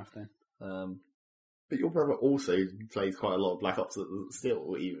 Fair enough then. But your brother also plays quite a lot of Black Ops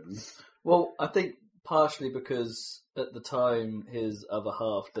still, even. Well, I think partially because at the time his other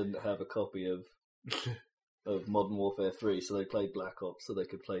half didn't have a copy of Modern Warfare 3, so they played Black Ops so they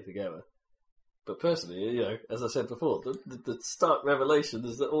could play together. But personally, as I said before, the stark revelation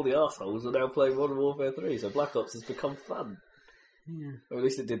is that all the arseholes are now playing Modern Warfare 3, so Black Ops has become fun. Yeah. Or at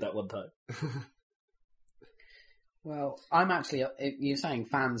least it did that one time. Well, I'm actually... You're saying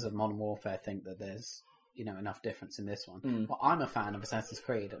fans of Modern Warfare think that there's, enough difference in this one. Well, I'm a fan of Assassin's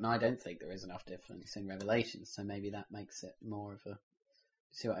Creed, and I don't think there is enough difference in Revelations, so maybe that makes it more of a...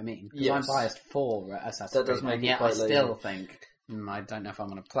 See what I mean? Because I'm biased for Assassin's Creed, does make and it yet quite I still lazy. think... I don't know if I'm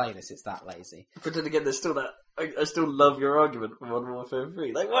going to play this, it's that lazy. But then again, there's still that... I still love your argument for Modern Warfare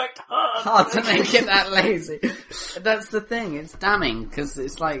 3. They worked hard! Hard to make it that lazy. That's the thing, it's damning, because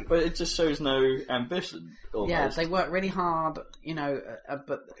it's like... But it just shows no ambition, almost. Yeah, they work really hard,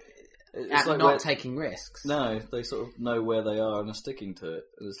 but it's at not taking risks. No, they sort of know where they are and are sticking to it.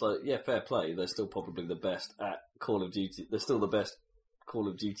 And it's like, yeah, fair play, they're still probably the best at Call of Duty. They're still the best Call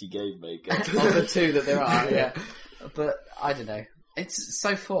of Duty game maker. Of the two that there are, yeah. But, I don't know. It's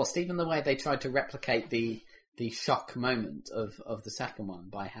so forced, even the way they tried to replicate the shock moment of the second one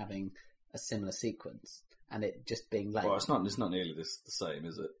by having a similar sequence and it just being late. Well, it's not nearly the same,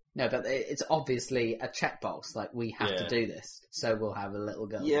 is it? No, but it's obviously a checkbox, like we have to do this, so we'll have a little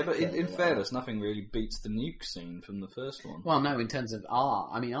girl. Yeah, but in fairness, nothing really beats the nuke scene from the first one. Well, no, in terms of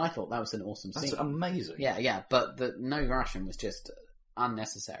art, I mean, I thought that was an awesome scene. That's amazing. Yeah, but the no Russian was just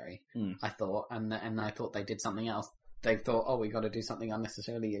unnecessary, I thought, and I thought they did something else. They thought, oh, we got to do something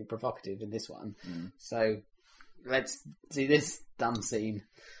unnecessarily provocative in this one. So let's see this dumb scene.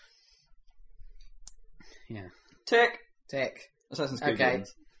 Yeah. Tick. Okay. Assassin's Creed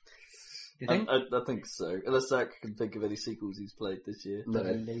wins. You think? I think so. Unless Zach can think of any sequels he's played this year.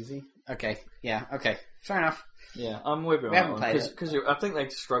 Very lazy. Okay. Yeah. Okay. Fair enough. Yeah, I'm with you on We that haven't one. played it. Because I think they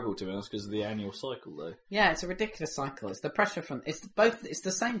struggle, to be honest, because of the annual cycle, though. Yeah, it's a ridiculous cycle. It's the pressure from... It's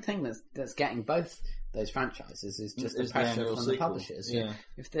the same thing that's getting both those franchises. Is just the pressure from the publishers. Yeah.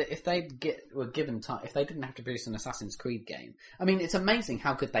 If they were given time... If they didn't have to produce an Assassin's Creed game... I mean, it's amazing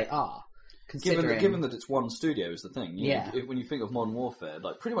how good they are. Given that it's one studio is the thing. When you think of Modern Warfare,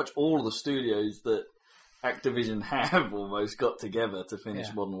 like pretty much all of the studios that Activision have almost got together to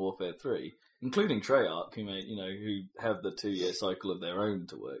finish Modern Warfare 3, including Treyarch, who have the 2-year cycle of their own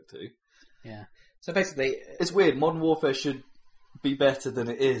to work to. Yeah. So basically, it's weird. Modern Warfare should be better than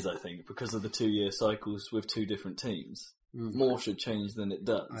it is, I think, because of the 2-year cycles with 2 different teams. More should change than it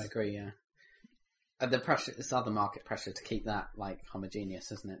does. I agree. Yeah. The pressure, this other market pressure to keep that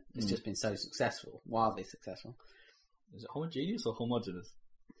homogeneous, isn't it? It's just been so successful, wildly successful. Is it homogeneous or homogenous?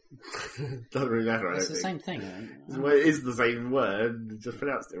 Doesn't really matter. It's the same thing. I think. Well, it is the same word, just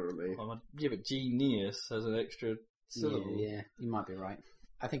pronounced differently. Yeah, but genius has an extra syllable. Yeah, you might be right.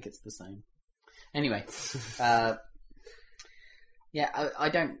 I think it's the same. Anyway, I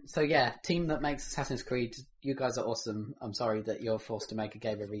don't. So yeah, team that makes Assassin's Creed, you guys are awesome. I'm sorry that you're forced to make a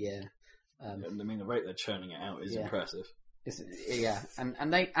game every year. I mean, the rate they're churning it out is impressive. And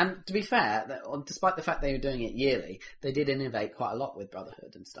to be fair, despite the fact they were doing it yearly, they did innovate quite a lot with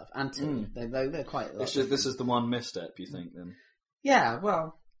Brotherhood and stuff. And they're quite. This is the one misstep, you think? Then? Yeah.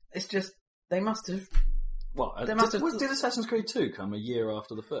 Well, it's just they must have. Well, did Assassin's Creed 2 come a year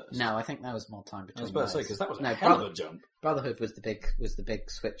after the first? No, I think there was more time between. I was about to say because that was a hell of a jump. Brotherhood was the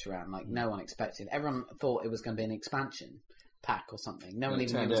big switch around. Like no one expected. Everyone thought it was going to be an expansion pack or something. No one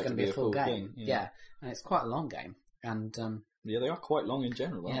even knew it was going to be a full game. Yeah, and it's quite a long game. And yeah, they are quite long in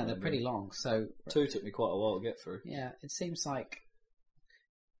general. Yeah, they're pretty long. So 2 took me quite a while to get through. Yeah, it seems like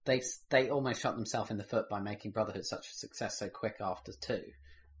they almost shot themselves in the foot by making Brotherhood such a success so quick after 2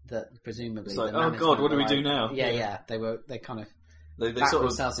 that presumably. It's like, oh god, what do we do now? Yeah. They kind of they backed sort of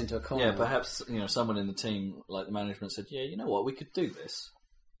themselves into a corner. Yeah, perhaps someone in the team, like the management, said, yeah, you know what, we could do this.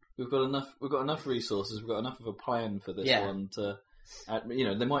 We've got enough resources. We've got enough of a plan for this one to.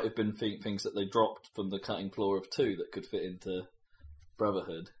 There might have been things that they dropped from the cutting floor of 2 that could fit into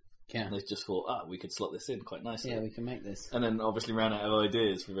Brotherhood. Yeah. And they just thought, we could slot this in quite nicely. Yeah, we can make this. And then obviously ran out of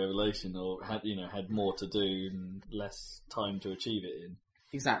ideas for Revelation, or had more to do and less time to achieve it in.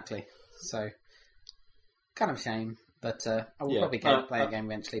 Exactly. So, kind of a shame. But I will probably play a game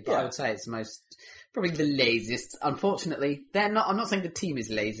eventually. But I would say it's probably the laziest. Unfortunately, they're not. I'm not saying the team is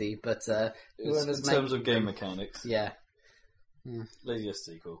lazy, but whoever's in terms of game mechanics, laziest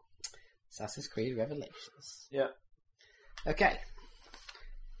sequel. Assassin's Creed Revelations. Yeah. Okay.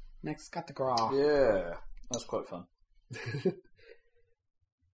 Next category. Yeah, that's quite fun.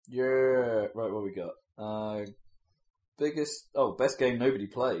 Yeah. Right, what we got? Best game nobody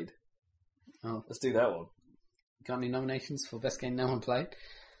played. Oh, let's do that one. Got any nominations for best game no one played?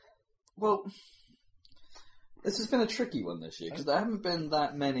 Well, this has been a tricky one this year because there haven't been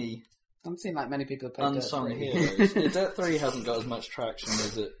that many. Doesn't seem like many people have played unsung Dirt 3. heroes. Dirt 3 hasn't got as much traction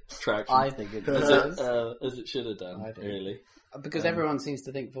as it I think it does. As it should have done. Really, because everyone seems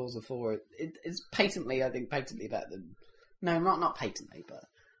to think Forza 4 it's patently better than. No, not patently, but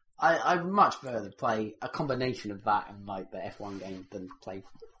I'd much rather play a combination of that and like the F1 game than play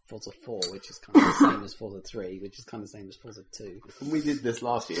Forza 4, which is kind of the same as Forza 3, which is kind of the same as Forza 2. When we did this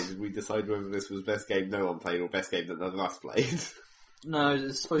last year, did we decide whether this was best game no one played or best game that none of us played? No,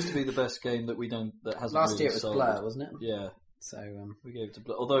 it's supposed to be the best game that hasn't. Last really year it was sold. Blur, wasn't it? Yeah. So we gave it to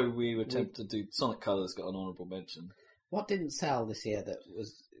Blur. Although we were tempted to do Sonic Colors, got an honourable mention. What didn't sell this year that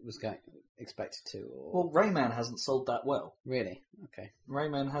was expected to? Well, Rayman hasn't sold that well. Really? Okay.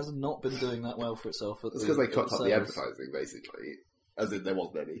 Rayman has not been doing that well for itself. It's because they cut up the advertising, basically. As in, there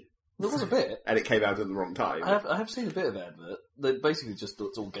wasn't any. There was a bit. And it came out at the wrong time. I have seen a bit of advert. They basically just thought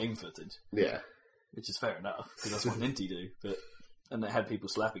it's all game footage. Yeah. Which is fair enough, because that's what Ninty do. And they had people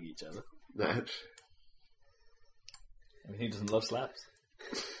slapping each other. No. I mean, who doesn't love slaps?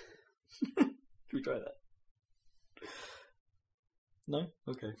 Should we try that? No?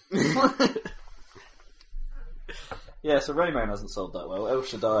 Okay. Yeah, so Rayman hasn't sold that well. El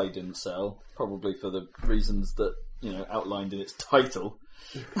Shaddai didn't sell, probably for the reasons that, outlined in its title.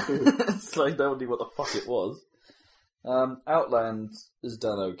 It's like nobody knew what the fuck it was. Outland has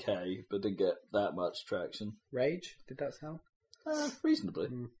done okay, but didn't get that much traction. Rage, did that sell? Reasonably.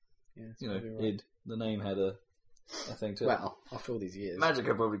 Yeah, right. The name had a thing to it. Well, after all these years.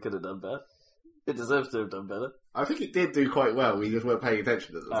 Magica probably could have done better. It deserves to have done better. I think it did do quite well, we just weren't paying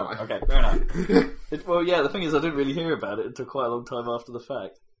attention at the time. Okay, fair enough. Well, yeah, the thing is I didn't really hear about it until quite a long time after the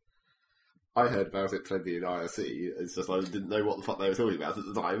fact. I heard about it plenty in IRC, it's just I didn't know what the fuck they were talking about at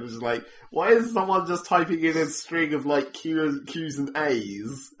the time. It was just like, why is someone just typing in a string of like Q's and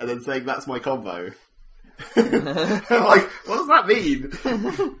A's and then saying that's my combo? Like, what does that mean?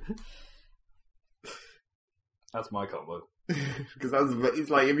 That's my combo. Because it's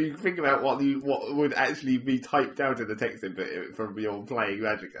like, if you think about what would actually be typed out in the text input from your playing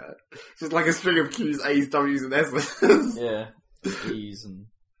Magica, it's just like a string of Q's, A's, W's and S's. Yeah. E's and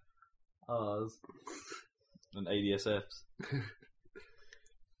R's and ADSFs.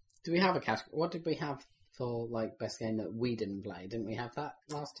 Do we have a category? What did we have for like best game that we didn't play? Didn't we have that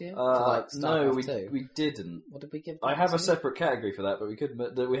last year? No, we didn't. What did we give? I have a separate category for that, but we could.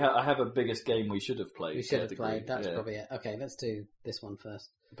 I have a biggest game we should have played. We should have played. That's probably it. Okay, let's do this one first.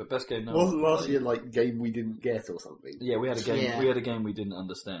 But best game. No wasn't last year like game we didn't get or something? Yeah, we had a game. Yeah. We had a game we didn't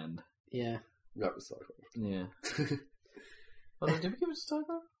understand. Yeah, that was StarCraft. Yeah. Did we give it to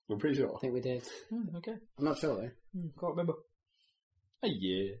StarCraft? I'm pretty sure. I think we did. Okay. I'm not sure though. Can't remember.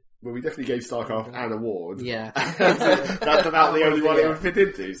 Yeah. Well, we definitely gave StarCraft an award. Yeah. That's about the only one it would fit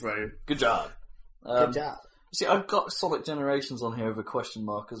into, so... Good job. Good job. See, I've got Sonic Generations on here with a question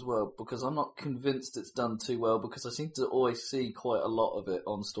mark as well, because I'm not convinced it's done too well, because I seem to always see quite a lot of it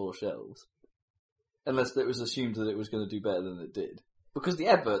on store shelves. Unless it was assumed that it was going to do better than it did. Because the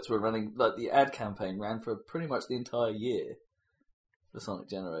adverts were running, like the ad campaign ran for pretty much the entire year. The Sonic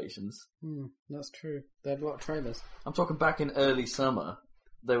Generations. That's true. They had a lot of trailers. I'm talking back in early summer.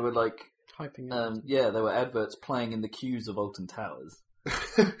 They were like... Typing there were adverts playing in the queues of Alton Towers.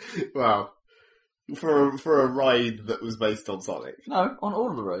 Wow. For a ride that was based on Sonic. No, on all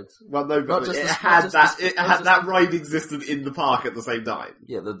of the rides. Well, no, but that ride existed in the park at the same time.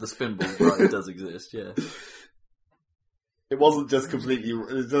 Yeah, the Spinball ride does exist, yeah. It wasn't just completely...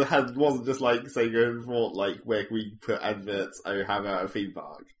 It wasn't just like, saying, like, where can we put adverts, how about a theme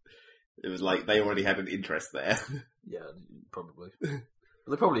park? It was like, they already had an interest there. Yeah, probably.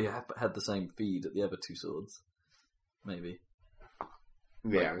 But they probably had the same feed at the other two swords. Maybe.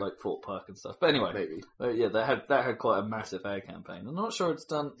 Yeah. Like Fort Park and stuff. But anyway. Maybe. Yeah, that had quite a massive ad campaign. I'm not sure it's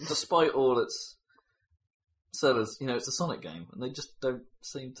done, despite all its sellers, it's a Sonic game, and they just don't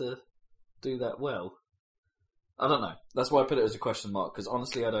seem to do that well. I don't know. That's why I put it as a question mark, because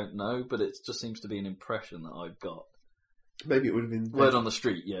honestly I don't know, but it just seems to be an impression that I've got. Maybe it would have been... Word on the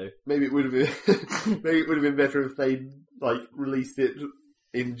street, Maybe it would have been... Maybe it would have been better if they, like, released it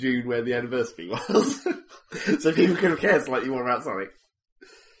in June where the anniversary was. So people could have cared slightly more about Sonic.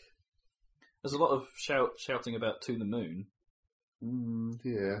 There's a lot of shouting about To the Moon.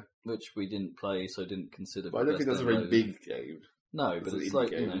 Yeah. Which we didn't play, so didn't consider. But I don't think that's a very big game. No, but it's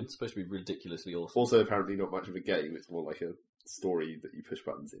like, it's supposed to be ridiculously awesome. Also, apparently not much of a game. It's more like a story that you push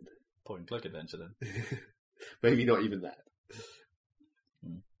buttons in. Point and click adventure, then. Maybe not even that.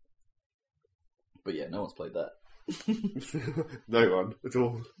 But yeah, no one's played that. No one at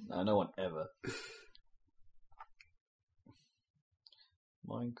all. No one ever.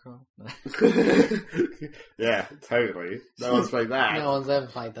 Minecraft? No. Yeah, totally. No one's played that. No one's ever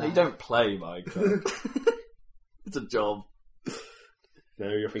played that. You don't play Minecraft. It's a job. No,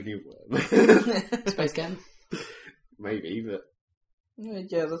 you're thinking of Space game? Maybe, but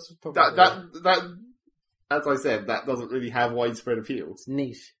yeah, that's probably that. As I said, that doesn't really have widespread appeal. It's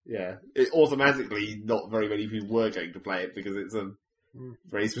niche. Yeah, it automatically not very many people were going to play it because it's a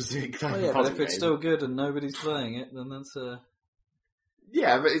very specific type of puzzle but if it's game. still good and nobody's playing it, then that's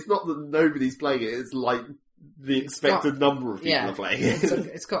Yeah, but it's not that nobody's playing it. It's like the expected number of people are playing it.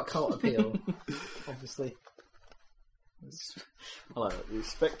 It's got cult appeal, obviously. I like it. The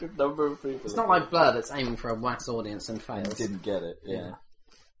expected number of people. It's not like Blur that's aiming for a mass audience and fails. Didn't get it. Yeah.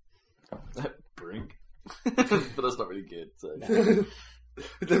 Brink. But that's not really good. So.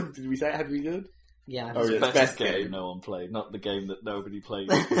 Did we say it had to be good? Yeah. Oh, it's the best game no one played, not the game that nobody played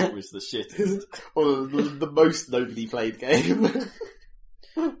because it was the shittest. Or the most nobody played game.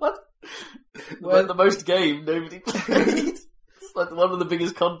 What? Well, the most game nobody played. It's like one of the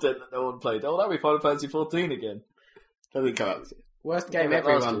biggest content that no one played. Oh, that'd be Final Fantasy 14 again. That didn't come out this year. Worst game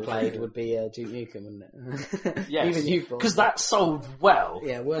everyone played would be Duke Nukem, wouldn't it? Yes. Even you thought. Because that sold well.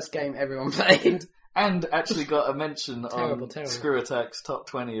 Yeah, worst game everyone played. And actually got a mention Terrible. on Screw Attack's Top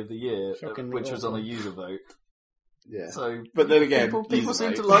 20 of the Year, which was on a user vote. Yeah. So, but then again, people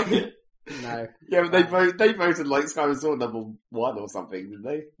seem to like it. No. Yeah, but they voted like Skyward Sword number 1 or something, didn't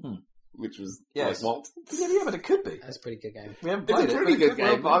they? Which was like what? Yeah, but it could be. That's a pretty good game. We haven't played It's a pretty good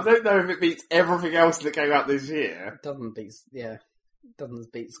game, but I don't know if it beats everything else that came out this year. Doesn't beat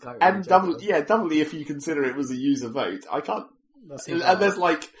Skyrim. And doubly if you consider it was a user vote. I can't. Unless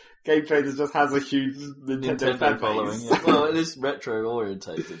like Game Traders just has a huge Nintendo fan following. base. Yeah. Well, it is retro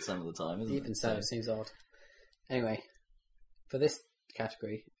orientated some of the time, isn't it? Even so, it seems odd. Anyway, for this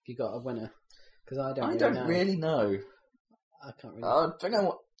category, have you got a winner? Because I don't really know. I can't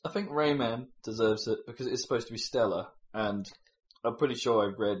really. I think Rayman deserves it because it's supposed to be stellar, and I'm pretty sure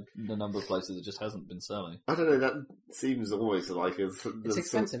I've read the number of places it just hasn't been selling. I don't know, that seems almost like it's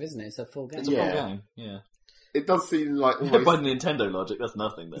expensive, isn't it? It's a full game. It's a full game, yeah. It does seem like almost... By Nintendo logic, that's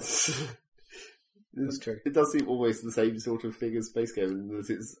nothing though. That's true. It does seem almost the same sort of thing as Space Game,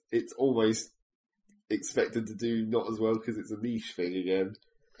 that it's almost expected to do not as well because it's a niche thing again.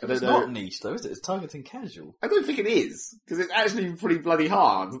 It's not niche though, is it? It's targeting casual. I don't think it is, because it's actually pretty bloody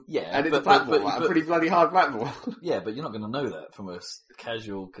hard. Yeah, and it's a platform, a pretty bloody hard platform. Yeah, but you're not going to know that from a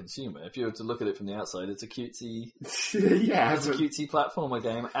casual consumer. If you were to look at it from the outside, it's a cutesy, it's a cutesy platformer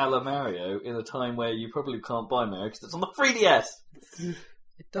game a la Mario in a time where you probably can't buy Mario because it's on the 3DS.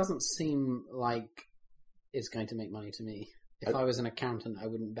 It doesn't seem like it's going to make money to me. If I was an accountant, I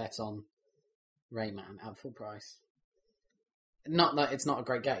wouldn't bet on Rayman at full price. Not that it's not a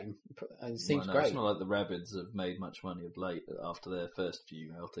great game. It seems great. It's not like the Rabbids have made much money of late after their first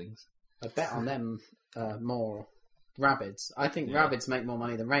few outings. I bet on them more. Rabbids. I think Rabbids make more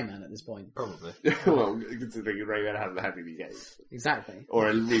money than Rayman at this point. Probably. Well, considering Rayman hasn't had any games. Exactly. Or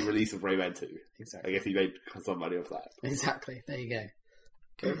a re-release of Rayman 2. Exactly. I guess he made some money off that. Exactly. There you go.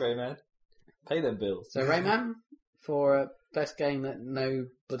 Go Rayman. Pay them bills. So Rayman for best game that nobody...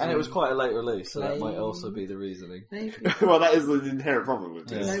 And it was quite a late release, so that might also be the reasoning. Well, that is the inherent problem with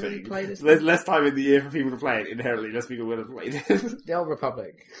this thing. There's less time in the year for people to play it. Inherently, less people will have played it. The Old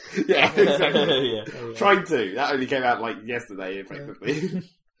Republic. Yeah, exactly. Yeah. Trying to. That only came out like yesterday, effectively.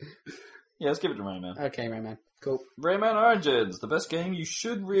 Yeah, let's give it to Rayman. Okay, Rayman. Cool. Rayman Origins, the best game you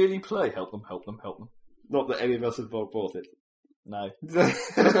should really play. Help them. Not that any of us have bought it. No.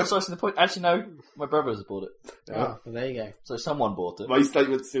 That's precisely the point. Actually, no. My brother has bought it. Oh, well, there you go. So someone bought it. My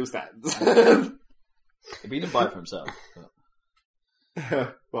statement still stands. But he didn't buy it for himself.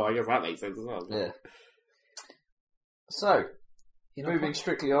 Well, I guess that makes sense as well. Yeah. So, moving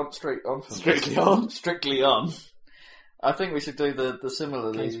strictly on. I think we should do the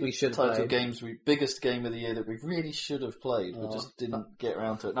similarly titled games, biggest game of the year that we really should have played, but just didn't get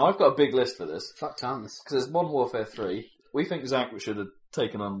around to it. Now, I've got a big list for this. Fuck tons. Because there's Modern Warfare 3. We think Zach should have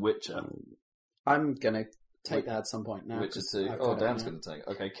taken on Witcher. I'm gonna take that at some point now. Witcher 2. Oh, Dan's going to take it.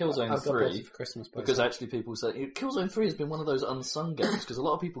 Okay, Killzone 3. For Christmas, because actually people say... Killzone 3 has been one of those unsung games, because a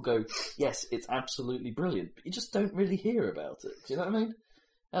lot of people go, yes, it's absolutely brilliant, but you just don't really hear about it. Do you know what I mean?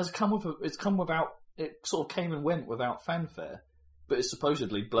 It sort of came and went without fanfare, but it's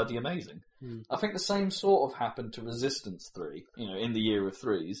supposedly bloody amazing. I think the same sort of happened to Resistance 3, in the year of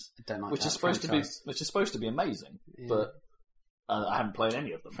threes, which is supposed to be amazing, but I haven't played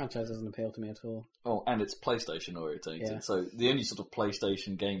any of them. The franchise doesn't appeal to me at all. Oh, and it's PlayStation orientated, so the only sort of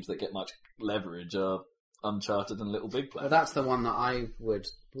PlayStation games that get much leverage are Uncharted and Little Big Planet. Well, that's the one that I would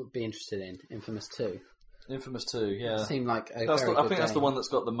be interested in, Infamous 2. Infamous 2, yeah. It seemed like I think that's the one that's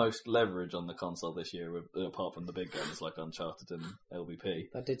got the most leverage on the console this year, apart from the big games like Uncharted and LVP.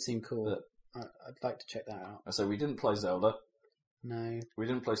 That did seem cool. I'd like to check that out. So we didn't play Zelda. No. We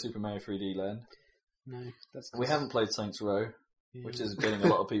didn't play Super Mario 3D Land. No. We haven't played Saints Row, which is getting a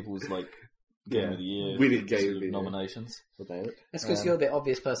lot of people's Game of the Year winning game of the nominations. That's because you're the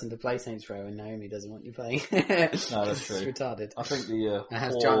obvious person to play Saints Row, and Naomi doesn't want you playing. No, that's true. It's retarded. I think it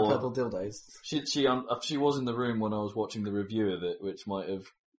has giant purple dildos. She was in the room when I was watching the review of it, which might have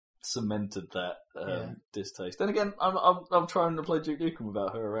cemented that distaste. Then again, I'm trying to play Duke Nukem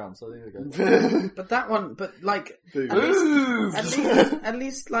without her around, so there you go. But that one, at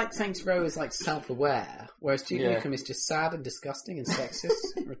least Saints Row is self-aware, whereas Duke Nukem is just sad and disgusting and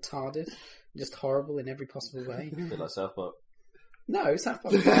sexist, and retarded, and just horrible in every possible way. A bit like South Park. No, South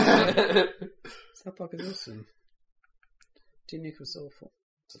Park is awesome. South Park is awesome. Duke Nukem's awful.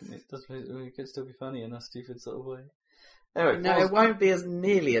 It could still be funny in a stupid sort of way. Anyway, no, it won't be as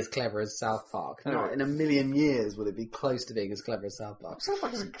nearly as clever as South Park. Not in a million years will it be close to being as clever as South Park. South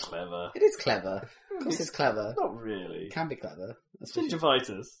Park isn't clever. It is clever. Of course it's clever. Not really. It can be clever.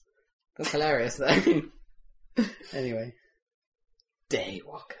 Gingivitis. That's hilarious though. Anyway.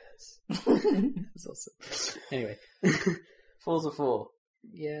 Daywalkers. That's awesome. Anyway. Forza 4.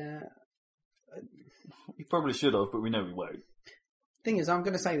 Yeah. We probably should have, but we know we won't. Thing is, I'm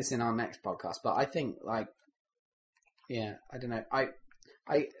going to say this in our next podcast, but I think yeah, I don't know.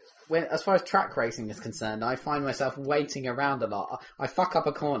 When as far as track racing is concerned, I find myself waiting around a lot. I fuck up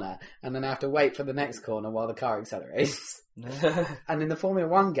a corner, and then I have to wait for the next corner while the car accelerates. And in the Formula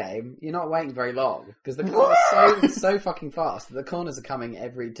 1 game, you're not waiting very long, because the car is so fucking fast that the corners are coming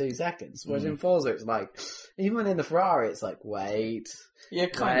every 2 seconds. Whereas in Forza, it's even in the Ferrari, it's wait. Yeah,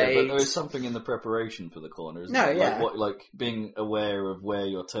 kind of, but there is something in the preparation for the corner, isn't there? Yeah. Being aware of where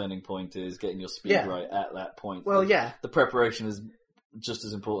your turning point is, getting your speed right at that point. Well, the preparation is just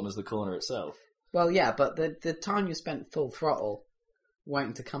as important as the corner itself. Well, yeah, but the time you spent full throttle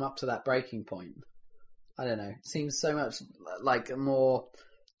waiting to come up to that braking point, I don't know, seems so much more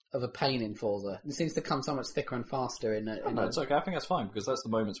of a pain in Forza. It seems to come so much thicker and faster it's okay. I think that's fine, because that's the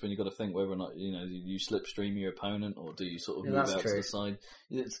moments when you've got to think whether or not you slipstream your opponent, or do you sort of move out to the side.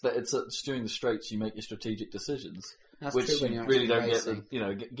 It's during the straights you make your strategic decisions. That's which true when you you're really don't racing.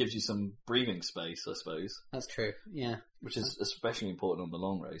 get gives you some breathing space, I suppose. That's true, yeah. Which is especially important on the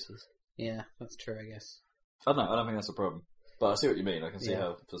long races. Yeah, that's true, I guess. I don't think that's a problem. But I see what you mean. I can see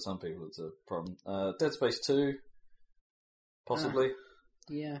how, for some people, it's a problem. Dead Space 2, possibly.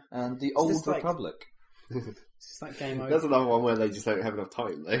 Yeah. And The Old Republic. It's that game over. That's another one where they just don't have enough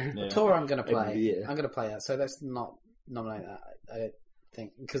time, though. Yeah. Tour I'm going to play. I'm going to play that, so let's not nominate that, I don't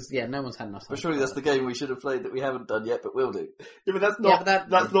think. Because, no one's had enough time. But surely that's the game we should have played that we haven't done yet, but will do. Yeah, but that's not...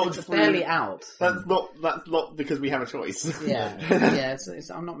 that's not it's barely out. That's not because we have a choice. Yeah.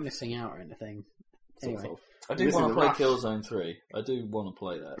 I'm not missing out or anything. Anyway. I do want to play Killzone 3. I do want to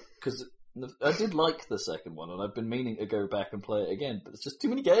play that. Because I did like the second one, and I've been meaning to go back and play it again, but it's just too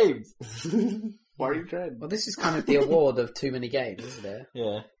many games. Why are you trying? Well, this is kind of the award of too many games, isn't it?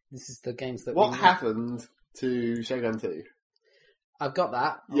 Yeah. This is the games that What happened to Shogun 2? I've got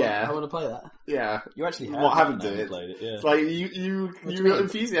that. I want to play that. Yeah. You actually have. What happened to it? Played it, yeah. It's like, you were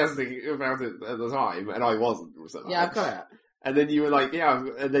enthusiastic about it at the time, and I wasn't. Yeah, I've got it. And then you were like,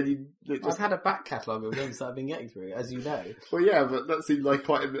 and then you... I've had a back catalogue of games that I've been getting through, as you know. Well, yeah, but that seemed like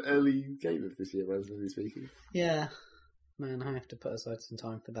quite an early game of this year, relatively speaking. Yeah. Man, I have to put aside some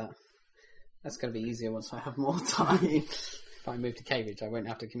time for that. That's going to be easier once I have more time. If I move to Cambridge, I won't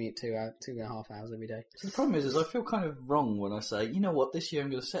have to commute 2.5 hours every day. So the problem is I feel kind of wrong when I say, you know what, this year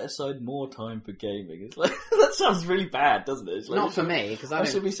I'm going to set aside more time for gaming. It's that sounds really bad, doesn't it? It's not for me, because I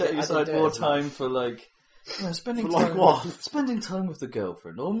should be setting aside more time for spending like time, what? Spending time with the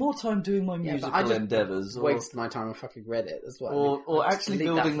girlfriend, or more time doing my musical endeavours, or waste my time on fucking Reddit as well. or actually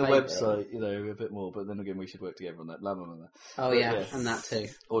building the website, a bit more. But then again, we should work together on that. Blah, blah, blah, blah. Oh but, yeah, and that too.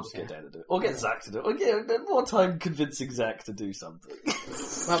 Or just get Dan to do it, or get Zach to do it, or get more time convincing Zach to do something.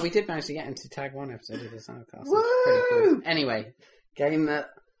 Well, we did manage to get him to tag one episode of the SaladCast. Pretty cool. Anyway, game that.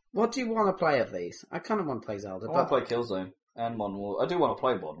 What do you want to play of these? I kind of want to play Zelda. I want to play Killzone. And Modern Warfare. I do want to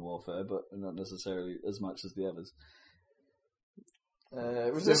play Modern Warfare, but not necessarily as much as the others.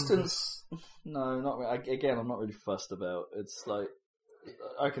 Resistance, no, not really. Again, I'm not really fussed about. It's like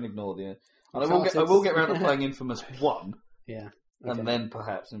I can ignore the end. And I will get around to playing Infamous 1. Yeah, okay. And then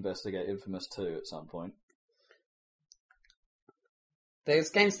perhaps investigate Infamous 2 at some point. There's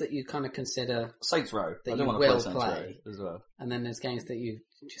games that you kind of consider Saints Row that you will play as well, and then there's games that you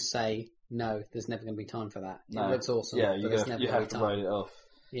just say no. There's never going to be time for that. No, it's awesome. Yeah, you have to write it off.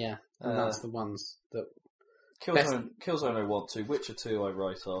 Yeah, and that's the ones that Killzone I want to. Witcher 2 I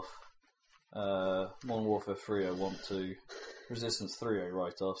write off. Modern Warfare 3 I want to. Resistance 3 I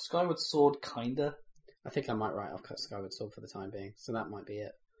write off. Skyward Sword kinda. I think I might write off Skyward Sword for the time being. So that might be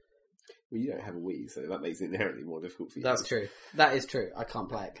it. Well, you don't have a Wii, so that makes it inherently more difficult for you. That's true. That is true. I can't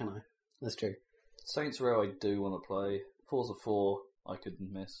play it, can I? That's true. Saints Row I do want to play. Forza 4 I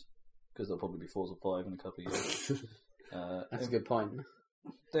couldn't miss, because there'll probably be Forza 5 in a couple of years. That's a good point.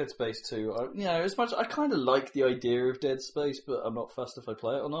 Dead Space 2, as much I kind of like the idea of Dead Space, but I'm not fussed if I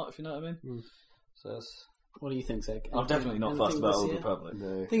play it or not, if you know what I mean. Mm. So that's... What do you think, Zach? I'm definitely not fussed about Old Republic.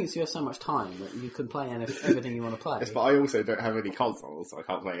 No. I think you have so much time that you can play everything you want to play. Yes, but I also don't have any consoles, so I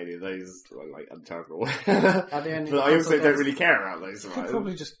can't play any of those, like Uncharted. But I also don't really care about those. You could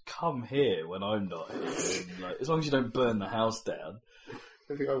probably just come here when I'm not here, as long as you don't burn the house down. I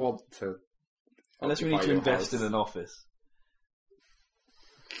don't think I want to. Unless we need to invest in an office.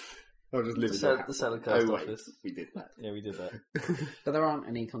 I'll just live in the SaladCast office. We did that. Yeah, we did that. But there aren't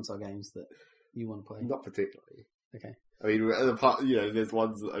any console games that you want to play? Not particularly. Okay. I mean, there's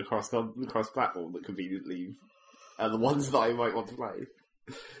ones across platform that conveniently are the ones that I might want to play,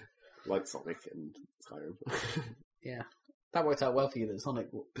 like Sonic and Skyrim. Yeah, that worked out well for you that Sonic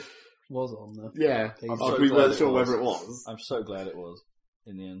was on the. Yeah, we weren't sure whether it was. I'm so glad it was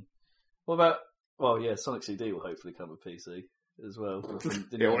in the end. What about? Well, yeah, Sonic CD will hopefully come with PC as well.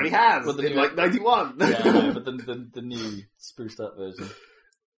 It already has. But in like 91. Yeah, I know, but the new spruced up version.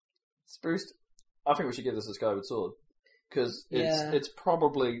 Spruced. I think we should give this a Skyward Sword, because it's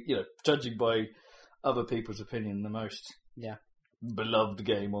probably, judging by other people's opinion, the most beloved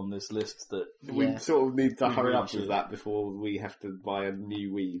game on this list. That we sort of need to hurry up with that before we have to buy a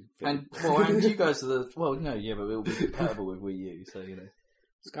new Wii. And you guys are but it will be compatible with Wii U, so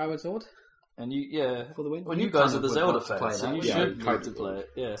Skyward Sword. And for the win. Well, you guys are the Zelda fans, so you should like to play it.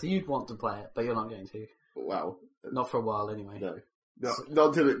 Yeah. So you'd want to play it, but you're not going to. Well, not for a while anyway. No. Not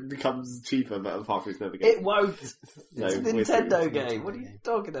until it becomes cheaper, but apart from it's never going. It won't. It's a Nintendo game. What are you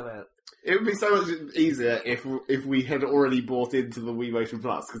talking about? It would be so much easier if we had already bought into the Wii Motion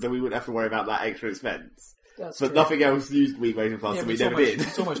Plus, because then we wouldn't have to worry about that extra expense. But true. Nothing else used Wii Motion Plus, so we never did.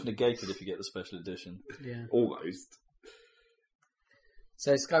 It's almost negated if you get the special edition. Yeah. Almost.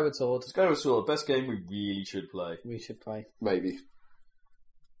 So Skyward Sword. Skyward Sword, best game we really should play. We should play. Maybe.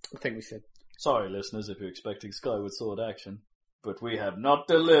 I think we should. Sorry, listeners, if you're expecting Skyward Sword action. But we have not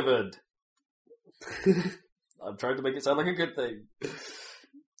delivered. I'm trying to make it sound like a good thing.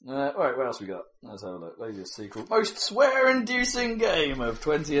 Alright, what else we got? Let's have a look. Latest sequel. Most swear-inducing game of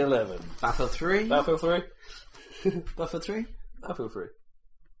 2011. Battlefield 3? Battlefield 3? Battlefield 3? Battlefield 3.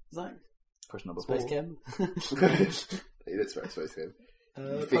 Zach? Question number 4. Space Cam? That's right, Space Cam.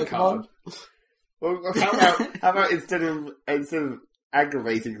 Pokemon? Well, how about instead of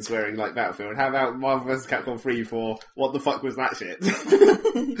aggravating swearing like Battlefield, how about Marvel vs. Capcom 3 for what the fuck was that shit?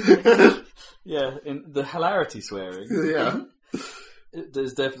 Yeah, in the hilarity swearing. Yeah.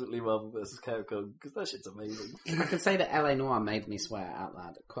 There's definitely Marvel vs. Capcom, because that shit's amazing. I can say that LA Noire made me swear out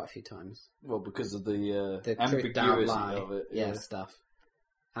loud quite a few times. Well, because of the ambiguity of it. Yeah, stuff.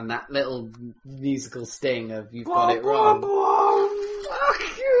 And that little musical sting of you've got it wrong.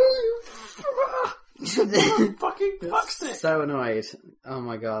 Fuck you! Fucking fuckstick! So annoyed. Oh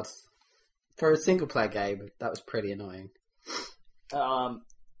my god. For a single player game, that was pretty annoying. I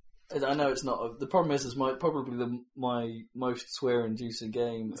know it's not. The problem is probably my most swear-inducing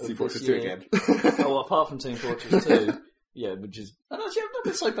game Team of Fortress this 2 year. again. Apart from Team Fortress 2. Yeah, which is... And actually, I've not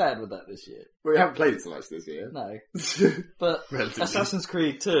been so bad with that this year. Well, we haven't played it so much this year. No. But Assassin's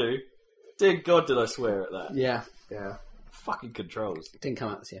Creed 2, dear God, did I swear at that. Yeah. Fucking controls. Didn't come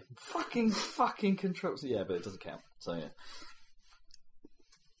out this year. Fucking controls. Yeah, but it doesn't count. So, yeah.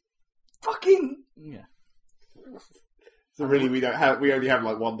 Fucking... Yeah. So really, we only have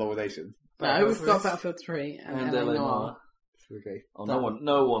like one nomination. No, we've got Battlefield 3 and LA Noire. Okay. Oh,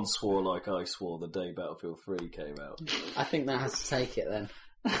 no one swore like I swore the day Battlefield 3 came out. I think that has to take it then.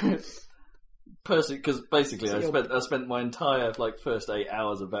 Personally, because basically I spent my entire first 8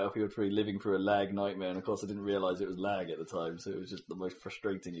 hours of Battlefield 3 living through a lag nightmare, and of course I didn't realise it was lag at the time, so it was just the most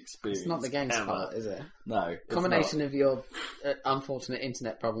frustrating experience. It's not the game's fault, is it? No. Combination of your unfortunate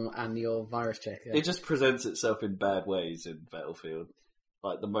internet problem and your virus checker. It just presents itself in bad ways in Battlefield.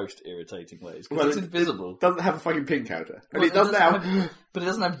 Like, the most irritating ways. Well, it's invisible. It doesn't have a fucking ping counter. Well, it does now. But it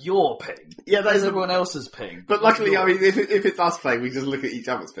doesn't have your ping. Yeah, that is everyone else's ping. But luckily, I mean, if it's us playing, we just look at each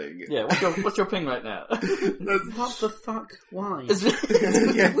other's ping. Yeah, what's your ping right now? What the fuck? Why? It's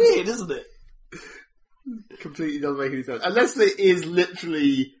weird, isn't it? Completely doesn't make any sense. Unless it is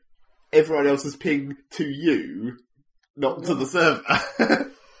literally everyone else's ping to you, not to the server.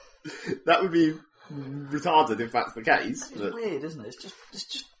 That would be retarded if that's the case. It's weird, isn't it?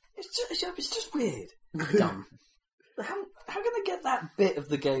 It's just weird. Dumb. How can they get that bit of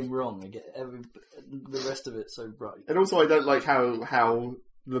the game wrong and get the rest of it so right? And also, I don't like how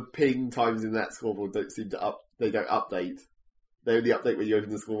the ping times in that scoreboard don't seem to they don't update. They only update when you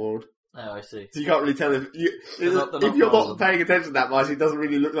open the scoreboard. Oh, I see. So you can't really tell if you're not paying attention that much. It doesn't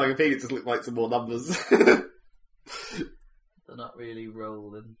really look like a ping. It just looks like some more numbers. They're not really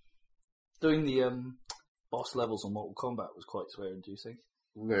rolling. Doing the boss levels on Mortal Kombat was quite swear-inducing.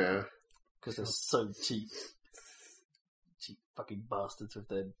 Yeah. Because they're so cheap. Cheap fucking bastards with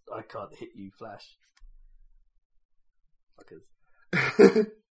their I can't hit you flash. Fuckers.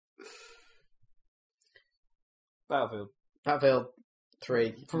 Battlefield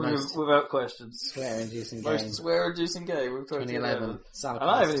 3. Without questions. Swear-inducing game. Most swear-inducing game of 2011. And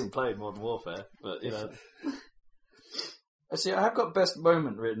I haven't even played Modern Warfare, but, you know... See, I have got best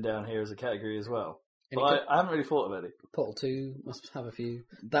moment written down here as a category as well. But I haven't really thought about it. Portal 2 must have a few.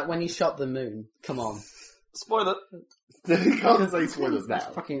 That when you shot the moon, come on. Spoiler! You can't say spoilers now.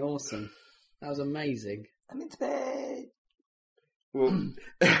 That's fucking awesome. That was amazing. I'm in bed. Well,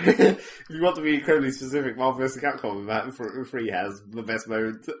 if you want to be incredibly specific, Marvel vs. Capcom that 3 has the best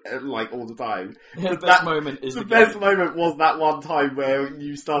moment, all the time. Yeah, the best moment is the best moment was that one time where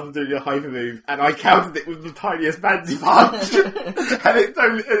you started doing your hyper move, and I counted it with the tiniest pansy punch, and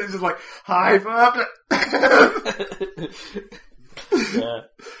it's just like hyper. Yeah.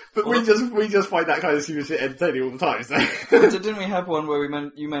 But we just find that kind of stupid shit entertaining all the time. So didn't we have one where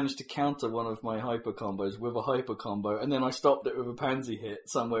you managed to counter one of my hyper combos with a hyper combo, and then I stopped it with a pansy hit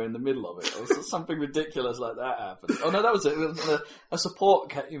somewhere in the middle of it? Or something ridiculous like that happened. Oh no, that was it. A support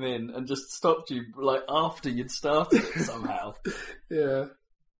came in and just stopped you after you'd started it somehow. Yeah.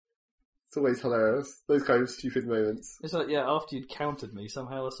 It's always hilarious. Those kind of stupid moments. It's after you'd countered me,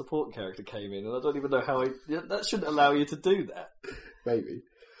 somehow a support character came in, and I don't even know how that shouldn't allow you to do that. Maybe.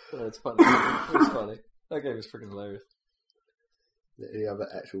 It's funny. It's funny. That game is freaking hilarious. Any other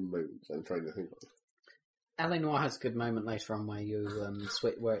actual moments I'm trying to think of? LA Noire has a good moment later on where you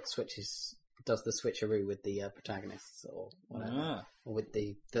where it does the switcheroo with the protagonists or whatever, or with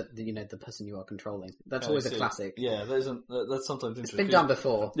the person you are controlling. That's always a classic. Yeah, that's sometimes interesting. It's been done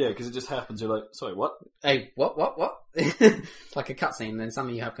before. Yeah, because it just happens. You're like, sorry, what? Hey, what? It's like a cutscene, and then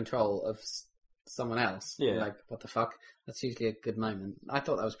suddenly you have control of someone else. Yeah, you're like, what the fuck? That's usually a good moment. I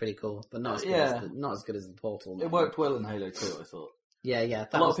thought that was pretty cool, but not as good as the Portal. It worked well in Halo 2, I thought. Yeah.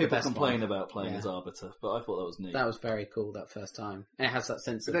 A lot of people complain about playing as Arbiter, but I thought that was neat. That was very cool that first time. And it has that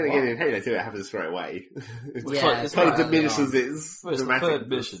sense of... But then again, in Halo 2, it happens straight away. It kind of diminishes its it's dramatic... the third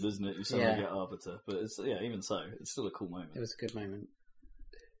mission, isn't it? You suddenly get Arbiter. But even so, it's still a cool moment. It was a good moment.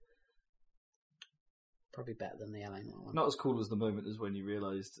 Probably better than the LA Noire one. Not as cool as the moment as when you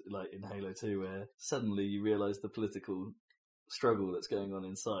realised, in Halo 2, where suddenly you realise the political struggle that's going on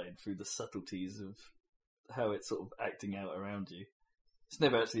inside through the subtleties of how it's sort of acting out around you. It's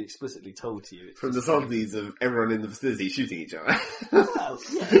never actually explicitly told to you. It's from the subtleties of everyone in the vicinity shooting each other. Well,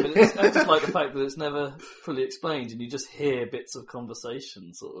 yeah, but I just like the fact that it's never fully explained, and you just hear bits of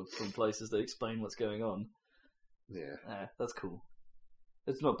conversation sort of from places that explain what's going on. Yeah, that's cool.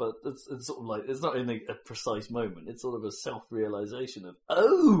 It's not, but it's sort of it's not in a precise moment. It's sort of a self-realization of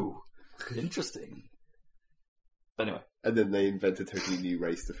interesting. But anyway, and then they invent a totally new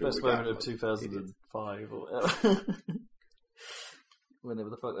race to fill the gap. First moment of 2005 or whatever.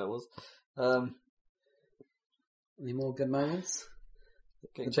 Whenever the fuck that was. Any more good moments?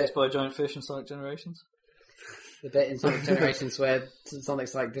 Getting chased by a giant fish in Sonic Generations? The bit in Sonic Generations where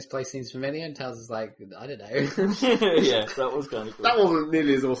Sonic's like, this place seems familiar, and Tails is like, I don't know. Yeah, that was kind of cool. That wasn't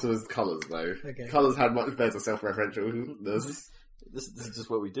nearly as awesome as Colours, though. Okay. Colours had much better self-referentialness. This is just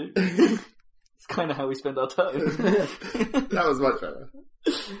what we do. It's kind of how we spend our time. That was much better.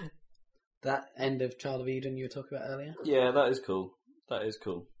 That end of Child of Eden you were talking about earlier? Yeah, that is cool. That is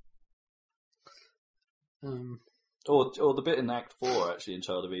cool. Or the bit in Act 4, actually, in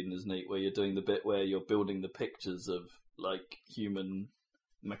Child of Eden is neat, where you're doing the bit where you're building the pictures of, like, human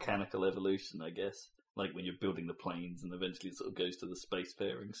mechanical evolution, I guess. Like, when you're building the planes, and eventually it sort of goes to the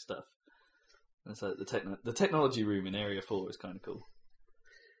spacefaring stuff. And so the technology room in Area 4 is kind of cool.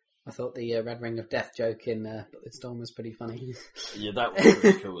 I thought the Red Ring of Death joke in Bulletstorm was pretty funny. Yeah, that was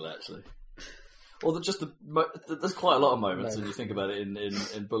pretty cool, actually. Or there's quite a lot of moments when you think about it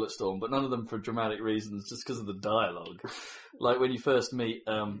in Bulletstorm, but none of them for dramatic reasons, just because of the dialogue. Like when you first meet,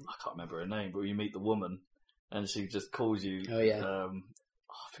 I can't remember her name, but you meet the woman, and she just calls you. Oh yeah.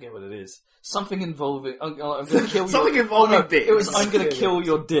 I forget what it is. Something involving. I'm going to kill something involving dick. It was I'm going to kill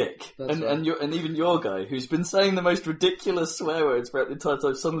your dick, and even your guy, who's been saying the most ridiculous swear words throughout the entire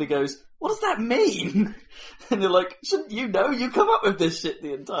time, suddenly goes, "What does that mean?" And you're like, "Shouldn't you know? You come up with this shit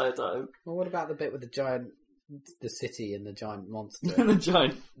the entire time." Well, what about the bit with the city and the giant monster and the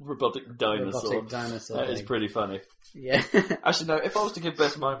giant robotic dinosaur? That is pretty funny. Yeah. Actually, no. If I was to give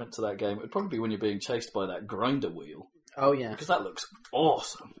best moment to that game, it would probably be when you're being chased by that grinder wheel. Oh, yeah. Because that looks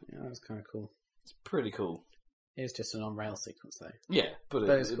awesome. Yeah, that was kind of cool. It's pretty cool. It was just an on-rail sequence, though. Yeah, but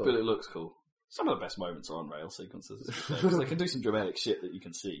it looks cool. Some of the best moments are on-rail sequences. Because they can do some dramatic shit that you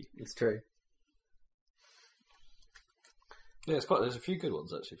can see. It's true. Yeah, there's a few good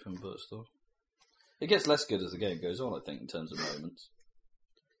ones, actually, from Bulletstorm. It gets less good as the game goes on, I think, in terms of moments.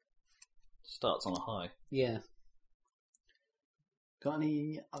 Starts on a high. Yeah. Got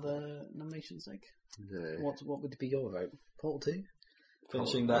any other nominations, Nick? No. What would be your vote? Portal 2?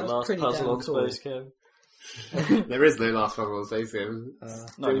 Finishing that last puzzle on Space Cam. There is no last puzzle on Space Cam.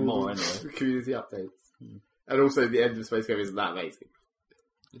 Not anymore, anyway. Community updates. And also, the end of Space Cam isn't that amazing.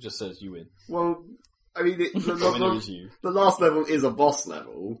 It just says you win. Well, I mean, the last level is a boss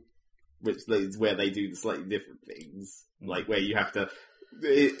level, which is where they do the slightly different things. Like, where you have to...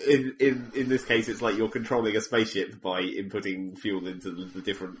 In this case, it's like you're controlling a spaceship by inputting fuel into the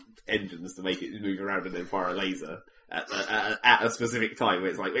different engines to make it move around and then fire a laser at a specific time. Where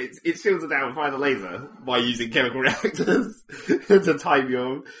it's like it shields it down and fire the laser by using chemical reactors to time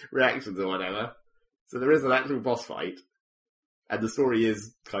your reactions or whatever. So there is an actual boss fight, and the story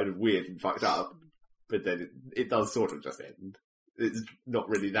is kind of weird and fucked up. But then it does sort of just end. It's not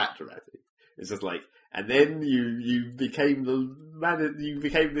really that dramatic. It's just like. And then you became the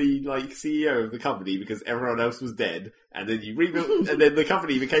like CEO of the company because everyone else was dead, and then you rebuilt, and then the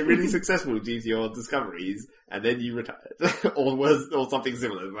company became really successful due to your discoveries, and then you retired, or something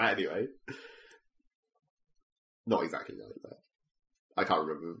similar to that anyway. Not exactly like that. I can't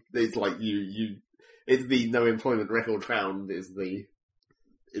remember. It's like it's the no employment record found you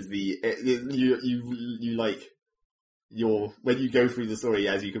like. When you go through the story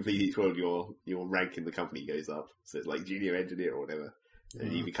as you complete each world, your rank in the company goes up. So it's like junior engineer or whatever.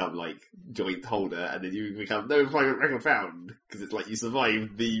 And you become like joint holder, and then you become no employment record found, because it's like you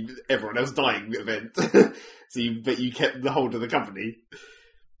survived the everyone else dying event. But you kept the hold of the company.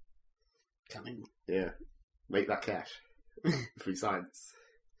 Coming. Yeah. Make that cash. Through science.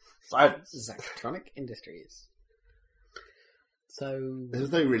 Zachtronic Industries. So...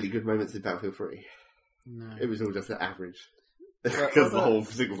 There's no really good moments in Battlefield 3. No. It was all just average. Because the whole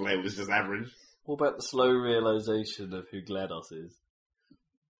single player was just average. What about the slow realisation of who GLaDOS is?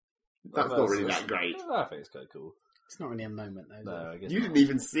 That's not really that great. I think it's quite cool. It's not really a moment, though. No, I guess you didn't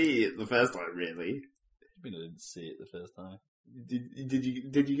even see it the first time, really. I mean, I didn't see it the first time. Did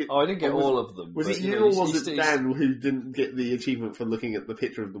you get... Oh, I didn't get all of them. Was it you or was it Dan who didn't get the achievement for looking at the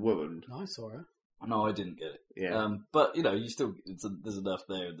picture of the woman? No, I saw her. No, I didn't get it. Yeah. But, you still... there's enough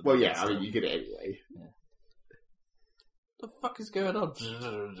there. In the well, yeah, I mean, you get it anyway. Yeah. What the fuck is going on?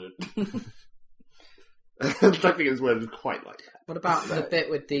 I don't think it was worded quite like that. What about the bit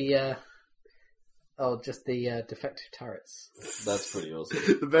with the... just the defective turrets? That's pretty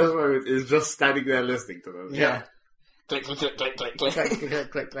awesome. The best moment is just standing there listening to them. Yeah. Click, click, click, click, click, click. Click,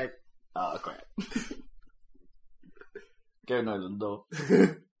 click, click, click. Oh, crap. Go Nolan, no.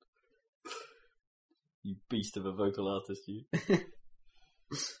 You beast of a vocal artist, you.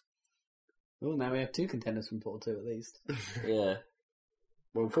 Well, now we have 2 contenders from Portal 2 at least. Yeah.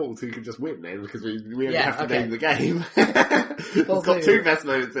 Well, Portal 2 can just win then, because we only have to name the game. It's got 2 best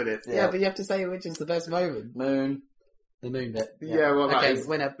moments in it. Yeah, but you have to say which is the best moment. Moon. The moon bit. Yeah, well, that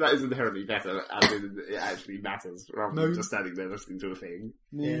is inherently better, as in it actually matters, rather than just standing there listening to a thing.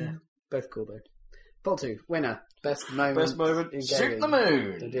 Yeah, both cool though. Portal 2, winner. Best moment. Best moment. In Shoot the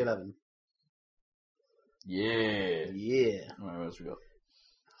moon. 2011. Yeah. Yeah. Alright, what else we got?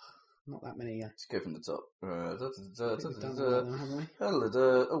 Not that many. Let's go from the top. Haven't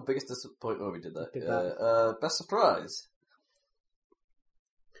we? Biggest disappointment. Oh, we did that. Did that. Best surprise.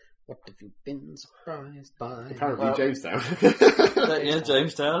 What have you been surprised by? Apparently Jamestown.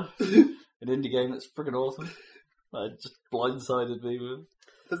 Jamestown. An indie game that's friggin' awesome. Just blindsided me with.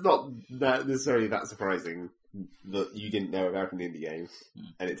 It's not necessarily that surprising that you didn't know about an indie game,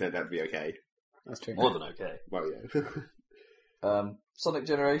 and it turned out to be okay. That's true. More than okay. Well, yeah. Sonic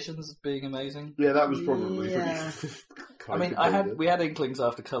Generations being amazing. Yeah, that was probably pretty. We had inklings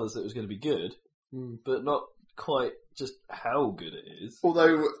after Colours that it was going to be good, but not quite just how good it is.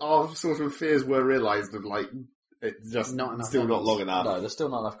 Although our sort of fears were realised of it's just not long enough. No, there's still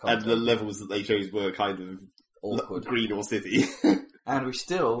not enough content. And the levels that they chose were kind of awkward. Green or City. And we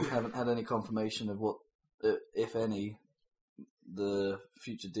still haven't had any confirmation of what, if any, the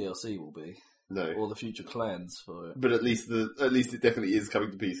future DLC will be. No. Or the future plans for it. But at least it definitely is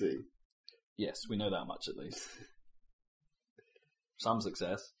coming to PC. Yes, we know that much at least. Some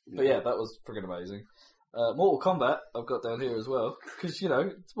success. But yeah, that was friggin' amazing. Mortal Kombat, I've got down here as well. Because,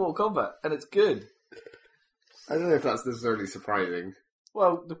 it's Mortal Kombat, and it's good. I don't know if that's necessarily surprising.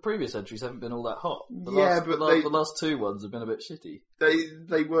 Well, the previous entries haven't been all that hot. The last two ones have been a bit shitty.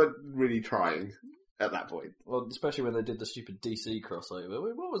 They weren't really trying at that point. Well, especially when they did the stupid DC crossover.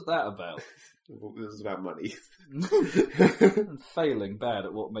 What was that about? It was about money. And failing bad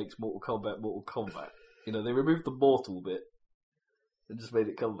at what makes Mortal Kombat. They removed the mortal bit and just made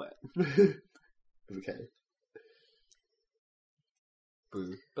it combat. Okay.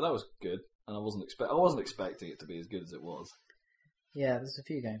 Boo. But that was good, and I wasn't expecting it to be as good as it was. Yeah, there's a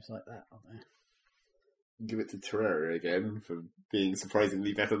few games like that, aren't there? Give it to Terraria again for being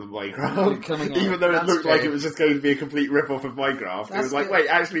surprisingly better than Minecraft. Even though it looked like it was just going to be a complete rip-off of Minecraft. It was like, wait,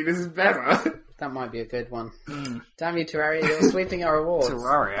 actually, this is better. That might be a good one. Damn you, Terraria, you're sweeping our awards.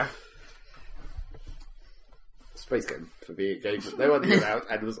 Terraria. Space Game for being a game that no one knew about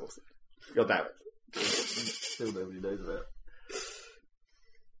and was awesome. God damn it. Still nobody knows about.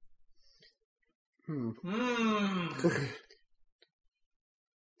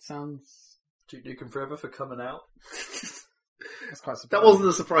 Sounds... Duke Nukem Forever for coming out. That's quite surprising. That wasn't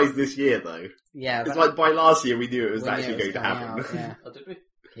a surprise this year, though. Yeah. It's like by last year we knew it was actually going to happen. Out, yeah. Oh, did we?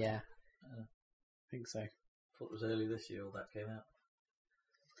 Yeah. I think so. Thought it was early this year all that came out.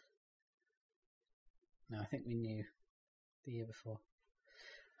 No, I think we knew the year before.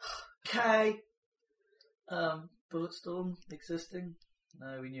 Okay. Bulletstorm existing?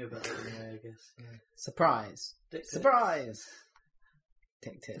 No, we knew about it anyway, I guess. Yeah. Surprise! Surprise!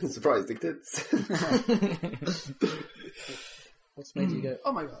 Dick tits. Surprise, dick tits. What's made you go,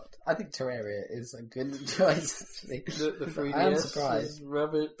 oh my god? I think Terraria is a good choice, actually. The 3DS I am surprised.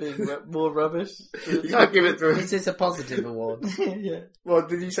 Is being more rubbish. You can't give it to This is a positive award. Yeah. Well,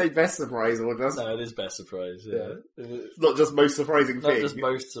 did you say best surprise or just... No, it is best surprise, yeah. It's not just most surprising thing. Not just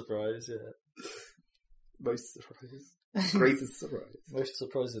most surprise, yeah. Most surprise. Greatest surprise. Most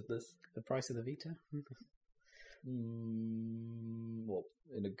surprisedness. The price of the Vita? What?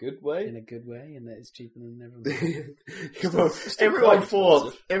 In a good way? In a good way, and that it's cheaper than everyone. Well,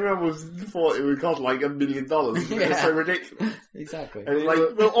 everyone thought it would cost like $1 million. It's so ridiculous. Exactly. And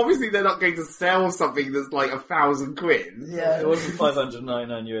it's well, obviously they're not going to sell something that's like £1,000. Yeah, it wasn't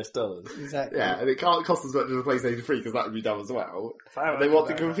 $599. Exactly. Yeah, and it can't cost as much as a PlayStation 3 because that would be dumb as well. And they want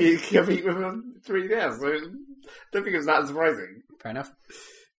to compete with a 3DS, so I don't think it's that surprising. Fair enough.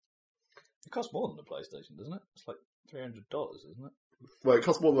 It costs more than the PlayStation, doesn't it? It's like $300, isn't it? Well, it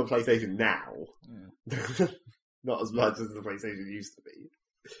costs more than a PlayStation now. Yeah. Not as much as the PlayStation used to be.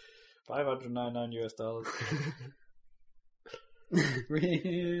 $599.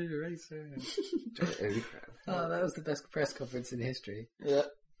 Racer. Oh, that was the best press conference in history. Yeah.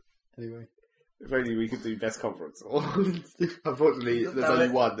 Anyway. If only we could do best conference. Unfortunately, there's only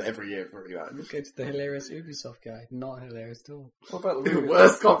one every year, pretty much. Go to the hilarious Ubisoft guy. Not hilarious at all. What about the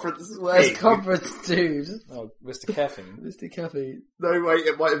worst conference? Worst conference, dude. Oh, Mr. Caffey. Mr. Caffey. No, wait,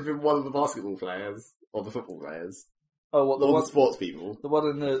 it might have been one of the basketball players. Or the football players. Oh, what, the sports people. The one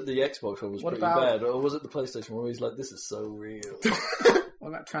in the Xbox one was pretty bad. Or was it the PlayStation one where he's like, this is so real? What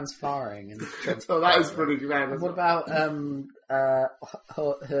about transferring? Oh, that was pretty bad. What about Herd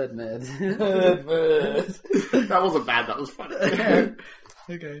Nerd? Herd Nerd. That wasn't bad, that was funny.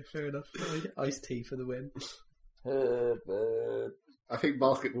 Okay, fair enough. Iced tea for the win. Herd Nerd. I think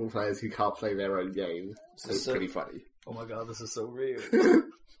basketball players who can't play their own game is pretty funny. Oh my god, this is so real.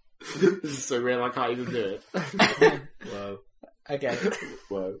 This is so real I can't even do it. Whoa. Okay.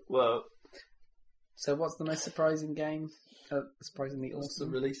 Whoa. So what's the most surprising game? Surprisingly awesome. What's the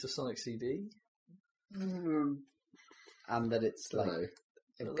release of Sonic CD? And that it's like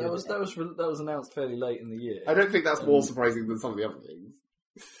That was announced fairly late in the year. I don't think that's more surprising than some of the other things.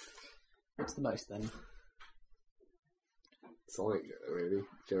 What's the most then? Sonic, really.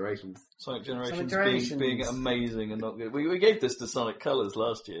 Generations. Sonic Generations being amazing and not good. We gave this to Sonic Colors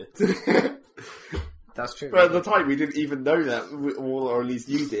last year. That's true. But at the time, we didn't even know that, or at least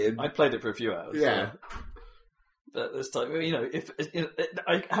you did. I played it for a few hours. Yeah. But this time,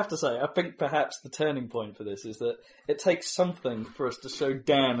 I have to say, I think perhaps the turning point for this is that it takes something for us to show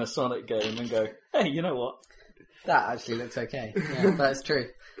Dan a Sonic game and go, hey, you know what? That actually looks okay. Yeah, that's true.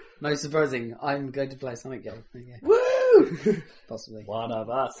 Most surprising, I'm going to play a Sonic game. Okay. Woo! Possibly. One of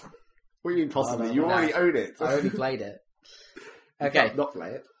us. What do you mean possibly? You already own it. I already played it. Okay. Not play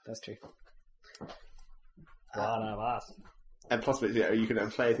it. That's true. One of us. And plus, you can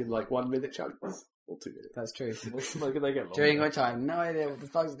play it in like 1 minute chunks. Or 2 minutes. That's true. Look at they get long. During which I have no idea what the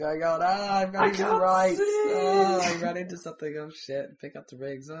fuck's going on. I'm running to the right. I ran into something. Oh shit. Pick up the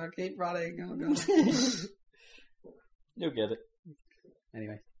rigs. Oh, keep running. Oh god. You'll get it.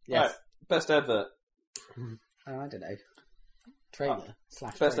 Anyway. Yes. Right. Best advert. Oh, I don't know. Trailer.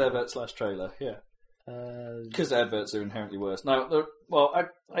 Best advert / trailer, yeah. Because adverts are inherently worse. Now,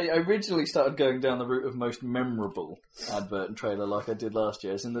 I originally started going down the route of most memorable advert and trailer like I did last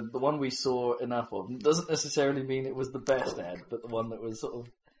year. And the one we saw enough of doesn't necessarily mean it was the best ad, but the one that was sort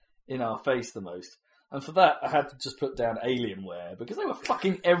of in our face the most. And for that, I had to just put down Alienware, because they were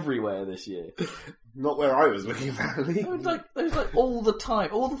fucking everywhere this year. Not where I was looking, apparently. They was like all the time,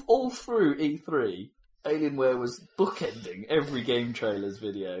 all through E3, Alienware was bookending every game trailers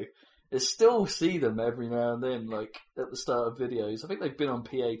video. I still see them every now and then, like, at the start of videos. I think they've been on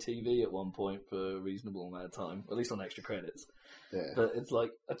PATV at one point for a reasonable amount of time, at least on extra credits. Yeah. But it's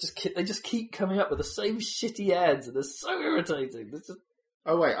like, they just keep coming up with the same shitty ads, and they're so irritating. It's just...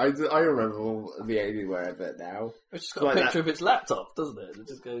 Oh wait, I remember the Alienware advert now. It's just got a picture of its laptop, doesn't it? It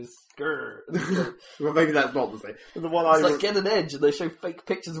just goes, grrr. Well, maybe that's not the same. But the one it's like Get an Edge, and they show fake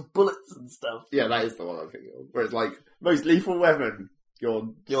pictures of bullets and stuff. Yeah, that is the one I'm thinking of. Where it's like, most lethal weapon, your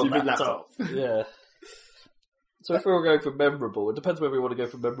laptop. Yeah. So if we were going for memorable, it depends whether we want to go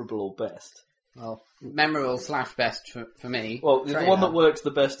for memorable or best. Well, memorable / best for me. Well, the one that works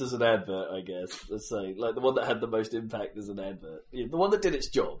the best as an advert, I guess. Let's say, like the one that had the most impact as an advert, the one that did its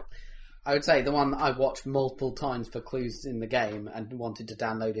job. I would say the one I watched multiple times for clues in the game and wanted to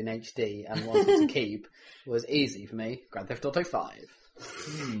download in HD and wanted to keep was easy for me. Grand Theft Auto 5.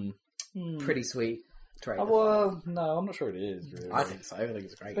 Pretty sweet trailer. Well, no, I'm not sure it is. Really. I think so. I think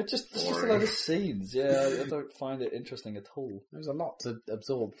it's great. But just a load of scenes. Yeah, I don't find it interesting at all. There was a lot to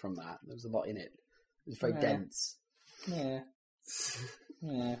absorb from that. There was a lot in it. It was very dense. Yeah.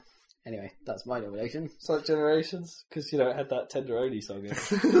 Yeah. Anyway, that's my nomination. Sonic Generations, because, it had that Tenderoni song in it.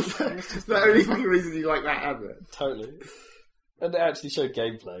 It's the only fucking reason you like that advert. Totally. And it actually showed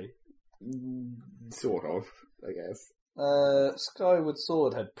gameplay. Sort of, I guess. Skyward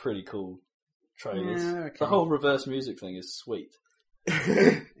Sword had pretty cool trailers. Yeah, okay. The whole reverse music thing is sweet.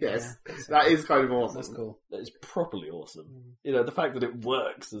 Yes, that is kind of awesome. That's cool. That is properly awesome. The fact that it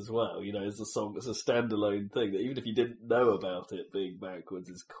works as well, as a song, as a standalone thing, that even if you didn't know about it being backwards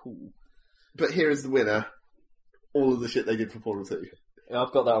is cool. But here is the winner. All of the shit they did for Portal 2. Yeah,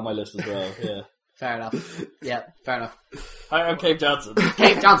 I've got that on my list as well, yeah. Fair enough. Yeah, fair enough. Hi, I'm Cave Johnson.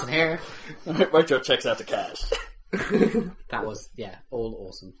 Cave Johnson here. Write your checks out to cash. That was, all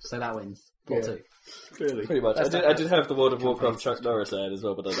awesome. So that wins. Portal 2. Clearly. Pretty much. I did have the World of Warcraft Chuck Norris ad as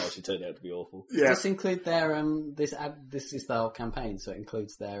well, but that actually turned out to be awful. Yeah. Does this include their, this is the whole campaign, so it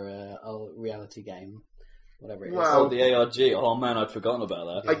includes their reality game, whatever it is. Well, the ARG. Oh man, I'd forgotten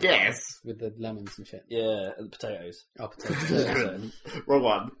about that. I guess. With the lemons and shit. Yeah, and the potatoes. Oh, potatoes. Wrong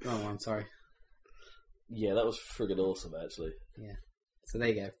one. Wrong one, sorry. Yeah, that was friggin' awesome, actually. Yeah. So there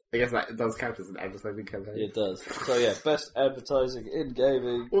you go. I guess that does count as an advertising campaign. It does. So yeah, best advertising in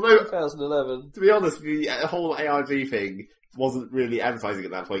gaming, although 2011. To be honest, the whole ARG thing wasn't really advertising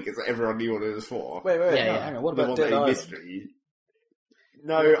at that point because everyone knew what it was for. Wait, hang on. What about Dead Island? Mystery?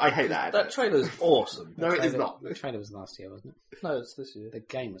 No, I hate that. That trailer's awesome. No, it is not. The trailer was last year, wasn't it? No, it's this year. The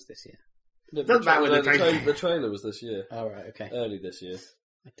game was this year. No, doesn't matter when the trailer was this year. Oh, right, okay. Early this year.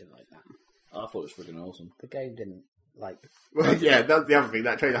 I didn't like that. I thought it was friggin' awesome. The game didn't. Well, yeah, that's the other thing.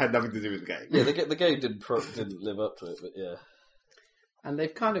 That trailer had nothing to do with the game. Yeah, the game didn't live up to it, but yeah. And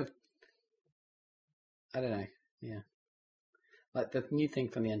they've kind of, I don't know, yeah. Like the new thing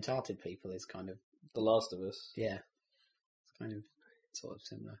from the Uncharted people is kind of The Last of Us. Yeah, it's kind of sort of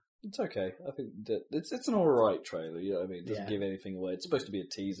similar. It's okay. I think that it's an alright trailer, you know what I mean? It doesn't give anything away. It's supposed to be a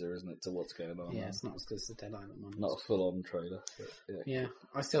teaser, isn't it, to what's going on. Yeah, it's not as good as the Dead Island one. Not a full-on trailer. But, yeah,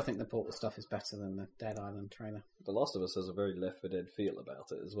 I still think the Portal stuff is better than the Dead Island trailer. The Last of Us has a very Left 4 Dead feel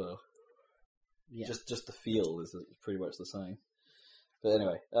about it as well. Yeah. Just the feel is pretty much the same. But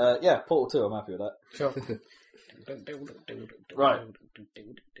anyway, Portal 2, I'm happy with that. Sure. Right.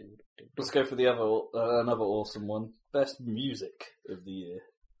 Let's go for the another awesome one. Best music of the year.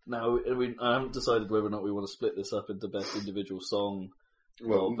 Now, I haven't decided whether or not we want to split this up into best individual song.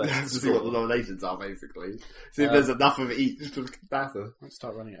 Well, we have to see what the nominations are, basically. See if there's enough of each to matter. Let's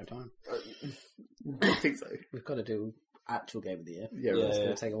start running out of time. I think so. We've got to do actual Game of the Year. Yeah, it's going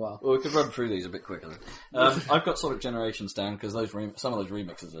to take a while. Well, we could run through these a bit quicker. I've got Sonic Generations down because some of those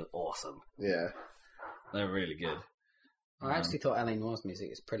remixes are awesome. Yeah. They're really good. I actually thought L.A. Noir's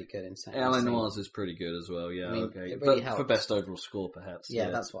music is pretty good in saying. L.A. Noir's is pretty good as well, yeah. I mean, okay. it really but for best overall score, perhaps.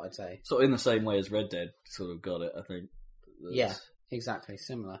 Yeah, that's what I'd say. Sort of in the same way as Red Dead sort of got it, I think. Yeah, exactly,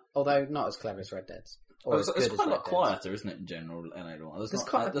 similar. Although not as clever as Red Dead's. Or it's quite a lot quieter, isn't it, in general, L.A. Noir?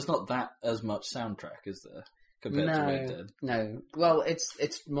 There's not that as much soundtrack, is there, compared to Red Dead? No. Well,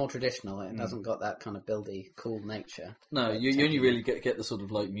 it's more traditional. It hasn't got that kind of buildy, cool nature. No, you only really get the sort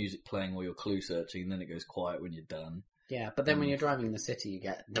of like music playing while you're clue searching, and then it goes quiet when you're done. Yeah, but then when you're driving in the city, you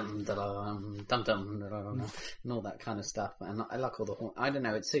get dum dum dum dum and all that kind of stuff. And I like all the I don't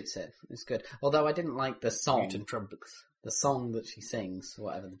know, it suits it. It's good. Although I didn't like the song, Mutant trumpets, the song that she sings,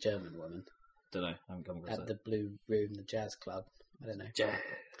 whatever, the German woman. Don't know. I haven't come across at the Blue Room, the jazz club. I don't know. Jazz.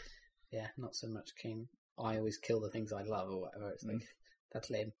 Yeah, not so much keen. I always kill the things I love, or whatever. It's like that's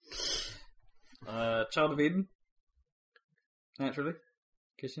lame. Child of Eden, naturally,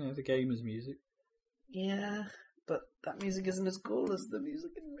 because the game is music. Yeah. But that music isn't as cool as the music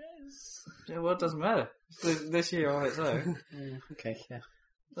in Res. Yeah, well, it doesn't matter. This year on its own. Okay, yeah.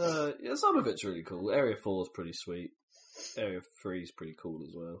 Some of it's really cool. Area 4 is pretty sweet. Area 3 is pretty cool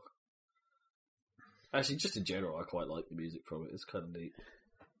as well. Actually, just in general, I quite like the music from it. It's kind of neat.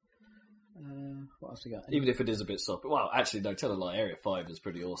 What else we got? Even if it is a bit soft. Well, actually, no, tell a lie. Area 5 is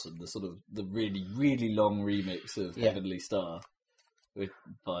pretty awesome. The really, really long remix of Heavenly Star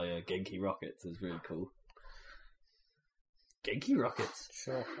by Genki Rockets is really cool. Genki Rockets.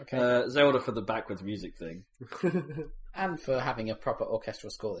 Sure, okay. Zelda for the backwards music thing. And for having a proper orchestral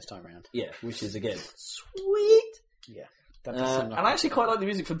score this time around. Yeah, which is, again, sweet! Yeah. And I actually quite like the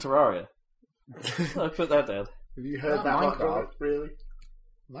music from Terraria. I put that down. Have you heard that Minecraft? Really?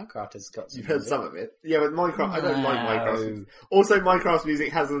 Minecraft has got some You've heard some of it. Yeah, but Minecraft, I don't like Minecraft. Also, Minecraft's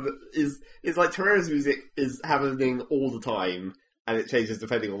music it's like Terraria's music is happening all the time, and it changes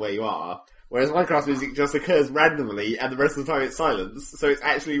depending on where you are. Whereas Minecraft music just occurs randomly, and the rest of the time it's silence, so it's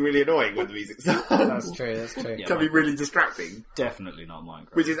actually really annoying when the music starts. That's true. It can be really distracting. Definitely not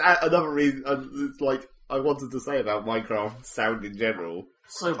Minecraft. Which is another reason, it's like, I wanted to say about Minecraft sound in general.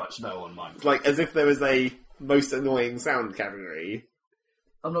 So much no on Minecraft. Like, as if there was a most annoying sound category.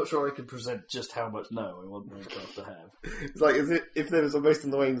 I'm not sure I could present just how much no I want Minecraft to have. It's like, as if there was a most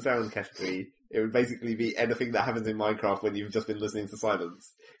annoying sound category, it would basically be anything that happens in Minecraft when you've just been listening to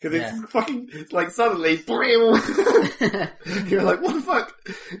silence. Because it's like suddenly, you're like, what the fuck?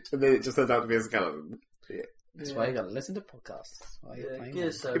 And then it just turns out to be a skeleton. Yeah. That's why you gotta listen to podcasts while you're playing.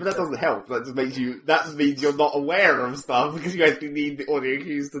 But that doesn't help. That just that means you're not aware of stuff because you actually need the audio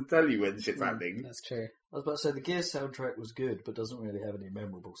cues to tell you when shit's happening. That's true. I was about to say the Gears soundtrack was good, but doesn't really have any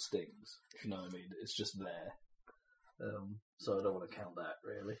memorable stings. If you know what I mean, it's just there. So I don't want to count that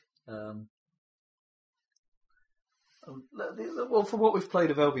really. Well, from what we've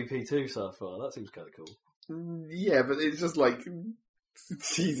played of LBP2 so far, that seems kind of cool. Yeah, but it's just like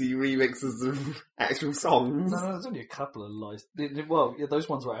cheesy remixes of actual songs. No, there's only a couple of licensed. Well, yeah, those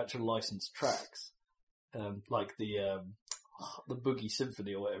ones were actual licensed tracks, like the Boogie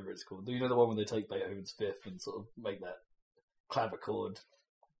Symphony or whatever it's called. You know the one when they take Beethoven's Fifth and sort of make that clavichord,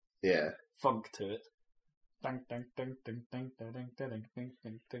 funk to it.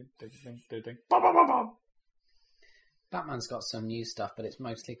 Batman's got some new stuff, but it's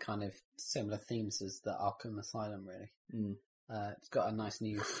mostly kind of similar themes as the Arkham Asylum, really. It's got a nice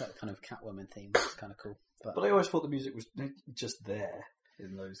new kind of Catwoman theme. It's kind of cool. But I always thought the music was just there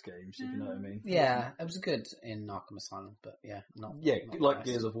in those games, if you know what I mean. Yeah, it was good in Arkham Asylum, but not like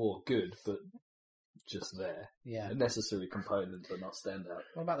Gears of War, good, but just there. Yeah. A necessary component, but not standout.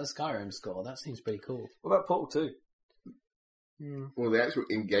 What about the Skyrim score? That seems pretty cool. What about Portal 2? Well, the actual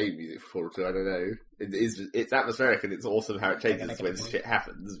in-game music for Portal 2, I don't know. It's atmospheric and it's awesome how it changes when shit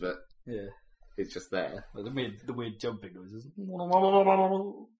happens, but it's just there. Like the weird jumping noises.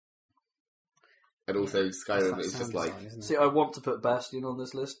 And also Skyrim is just like... See, I want to put Bastion on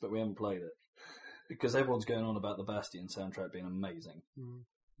this list, but we haven't played it. Because everyone's going on about the Bastion soundtrack being amazing.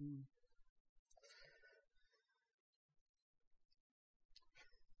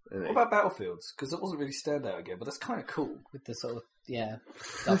 What about Battlefields? Because it wasn't really standout again, but that's kind of cool. With the sort of,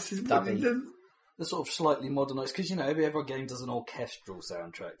 dubby. The sort of slightly modernised... Because, every other game does an orchestral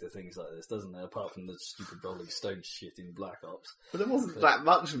soundtrack to things like this, doesn't it? Apart from the stupid Rolling Stones shit in Black Ops. But there wasn't that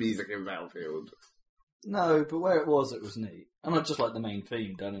much music in Battlefield. No, but where it was neat. And I just like the main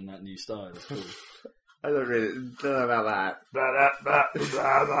theme done in that new style. It's cool. I don't know about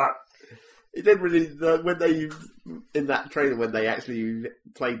that. It didn't really... when they... In that trailer, when they actually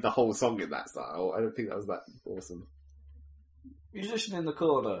played the whole song in that style, I don't think that was that awesome. Musician in the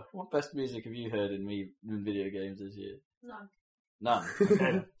corner. What best music have you heard in video games this year? None.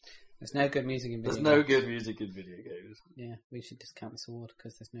 Okay. There's no good music in video games. There's no good music in video games. Yeah, we should discount this award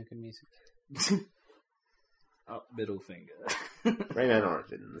because there's no good music. Up middle finger. Rayman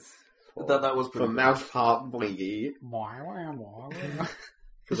Origins. That was pretty from Mouth Heart Boingy.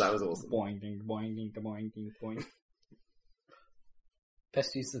 Because that was awesome. Boing, boing, boing, boing.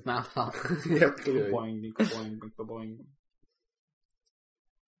 Best use of Mouth Heart. Yep, clearly. Boing, boing, boing.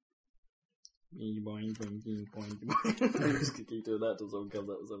 Boing, boing, boing, boing. Just keep doing that until someone comes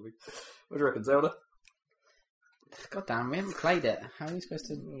up with something. What do you reckon, Zelda? God damn, we haven't played it. How are we supposed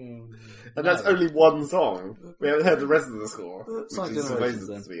to... And that's only one song. We haven't heard the rest of the score. Sonic which is supposed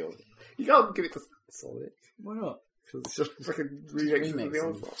to be on. You can't give it to Sonic. Why not? Because it's just freaking remixes of the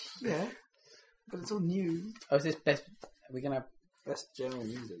old stuff. Yeah. But it's all new. Oh, is this best... Are we going to have... Best general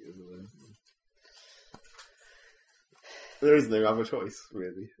music, isn't it? There is no other choice,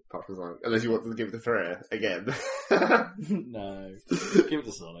 really, apart from Sonic. Unless you want to give it to Freya again. No. Give it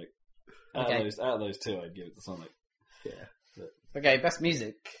to Sonic. Out of those two, I'd give it to Sonic. Yeah. But... Okay, best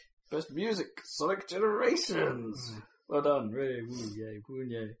music. Best music, Sonic Generations. Well done, Ray. Woo, yay, woo,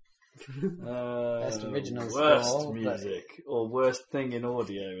 yay. Best original worst score, music, or worst thing in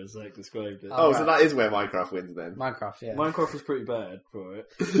audio, as Zach described it. Oh, right. So that is where Minecraft wins then. Minecraft, yeah. Minecraft was pretty bad for it,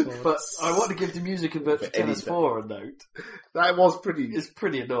 but I want to give the music in Virtua Tennis 4 a note. That was pretty... It's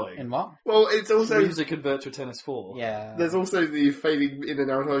pretty annoying. In what? Well, it's also... Music in Virtua Tennis 4. Yeah. There's also the fading in and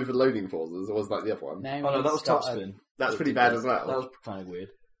out over loading pauses, or was that the other one? No, that was Topspin. That's pretty bad as well. That was kind of weird.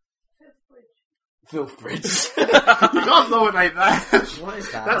 Filth Bridge. You can't nominate that. What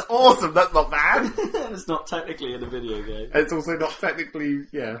is that? That's awesome. That's not bad. It's not technically in a video game. It's also not technically,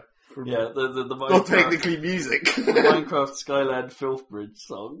 the Minecraft, not technically music. The Minecraft Skyland Filth Bridge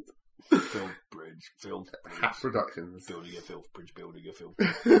song. Filth Bridge. Hat Productions. Building a filth bridge.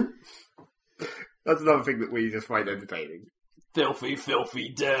 That's another thing that we just find entertaining. Filthy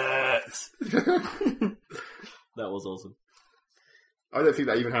dirt. That was awesome. I don't think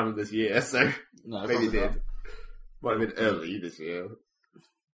that even happened this year, so no, maybe it did. Not. Might have been early this year.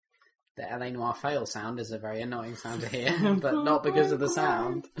 The LA Noire fail sound is a very annoying sound to hear, but not because of the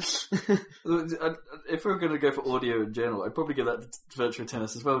sound. If we were going to go for audio in general, I'd probably give that to Virtua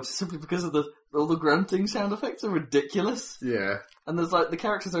Tennis as well, just simply because of all the grunting sound effects are ridiculous. Yeah. And there's the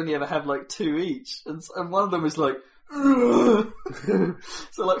characters only ever have 2 each, and one of them is so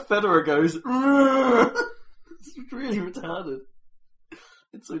Federer goes, it's really retarded.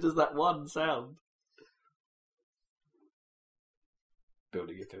 And so does that one sound.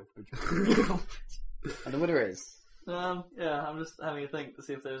 Building a filth bridge. And the winner is? Yeah, I'm just having a think to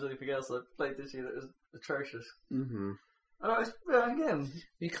see if there was anything else I played this year that was atrocious. Mm-hmm. Again.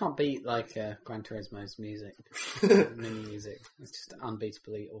 You can't beat Gran Turismo's music. Mini music. It's just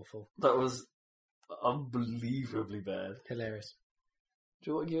unbeatably awful. That was unbelievably bad. Hilarious.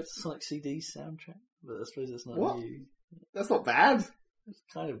 Do you want to give it to Sonic CD's soundtrack? But I suppose it's not what? you. That's not bad. It's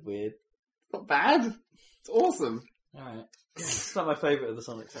kind of weird. It's not bad. It's awesome. Alright. It's not my favourite of the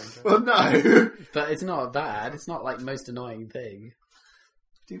Sonic soundtrack. Well, no. But it's not bad. It's not most annoying thing.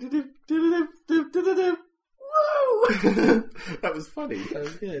 Woo! That was funny. That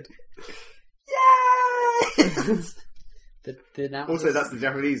was good. Yay! Also, that's the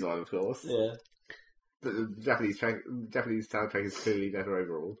Japanese one, of course. Yeah. But the Japanese soundtrack is clearly better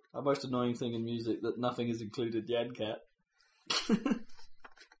overall. Our most annoying thing in music that nothing is included Yankat.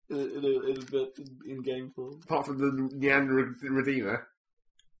 in game form. Apart from the Nyan Redeemer.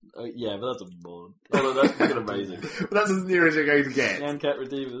 Yeah, but that's a board. Oh, no, that's fucking amazing. But that's as near as you're going to get. Yankat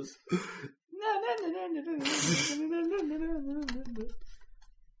Redeemers.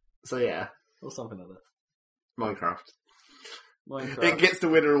 So yeah. Or something like that. Minecraft. Minecraft. It gets the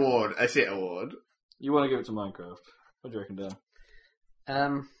winner award, a shit award. You want to give it to Minecraft. What do you reckon,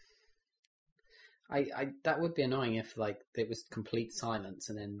 Dan? That would be annoying if it was complete silence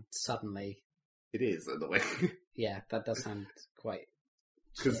and then suddenly It is annoying. Yeah, that does sound quite...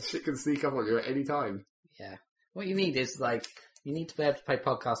 Because shit can sneak up on you at any time. Yeah. What you need is, you need to be able to play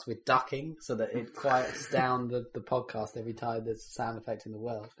podcasts with ducking so that it quiets down the podcast every time there's a sound effect in the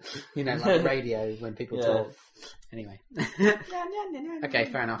world. Like radio when people talk. Anyway. Okay,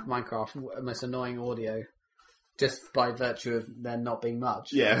 fair enough. Minecraft, most annoying audio. Just by virtue of there not being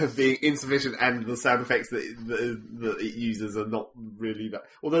much. Yeah, being insufficient and the sound effects that it uses are not really that...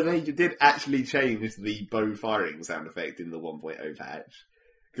 Although they did actually change the bow firing sound effect in the 1.0 patch.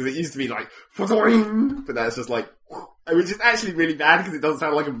 Because it used to be like, but now it's just like, which is actually really bad because it doesn't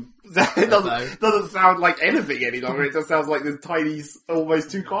sound like it doesn't sound like anything any longer. It just sounds like this tiny, almost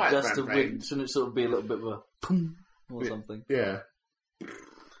too quiet just sound effect. Shouldn't it sort of be a little bit of a boom or something? Yeah.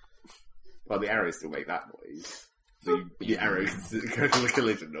 Well, the arrows still make that noise. The arrow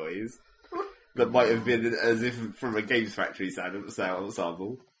collision noise. That might have been as if from a Games Factory sound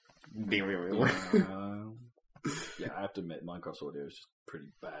sample. Yeah, I have to admit, Minecraft's audio is just pretty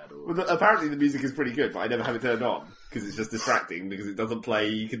bad. Well, apparently the music is pretty good, but I never have it turned on because it's just distracting because it doesn't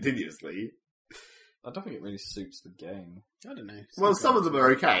play continuously. I don't think it really suits the game. I don't know. Well, some of them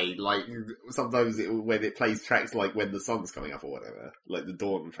are okay. Like sometimes when it plays tracks like when the sun's coming up or whatever, like the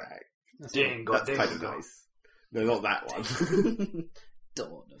dawn track. That's kind of nice. No, not that one.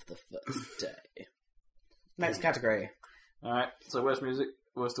 Dawn of the first day. Next category. Alright, so worst music,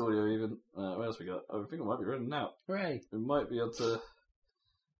 worst audio even. What else we got? I think it might be running out. Hooray. We might be on to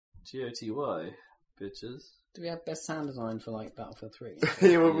GOTY, bitches. Do we have best sound design for Battlefield 3?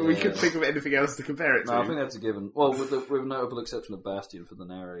 We couldn't think of anything else to compare it to. No, I think that's a given. Well, with a notable exception of Bastion for the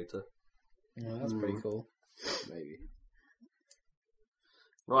narrator. Yeah, that's pretty cool. Maybe.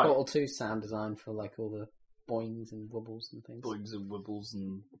 Right. Portal 2 sound design for all the boings and wobbles and things. Boings and wibbles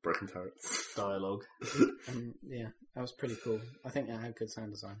and broken turrets. Dialogue. Yeah, that was pretty cool. I think that had good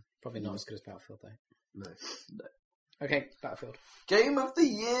sound design. Probably not as good as Battlefield though. No. Okay, Battlefield. Game of the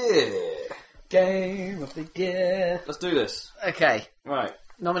year! Game of the year! Let's do this. Okay. Right.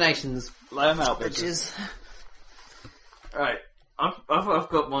 Nominations. Lay them out, bitches. Right. I've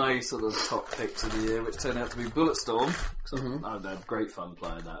got my sort of top picks of the year, which turned out to be Bulletstorm. I had great fun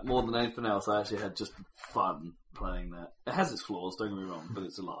playing that. More than anything else, I actually had just fun playing that. It has its flaws, don't get me wrong, but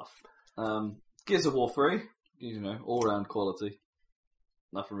it's a laugh. Gears of War 3, all-round quality.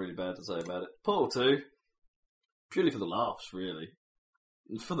 Nothing really bad to say about it. Portal 2, purely for the laughs, really.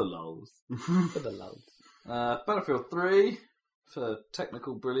 For the lulz. For the lulz. Battlefield 3, for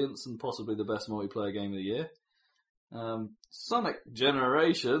technical brilliance and possibly the best multiplayer game of the year. Sonic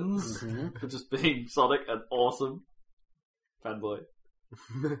Generations for just being Sonic and awesome. Fanboy.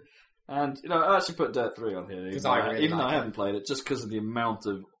 And, I actually put Dirt 3 on here, even though I haven't played it, just because of the amount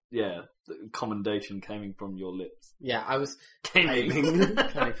of, commendation coming from your lips. Yeah, I was... Coming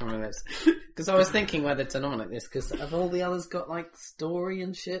from my lips. Because I was thinking whether to nominate this, because have all the others got, story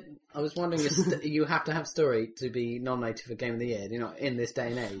and shit? I was wondering if you have to have story to be nominated for Game of the Year, in this day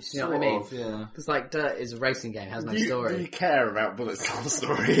and age. You know what I mean? Yeah. Because, Dirt is a racing game, has no story. Do you care about Bulletstorm's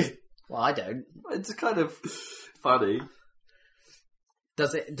story? Well, I don't. It's kind of funny.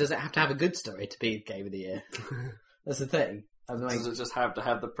 Does it have to have a good story to be Game of the Year? That's the thing. Does it just have to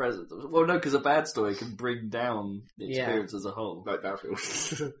have the presence? Well, no, because a bad story can bring down the experience as a whole. Like Battlefield.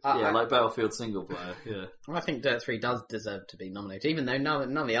 Like Battlefield single player, yeah. I think Dirt 3 does deserve to be nominated, even though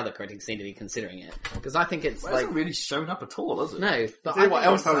none of the other critics seem to be considering it. Because I think it's it hasn't really shown up at all, has it? No, but I what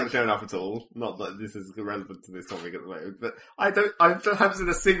else hasn't shown up at all? Not that this is relevant to this topic at the moment, but I haven't seen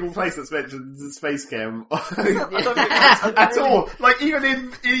a single place that's mentioned Space Cam at all. Even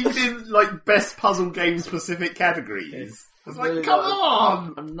in best puzzle game specific categories. It's really come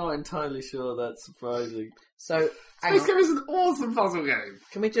on! I'm not entirely sure that's surprising. So, Space Cam is an awesome puzzle game.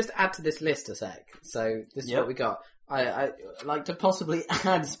 Can we just add to this list a sec? So, this is what we got. I like to possibly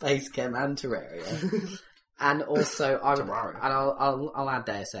add Space Cam and Terraria. And also, I'll add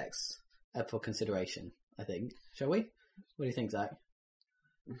Deus Ex for consideration, I think. Shall we? What do you think, Zach?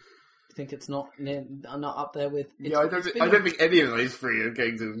 Do you think it's not up there with... I don't think any of those three are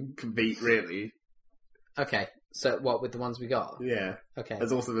going to compete, really. Okay. So, what, with the ones we got? Yeah. Okay.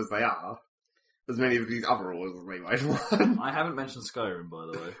 As awesome as they are. As many of these other awards as they might have won. I haven't mentioned Skyrim, by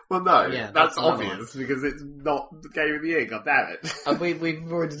the way. Well, no. That's obvious, because it's not the Game of the Year, goddammit. We've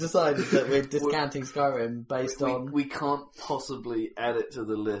already decided that we're discounting Skyrim based on... We can't possibly add it to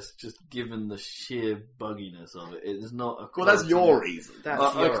the list, just given the sheer bugginess of it. It is not a quality... Well, that's your reason.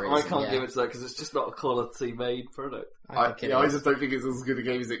 I can't give it to that, because it's just not a quality-made product. I just don't think it's as good a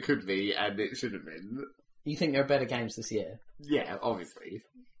game as it could be, and it should have been. You think there are better games this year? Yeah, obviously.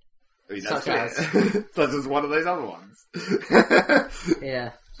 I mean, Such as such as one of those other ones.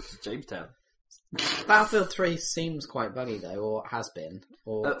 Yeah. Jamestown. Battlefield 3 seems quite buggy though, or has been.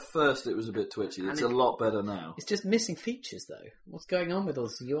 Or At first it was a bit twitchy. It's a lot better now. It's just missing features though. What's going on with all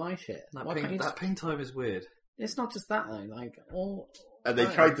this UI shit? That ping time is weird. It's not just that though. And they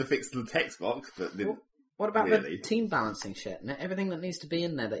tried to fix the text box, but didn't. What about really. the team balancing shit and everything that needs to be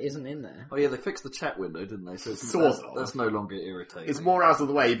in there that isn't in there? Oh yeah, they fixed the chat window, didn't they? So that's no longer irritating. It's more out of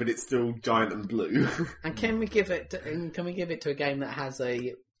the way, but it's still giant and blue. And can we give it to a game that has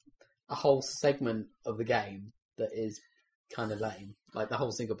a whole segment of the game that is kind of lame, like the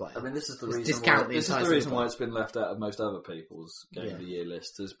whole single player? I mean, this is the reason. reason why it's been left out of most other people's Game of the Year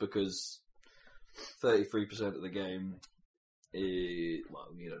lists, is because 33% of the game is, not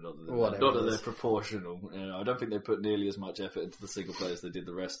that they're proportional. I don't think they put nearly as much effort into the single player as they did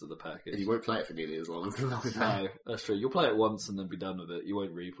the rest of the package. And you won't play it for nearly as long. No, that's true. You'll play it once and then be done with it. You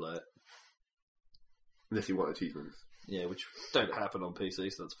won't replay it. Unless you want achievements. Yeah, which don't happen on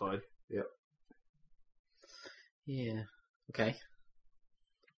PC, so that's fine. Yep. Yeah. Okay.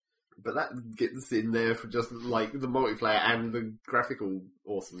 But that gets in there for just like the multiplayer and the graphical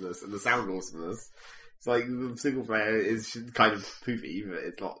awesomeness and the sound awesomeness. It's like the single player is kind of poopy, but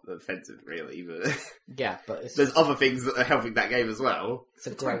it's not offensive really. But yeah, but there's other things that are helping that game as well. It's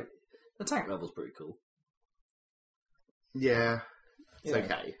a great. The tank level's pretty cool. Yeah. It's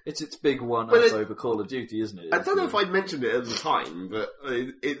okay. It's its big one-up over Call of Duty, isn't it? I don't know if I'd mentioned it at the time, but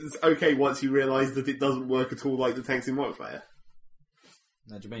it's okay once you realise that it doesn't work at all like the tanks in multiplayer.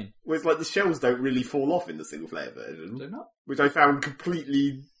 What do you mean? Well, it's like the shells don't really fall off in the single-player version. They're not? Which I found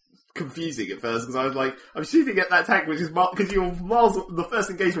completely confusing at first, because I was like, I'm shooting at that tank, which is because you're miles. The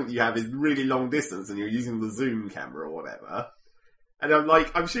first engagement you have is really long distance, and you're using the zoom camera or whatever. And I'm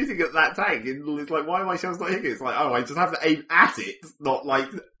like, I'm shooting at that tank, and it's like, why are my shells not hitting? It's like, oh, I just have to aim at it, not like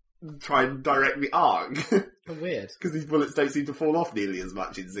try and direct the arc. Oh, weird. Because these bullets don't seem to fall off nearly as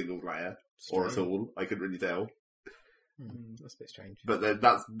much in single player, or at all. I couldn't really tell. That's a bit strange. But then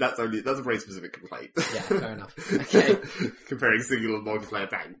that's a very specific complaint. Yeah, fair enough. Okay. Comparing single and multiplayer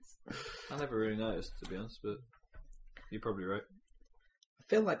tanks. I never really noticed, to be honest, but you're probably right. I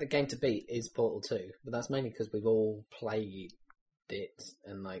feel like the game to beat is Portal 2, but that's mainly because we've all played it,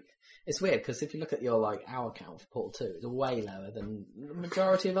 and it's weird because if you look at your hour count for Portal 2, it's way lower than the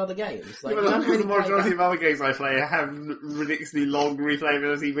majority of other games. The majority of other games I play have ridiculously long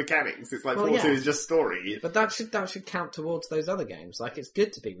replayability mechanics. It's like Portal 2 is just story. But that should count towards those other games. It's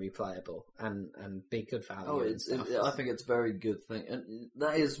good to be replayable and be good value. I think it's a very good thing, and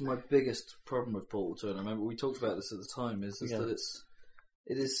that is my biggest problem with Portal 2. And I remember we talked about this at the time. Is that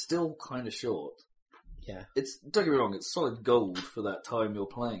it is still kind of short. Yeah. Don't get me wrong, it's solid gold for that time you're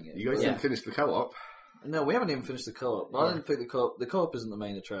playing it. You guys didn't finish the co-op. No, we haven't even finished the co-op. I don't think the co-op isn't the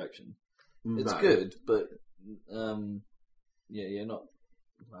main attraction. It's No. good, but you're not.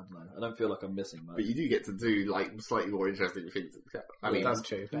 I don't know. I don't feel like I'm missing much. But you do get to do slightly more interesting things. I mean, that's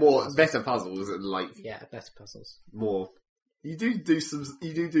true. Better puzzles and better puzzles. More. You do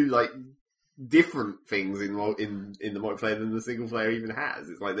different things in the multiplayer than the single player even has.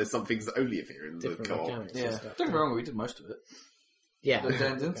 It's like there's some things that only appear in the co-op. Yeah, don't get me wrong, we did most of it. Yeah,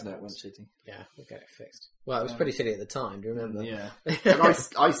 the internet went shitty. Yeah, we'll get it fixed. Well, it was pretty shitty at the time. Do you remember? Yeah. And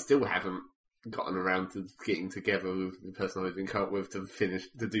I still haven't gotten around to getting together with the person I've been co-op with to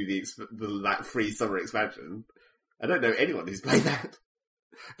do that free summer expansion. I don't know anyone who's played that.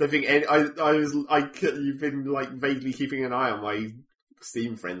 I don't think you've been vaguely keeping an eye on my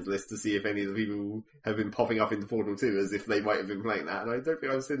Steam friends list to see if any of the people have been popping up into Portal 2 as if they might have been playing that, and I don't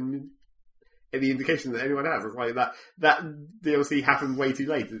think I've seen any indication that anyone has. It's like that DLC happened way too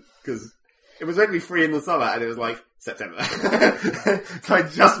late, because it was meant to be free in the summer, and it was September. So I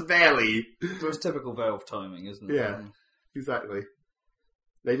just barely... It was typical Valve timing, isn't it? Yeah, exactly.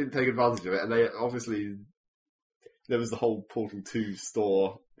 They didn't take advantage of it, and they obviously... There was the whole Portal 2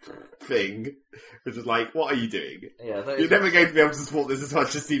 store thing, which is what are you doing? Yeah, you're never going to be able to support this as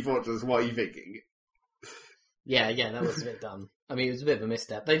much as Team Fortress. What are you thinking? Yeah, that was a bit dumb. I mean, it was a bit of a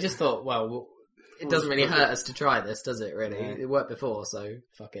misstep. They just thought, it doesn't really hurt us to try this, does it? Really, it worked before, so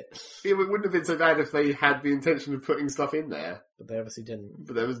fuck it. Yeah, it wouldn't have been so bad if they had the intention of putting stuff in there, but they obviously didn't.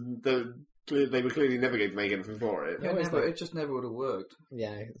 But they were clearly never going to make anything for it. Yeah, it just never would have worked.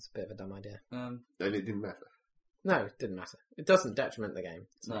 Yeah, it's a bit of a dumb idea. And it didn't matter. No, it didn't matter. It doesn't detriment the game.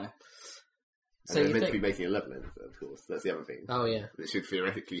 So. No. So they're meant to be making a level in it, of course. That's the other thing. Oh, yeah. It should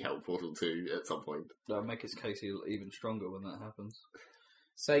theoretically help Portal 2 at some point. That'll make its case even stronger when that happens.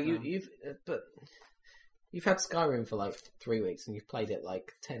 So you've had Skyrim for 3 weeks, and you've played it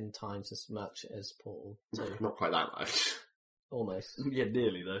 10 times as much as Portal 2. Not quite that much. Almost. Yeah,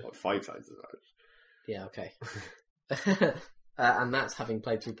 nearly though. 5 times as much. Yeah, okay. And that's having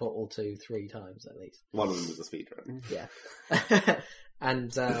played through Portal 2 3 times at least. One of them was a speedrun. Yeah.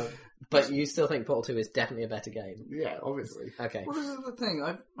 And but you still think Portal 2 is definitely a better game? Yeah, obviously. Okay. Well, this is the thing.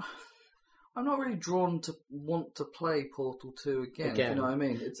 I'm not really drawn to want to play Portal 2 again. You know what I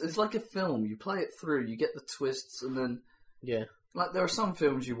mean? It's like a film. You play it through, you get the twists, and then like there are some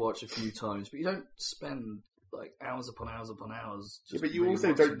films you watch a few times, but you don't spend like hours upon hours upon hours. Yeah, but you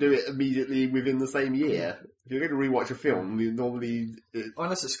also don't do it immediately within the same year. If you're going to rewatch a film, you normally...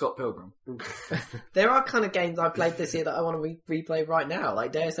 Unless it's Scott Pilgrim. There are kind of games I played this year that I want to replay right now.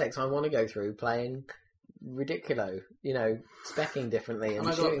 Like Deus Ex, I want to go through playing Ridiculo, specking differently and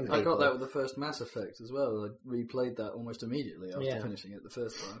shooting people. I got that with the first Mass Effect as well. I replayed that almost immediately after finishing it the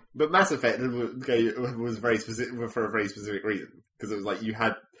first time. But Mass Effect was very specific for a very specific reason. Because it was like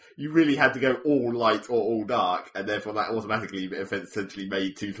you really had to go all light or all dark, and therefore that automatically essentially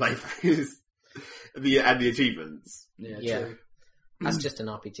made 2 playthroughs. and the achievements. Yeah. True. That's just an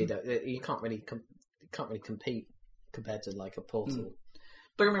RPG though. You can't really compete compared to like a Portal.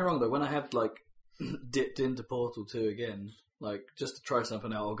 Don't get me wrong though, when I have like dipped into Portal 2 again, like just to try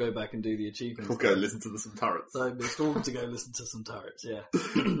something out, I'll go back and do the achievements. We'll go listen to some turrets. So I've been stalking to go listen to some turrets, yeah.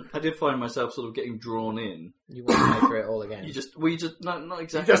 I did find myself sort of getting drawn in. You want to play through it all again. Not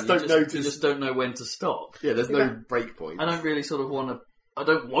exactly. You just don't know when to stop. Yeah, there's no break point. I don't really sort of I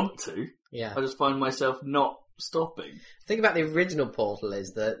don't want to. Yeah. I just find myself not stopping. The thing about the original Portal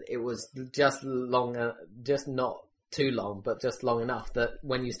is that it was just not too long, but just long enough that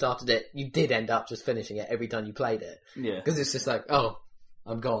when you started it, you did end up just finishing it every time you played it. Yeah. Because it's just like, oh,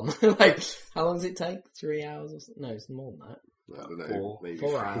 I'm gone. Like, how long does it take? 3 hours or something? No, it's more than that. I don't know.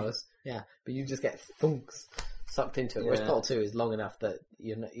 4 hours. Yeah. But you just get thunks sucked into it. Whereas Portal 2 is long enough that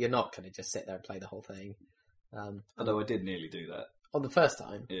you're not going to just sit there and play the whole thing. Although I did nearly do that. On the first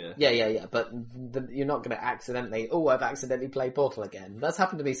time? Yeah. Yeah. But you're not going to I've accidentally played Portal again. That's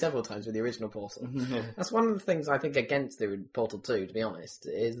happened to me several times with the original Portal. That's one of the things I think against the Portal 2, to be honest,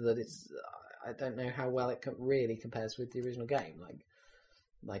 is that I don't know how well it really compares with the original game.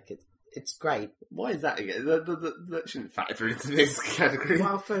 Like it's great. Why is that again? That shouldn't factor into this category.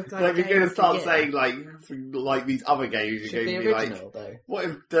 Well, for like you're going to start saying like these other games, you're going to be original, like, though. What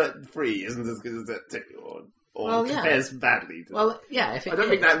if Dirt 3 isn't as good as Dirt 2? Or compares badly to I don't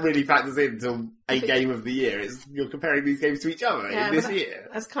think that really factors into a game of the year. You're comparing these games to each other in this year.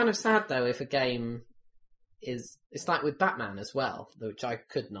 That's kind of sad though if a game it's like with Batman as well, which I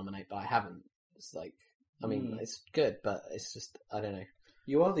could nominate but I haven't. It's like, I mean, it's good, but it's just, I don't know.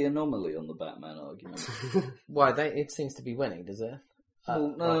 You are the anomaly on the Batman argument. Why? It seems to be winning, does it?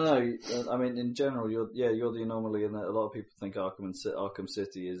 Well, no. I mean, in general, you're the anomaly in that a lot of people think Arkham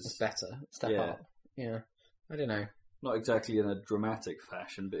City is better. Step up. Yeah. I don't know. Not exactly in a dramatic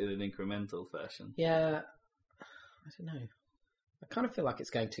fashion, but in an incremental fashion. Yeah, I don't know. I kind of feel like it's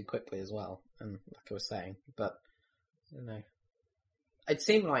going too quickly as well, and like I was saying, but I don't know. It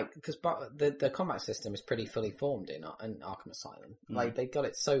seemed like, because the combat system is pretty fully formed in Arkham Asylum. Like, they got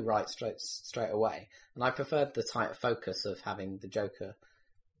it so right straight away, and I preferred the tighter focus of having the Joker,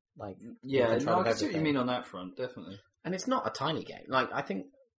 like... Yeah, I can see what you mean on that front, definitely. And it's not a tiny game. Like, I think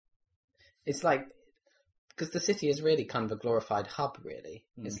it's like... Because the city is really kind of a glorified hub, really.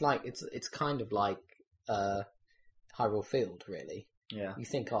 It's like it's kind of like Hyrule Field, really. Yeah. You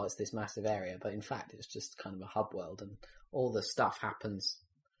think, it's this massive area, but in fact, it's just kind of a hub world, and all the stuff happens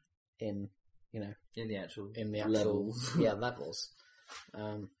in the actual levels. Levels.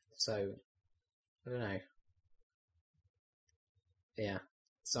 So I don't know. Yeah.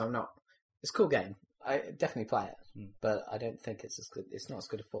 So I'm not. It's a cool game. I definitely play it, but I don't think it's as good. It's not as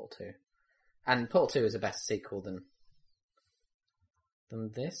good as Portal 2. And Portal 2 is a better sequel than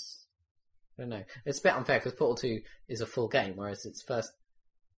this? I don't know. It's a bit unfair because Portal 2 is a full game, whereas its first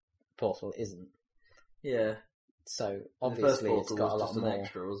Portal isn't. Yeah. So obviously it's got a lot more. An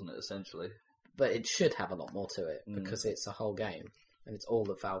extra, wasn't it, essentially? But it should have a lot more to it because it's a whole game and it's all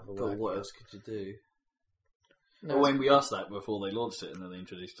that Valve are working. But what else could you do? No, when we asked that before they launched it, and then they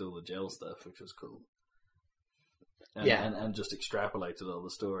introduced all the gel stuff, which was cool. And just extrapolated all the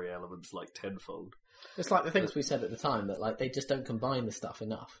story elements like tenfold. It's like the things we said at the time that like they just don't combine the stuff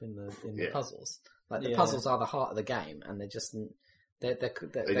enough in the puzzles. Like the puzzles are the heart of the game, and they're they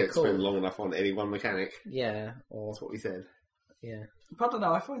don't cool. spend long enough on any one mechanic. Yeah, that's what we said. Yeah, but I don't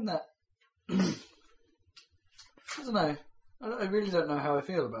know. I find that I don't know. I really don't know how I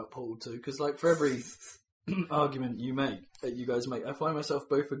feel about Portal 2 because like for every argument you guys make, I find myself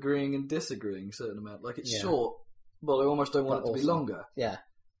both agreeing and disagreeing a certain amount. Like it's short. Well, I almost don't want it to be longer. Yeah.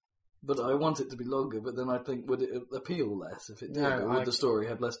 But I want it to be longer, but then I think, would it appeal less if it did? Or would the story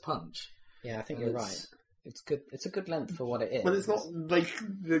have less punch? Yeah, I think you're right. It's good. It's a good length for what it is. Well, it's not like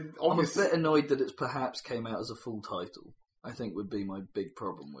the obvious... I'm a bit annoyed that it's perhaps came out as a full title. I think would be my big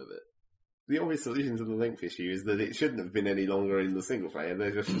problem with it. The obvious solution to the length issue is that it shouldn't have been any longer in the single player.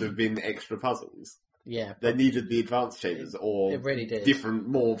 There just should have been extra puzzles. Yeah. They needed the advanced chambers or it really did. different,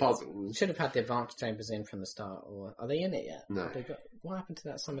 more puzzles. Should have had the advanced chambers in from the start, or are they in it yet? No. What happened to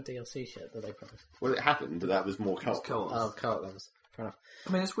that summer DLC shit that they promised? Well, it happened, but that was more co-op. Oh, co-op levels. Fair enough.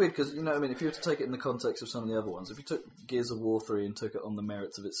 I mean, it's weird because, you know, I mean, if you were to take it in the context of some of the other ones, if you took Gears of War 3 and took it on the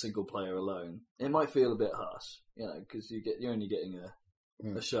merits of its single player alone, it might feel a bit harsh, you know, because you're only getting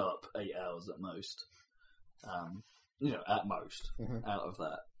a sharp 8 hours at most. You know, at most, out of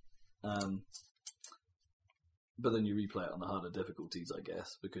that. But then you replay it on the harder difficulties, I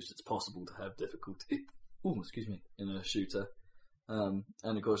guess, because it's possible to have difficulty. In a shooter. And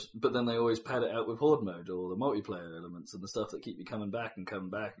of course, but then they always pad it out with horde mode or the multiplayer elements and the stuff that keep you coming back and coming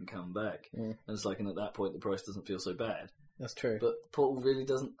back and coming back. And it's like, and at that point, the price doesn't feel so bad. That's true. But Portal really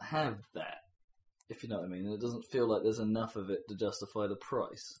doesn't have that, if you know what I mean. And it doesn't feel like there's enough of it to justify the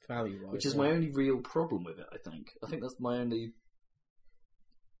price. Value-wise. Which is my only real problem with it, I think. I think that's my only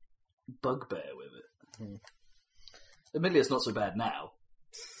bugbear with it. Admittedly, it's not so bad now.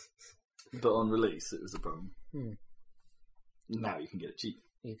 But on release, it was the problem. Now you can get it cheap.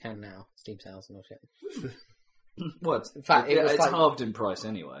 You can now. Steam sales and all shit. What? In fact, it's like, halved in price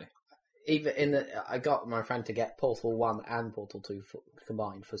anyway. Even I got my friend to get Portal 1 and Portal 2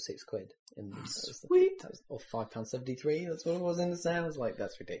 combined for £6. Sweet. Or £5.73. That's what it was in the sale. I was like,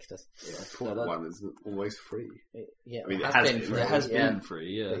 that's ridiculous. Yeah, Portal 1 is almost free. Yeah, I mean, it has been free. It has been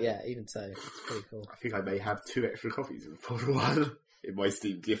free, yeah. But yeah, even so, it's pretty cool. I think I may have 2 extra copies of Portal 1 in my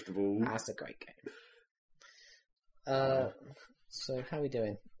Steam giftable. That's a great game. So how are we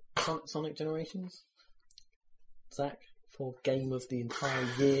doing? Sonic Generations? Zach, for game of the entire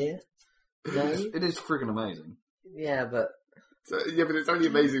year? No? It is friggin' amazing. Yeah, but it's only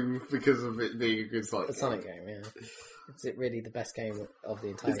amazing because of it being a good Sonic game, yeah. Is it really the best game of the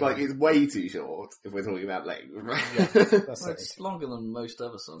entire It's like, it's way too short if we're talking about length. Yeah, it's longer than most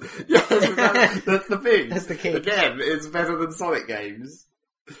other Sonic games. Yeah, that's the thing. That's the key. Again, it's better than Sonic games.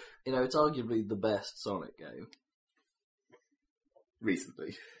 You know, it's arguably the best Sonic game.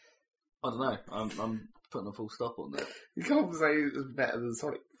 Recently. I don't know. I'm putting a full stop on that. You can't say it's better than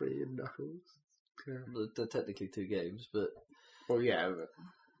Sonic 3 and Knuckles. Yeah. They're technically 2 games, but... Well, yeah, but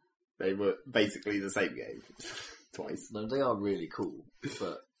they were basically the same game. Twice. No, they are really cool,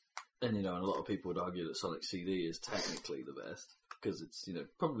 but... And, you know, and a lot of people would argue that Sonic CD is technically the best, because it's, you know,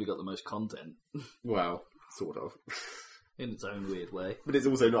 probably got the most content. Well, sort of. In its own weird way. But it's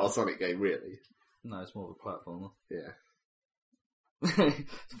also not a Sonic game, really. No, it's more of a platformer. Yeah.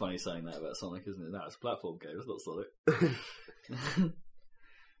 It's funny saying that about Sonic, isn't it? No, it's a platform game, it's not Sonic.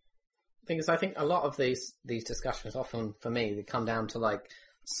 Thing is, I think a lot of these discussions, often for me, they come down to like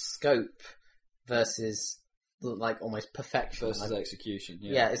scope versus like almost perfection versus execution.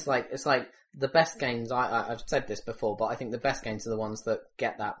 Yeah, it's like the best games. I've said this before, but I think the best games are the ones that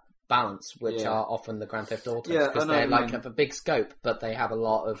get that balance, which are often the Grand Theft Auto, because they have a big scope, but they have a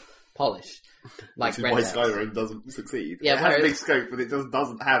lot of polish. Like which is why Skyrim doesn't succeed. Yeah, it has a big scope, but it just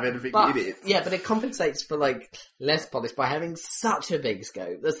doesn't have anything in it. Yeah, but it compensates for like less polish by having such a big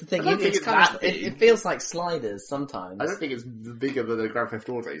scope. That's the thing. I don't think it's kind that of, big. it feels like sliders sometimes. I don't think it's bigger than a Grand Theft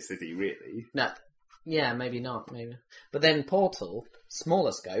Auto city, really. No. Yeah, maybe not. Maybe. But then Portal,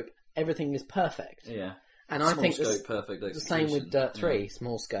 smaller scope, everything is perfect. Yeah. And small I think scope, perfect execution. the same with Dirt 3,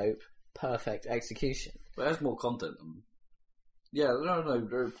 small scope, perfect execution. But it has more content. Yeah,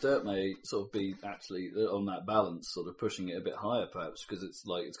 no, Dirt may sort of be actually on that balance, sort of pushing it a bit higher, perhaps, because it's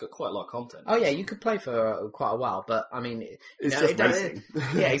got quite a lot of content. Oh yeah, you could play for quite a while, but I mean, it's just racing.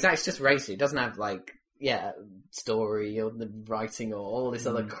 Yeah, exactly. It's just racing. It doesn't have like story or the writing or all this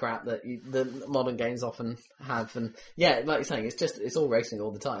other crap that the modern games often have. And yeah, like you're saying, it's all racing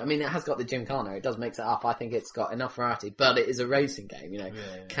all the time. I mean, it has got the Gymkhana. It does mix it up. I think it's got enough variety, but it is a racing game. You know,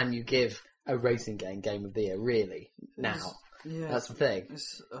 can you give a racing game of the year really now? Yeah, that's the thing.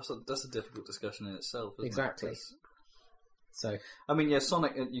 That's a difficult discussion in itself. Exactly. It? So, I mean,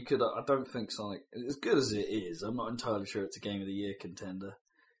 Sonic. You could. I don't think Sonic, as good as it is, I'm not entirely sure it's a Game of the Year contender.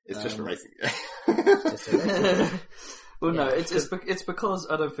 It's just a racing game. Well, no, it's because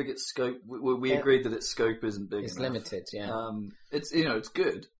I don't think its scope. We agreed that its scope isn't big. It's enough. limited. Yeah. It's it's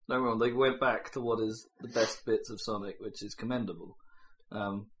good. No wrong. They went back to what is the best bits of Sonic, which is commendable.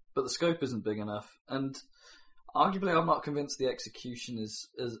 But the scope isn't big enough, and arguably, I'm not convinced the execution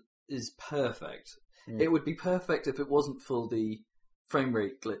is perfect. It would be perfect if it wasn't for the frame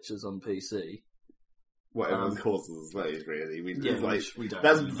rate glitches on PC. whatever causes those, really. We don't.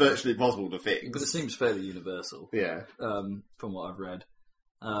 That's virtually impossible to fix. But it seems fairly universal. Yeah. From what I've read.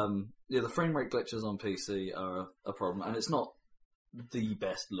 The frame rate glitches on PC are a problem, and it's not the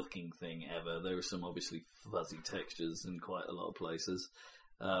best looking thing ever. There are some obviously fuzzy textures in quite a lot of places.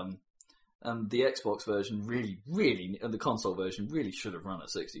 And the Xbox version and the console version really should have run at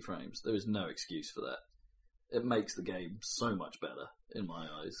 60 frames. There is no excuse for that. It makes the game so much better in my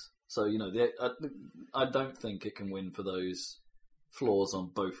eyes. So, I don't think it can win for those flaws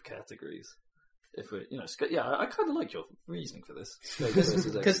on both categories. If we, I kind of like your reasoning for this.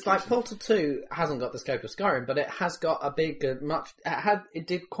 Because like Portal 2 hasn't got the scope of Skyrim, but it has got a big, it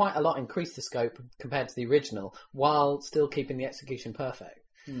did quite a lot increase the scope compared to the original, while still keeping the execution perfect.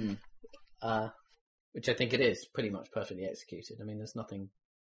 Which I think it is pretty much perfectly executed. I mean, there's nothing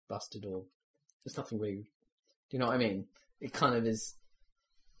busted or there's nothing really. Do you know what I mean? It kind of is.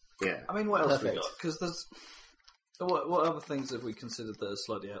 Yeah. I mean, what else have we got? Because there's. What other things have we considered that are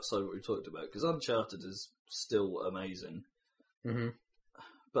slightly outside what we talked about? Because Uncharted is still amazing. Mm-hmm.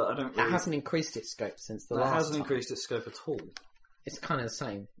 But I don't really... It hasn't increased its scope since the last time. It hasn't increased its scope at all. It's kind of the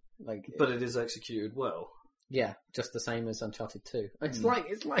same. But it is executed well. Yeah, just the same as Uncharted 2. It's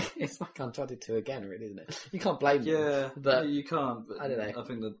like Uncharted 2 again, really, isn't it? You can't blame them. Yeah, but you can't. But I don't know. I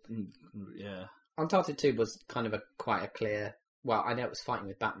think that, yeah. Uncharted 2 was kind of quite a clear... Well, I know it was fighting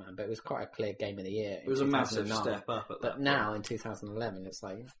with Batman, but it was quite a clear game of the year. It was a massive step up at that But now, in 2011, it's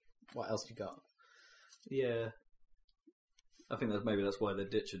like, what else you got? Yeah. I think that's why they're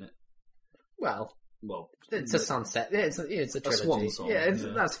ditching it. Well, it's a sunset. It's a trilogy. A swan song. Yeah,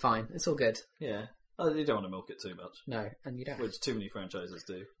 that's fine. It's all good. Yeah. You don't want to milk it too much. No, and you don't. Which too many franchises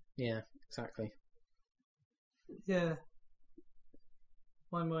do. Yeah, exactly. Yeah.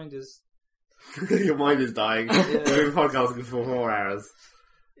 My mind is... Your mind is dying. Yeah. We've been podcasting for 4 hours.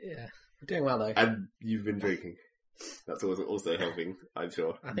 Yeah. We're doing well, though. And you've been drinking. That's also helping, I'm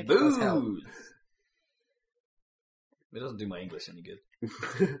sure. I think it does help. It doesn't do my English any good.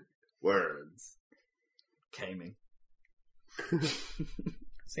 Words. Gaming.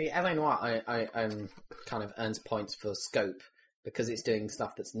 See, L.A. Noire I'm kind of earns points for scope because it's doing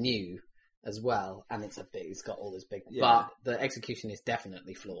stuff that's new as well, and it's got all this big... Yeah. But the execution is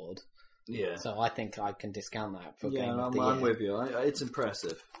definitely flawed. Yeah. So I think I can discount that for Game of the Year. I'm with you. It's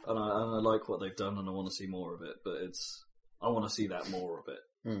impressive, and I like what they've done, and I want to see more of it. But I want to see that more of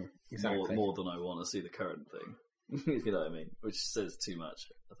it. Exactly. More than I want to see the current thing. You know what I mean? Which says too much,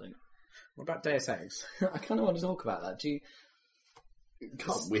 I think. What about Deus Ex? I kind of want to talk about that. Do you...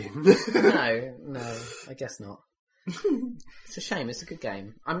 Can't win. No, I guess not. It's a shame. It's a good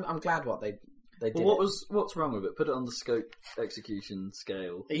game. I'm glad what they did. Well, what's wrong with it? Put it on the scope execution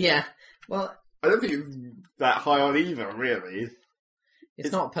scale. Yeah. Well, I don't think it's that high on either, really.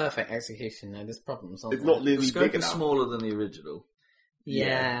 It's not perfect execution. No, there's problems. It's not nearly the scope big is enough. Smaller than the original.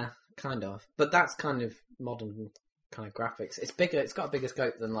 Yeah, kind of. But that's kind of modern kind of graphics. It's bigger. It's got a bigger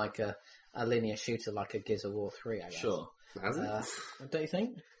scope than like a linear shooter like a Gears of War 3. I guess. Sure. Has it? Don't you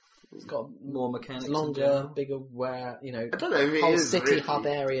think? It's got more mechanics. It's longer, bigger, I don't know if whole it is city really. hub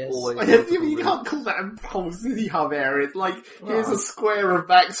areas. You can't call that a whole city hub area. It's like, here's a square of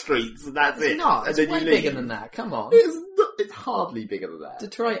back streets and that's it. It's not. It's way bigger than that. Come on. It's hardly bigger than that.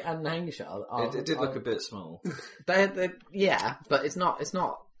 Detroit and Hampshire it did look a bit small. Yeah, but it's not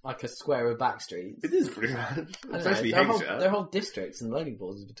like a square of back streets. It is pretty much. Especially Hampshire. There are whole districts and loading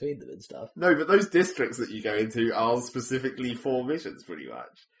borders between them and stuff. No, but those districts that you go into are specifically for missions, pretty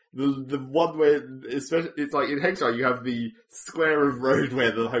much. The one where, especially, it's like in Hampshire, you have the square of road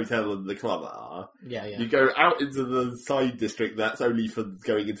where the hotel and the club are. Yeah. You go out into the side district that's only for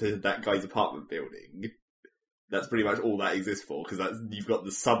going into that guy's apartment building. That's pretty much all that exists for, because you've got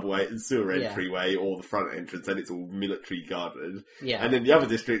the subway, sewer entryway, or the front entrance, and it's all military guarded. Yeah. And then the other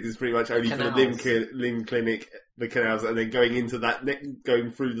district is pretty much only Canals. for the limb clinic, the canals, and then going into that,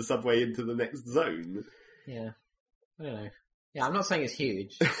 going through the subway into the next zone. Yeah. I don't know. Yeah, I'm not saying it's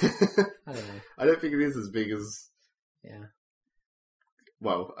huge. I don't know. I don't think it is as big as... Yeah.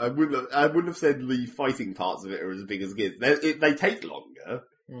 Well, I wouldn't have said the fighting parts of it are as big as Gears. They take longer.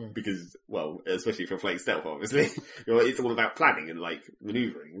 Because, well, especially for playing stealth, obviously, it's all about planning and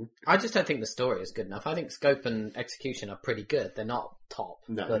manoeuvring. I just don't think the story is good enough. I think scope and execution are pretty good. They're not top,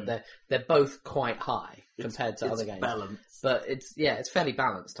 but they're both quite high compared to other games. Balanced. But it's fairly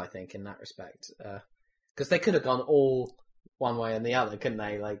balanced, I think, in that respect. Because they could have gone all one way and the other, couldn't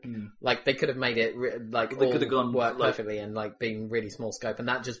they? They could have made it they could have gone work perfectly and been really small scope, and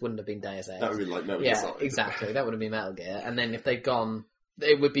that just wouldn't have been Deus Ex. That would have been Metal Gear. Yeah, exactly. That would have been Metal Gear. And then if they'd gone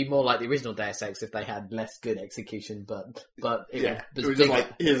It would be more like the original Deus Ex if they had less good execution, but it was just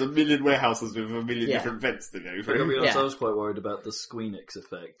like, here's a million warehouses with a million different vents to go through. To be honest, I was quite worried about the Squeenix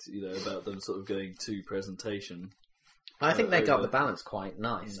effect, about them sort of going to presentation. I think they got the balance quite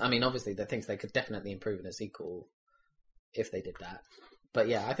nice. I mean, obviously, there are things they could definitely improve in a sequel if they did that. But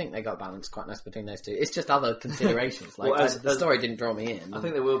yeah, I think they got balance quite nice between those two. It's just other considerations. Like, the story didn't draw me in. I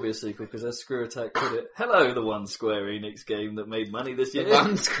think there will be a sequel because as Screw Attack put it, hello, the one Square Enix game that made money this year. The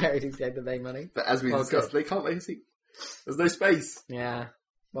one Square Enix game that made money. But as we discussed, they can't make a sequel. There's no space. Yeah.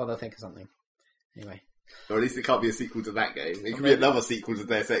 Well, they'll think of something. Anyway. Or at least it can't be a sequel to that game. It could be another sequel to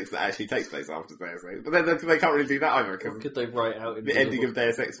Deus Ex that actually takes place after Deus Ex. But then they can't really do that either. Or could they write out the ending of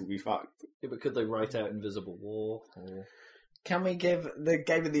Deus Ex will be fucked. Yeah, but could they write out Invisible War? Or... Can we give the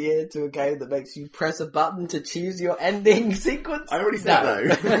Game of the Year to a game that makes you press a button to choose your ending sequence? I already said no.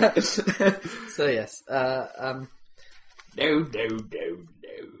 So yes. No. It's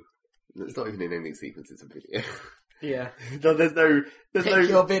not even an ending sequence, it's a video. Yeah. No, there's no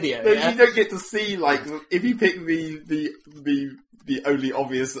your video. You don't get to see, like, if you pick the only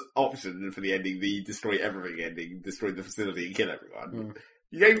obvious option for the ending, the destroy everything ending, destroy the facility and kill everyone.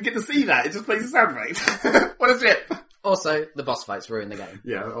 You don't even get to see that. It just plays a sound effect. What a shit. Also, the boss fights ruin the game.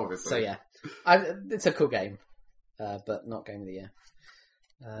 Yeah, obviously. So yeah, it's a cool game, but not Game of the Year.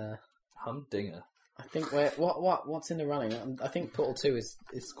 Humdinger. I think what's in the running? I think Portal 2 is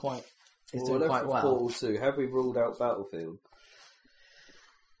doing quite well. Portal 2. Have we ruled out Battlefield?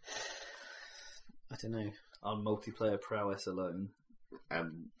 I don't know. On multiplayer prowess alone.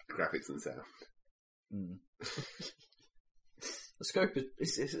 And graphics and sound. The scope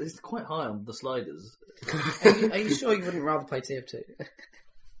is quite high on the sliders. Are you sure you wouldn't rather play TF2?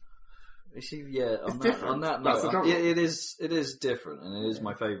 Yeah, on that note, it is different, and it is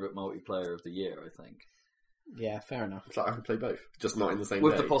my favourite multiplayer of the year, I think. Yeah, fair enough. It's like I can play both, just not in the same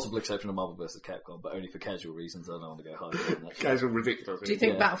With day. the possible exception of Marvel vs. Capcom, but only for casual reasons. I don't want to go higher than that. Casual ridiculous. Do you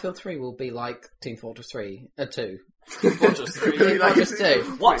think Battlefield 3 will be like Team Fortress 2? Team Fortress 3? Team Fortress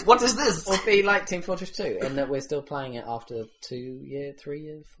 2. What is this? Or be like Team Fortress 2, in that we're still playing it after 2 years, 3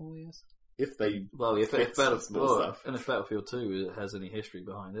 years, 4 years? If Battlefield 2 has any history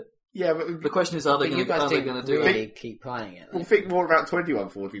behind it. Yeah, but the question is, are they going to do it? Keep playing it? We'll think more about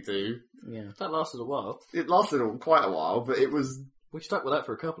 2142. Yeah, that lasted a while. It lasted quite a while, but it was. We stuck with that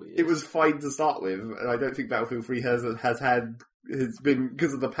for a couple of years. It was fine to start with, and I don't think Battlefield 3 has been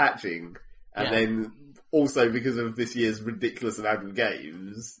because of the patching, and then also because of this year's ridiculous amount of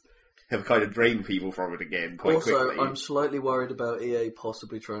games, have kind of drained people from it again quite quickly. Also, I'm slightly worried about EA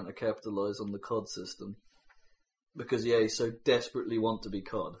possibly trying to capitalise on the COD system, because EA so desperately want to be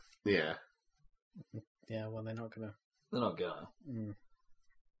COD. Yeah. Yeah, well, they're not gonna.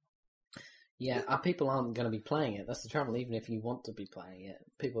 Yeah, our people aren't going to be playing it. That's the trouble. Even if you want to be playing it,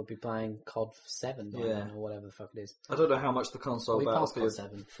 people will be playing COD 7 by then, or whatever the fuck it is. I don't know how much the console Battlefield... We passed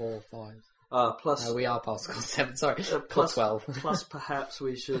COD 7, 4, 5. Plus... No, we are past COD 7, sorry. COD 12. Plus, perhaps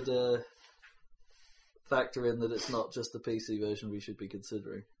we should factor in that it's not just the PC version we should be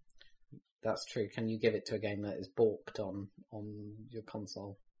considering. That's true. Can you give it to a game that is balked on your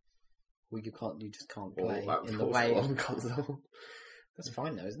console? Well, you just can't play in the way on console. That's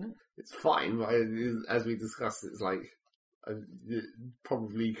fine though, isn't it? It's fine, but as we discussed, it's like it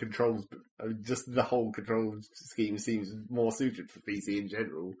probably controls. Just the whole control scheme seems more suited for PC in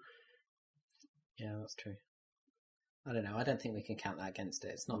general. Yeah, that's true. I don't know. I don't think we can count that against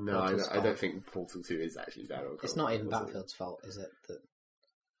it. It's not. No, I don't think Portal 2 is actually bad. It's not even Battlefield's fault, is it?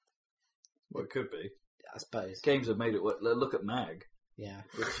 Well, it could be. I suppose games have made it work. Look at Mag. Yeah,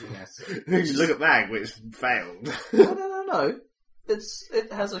 look at Mag, which failed. No.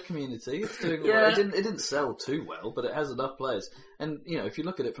 It has a community. It's doing well. It didn't sell too well, but it has enough players. And if you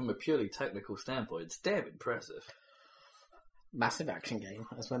look at it from a purely technical standpoint, it's damn impressive. Massive action game,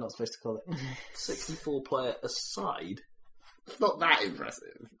 as we're not supposed to call it. 64 player aside. It's not that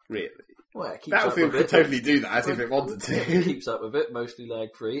impressive, really. Well, it keeps Battlefield could totally do that if it wanted to. It keeps up with it, mostly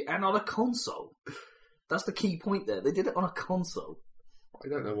lag free, and on a console. That's the key point there. They did it on a console. I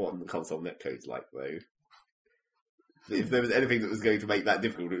don't know what the console netcode's like, though. If there was anything that was going to make that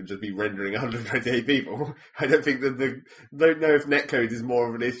difficult, it would just be rendering 128 people. I don't think that don't know if netcode is more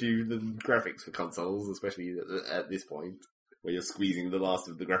of an issue than graphics for consoles, especially at this point, where you're squeezing the last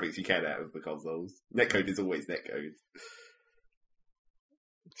of the graphics you can out of the consoles. Netcode is always netcode.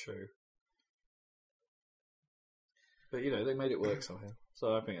 True. But, they made it work somehow.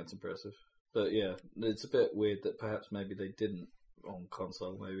 So I think that's impressive. But yeah, it's a bit weird that perhaps maybe they didn't on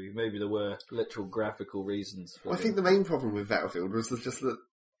console. Maybe there were literal graphical reasons. I think the main problem with Battlefield was just that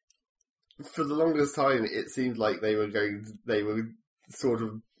for the longest time it seemed like they were sort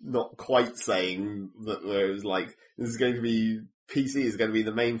of not quite saying that it was like, this is going to be, PC is going to be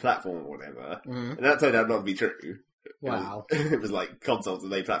the main platform or whatever. And that turned out not to be true. Wow. It was like consoles the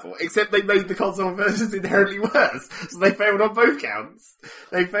main platform. Except they made the console versions inherently worse. So they failed on both counts.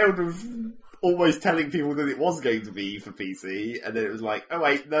 They failed with almost telling people that it was going to be for PC, and then it was like, oh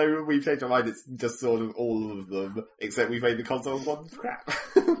wait, no, we've changed our mind, it's just sort of all of them, except we made the console one crap.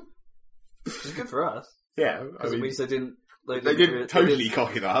 It's good for us. Yeah. Because it means they didn't totally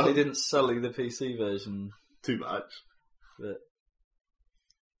cock it up. They didn't sully the PC version too much. But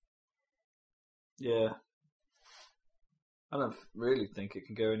yeah. I don't really think it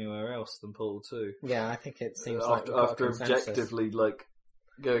can go anywhere else than Portal 2. Yeah, I think it seems after objectively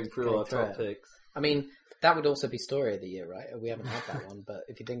going through our top picks. I mean, that would also be Story of the Year, right? We haven't had that one, but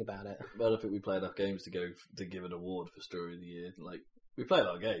if you think about it, I don't think we play enough games to give an award for Story of the Year. We play a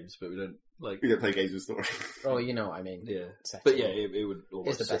lot of games, but we don't play games with story. Oh, you know what I mean. Yeah, setting. But yeah, it would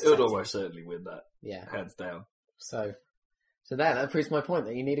almost certainly win that. Yeah, hands down. So that proves my point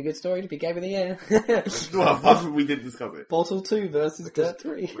that you need a good story to be Game of the Year. Well, we did discuss it. Portal 2 versus Dirt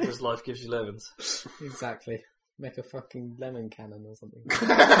 3. Because life gives you lemons. Exactly. Make a fucking lemon cannon or something.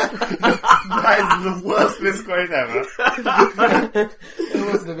 That is the worst misquote ever. It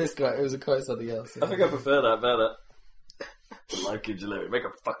wasn't a misquote, it was a quote something else. I think I prefer that better. Life gives you lemon. Make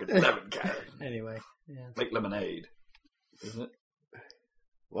a fucking lemon cannon. Anyway, yeah. Make lemonade. Isn't it?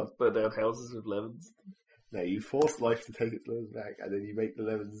 What? Burn down houses with lemons. No, you force life to take its lemons back, and then you make the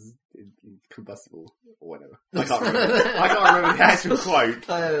lemons combustible, or whatever. I can't remember the actual quote,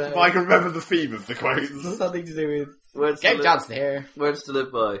 I don't know. but I can remember the theme of the quotes. Something to do with... Words Game Johnson here. Words to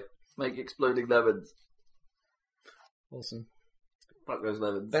live by. Make exploding lemons. Awesome. Fuck those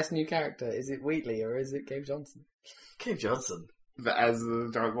lemons. Best new character, is it Wheatley or is it Gabe Johnson? Gabe Johnson. But as the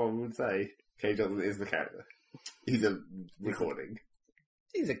Giant Bomb would say, Gabe Johnson is the character. He's a recording.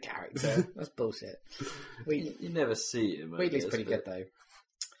 He's a character. That's bullshit. You never see him. Wheatley's pretty good though.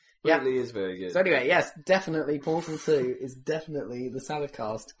 Wheatley is very good. So anyway, yes, definitely Portal 2 is definitely the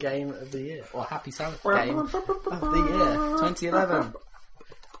SaladCast Game of the Year. Or Happy Salad Game of the Year. 2011.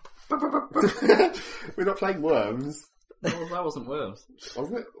 We're not playing Worms. Well, that wasn't Worms.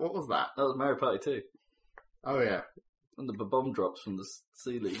 Wasn't it? What was that? That was Mario Party 2. Oh yeah. And the bomb drops from the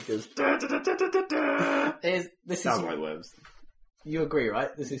ceiling. It goes... This Sounds is like Worms. You agree,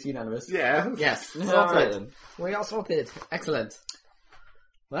 right? This is unanimous. Yeah. Yes. Alright then. We are sorted. Excellent.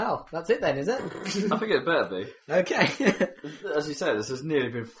 Well, that's it then, is it? I think it better be. Okay. As you said, this has nearly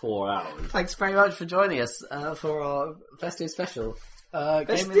been 4 hours. Thanks very much for joining us for our festive special. Game of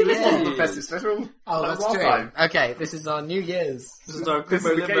the This Year. isn't the festive special. Oh, that's last true. time. Okay, this is our New Year's. This is our This is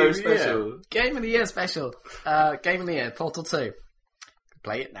the Limbo Game of the special. Game of the Year special. Game of the Year, Portal 2.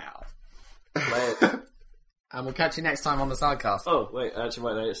 Play it now. Play it. And we'll catch you next time on the SaladCast. Oh, wait, I actually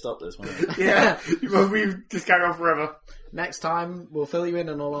might need to stop this one. Yeah. Well, we just carry on forever. Next time, we'll fill you in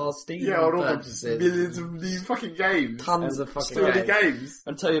on all our Steam Yeah, on all the purchases. millions of these fucking games. Tons of fucking So many games. games.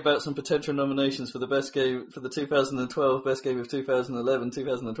 And tell you about some potential nominations for the best game, for the 2012 best game of 2011,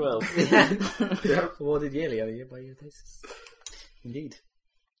 2012. Yeah. Awarded yearly on a year-by-year basis. Indeed.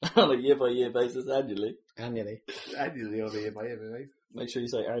 On a year-by-year basis, annually. Annually. Annually on a year-by-year basis. Make sure you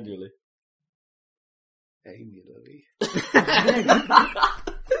say annually. Annually.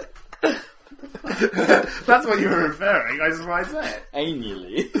 That's what you were referring. I just might say it.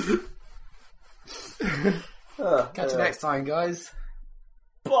 Annually. Catch you next time, guys.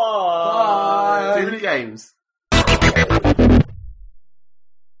 Bye. Too many games.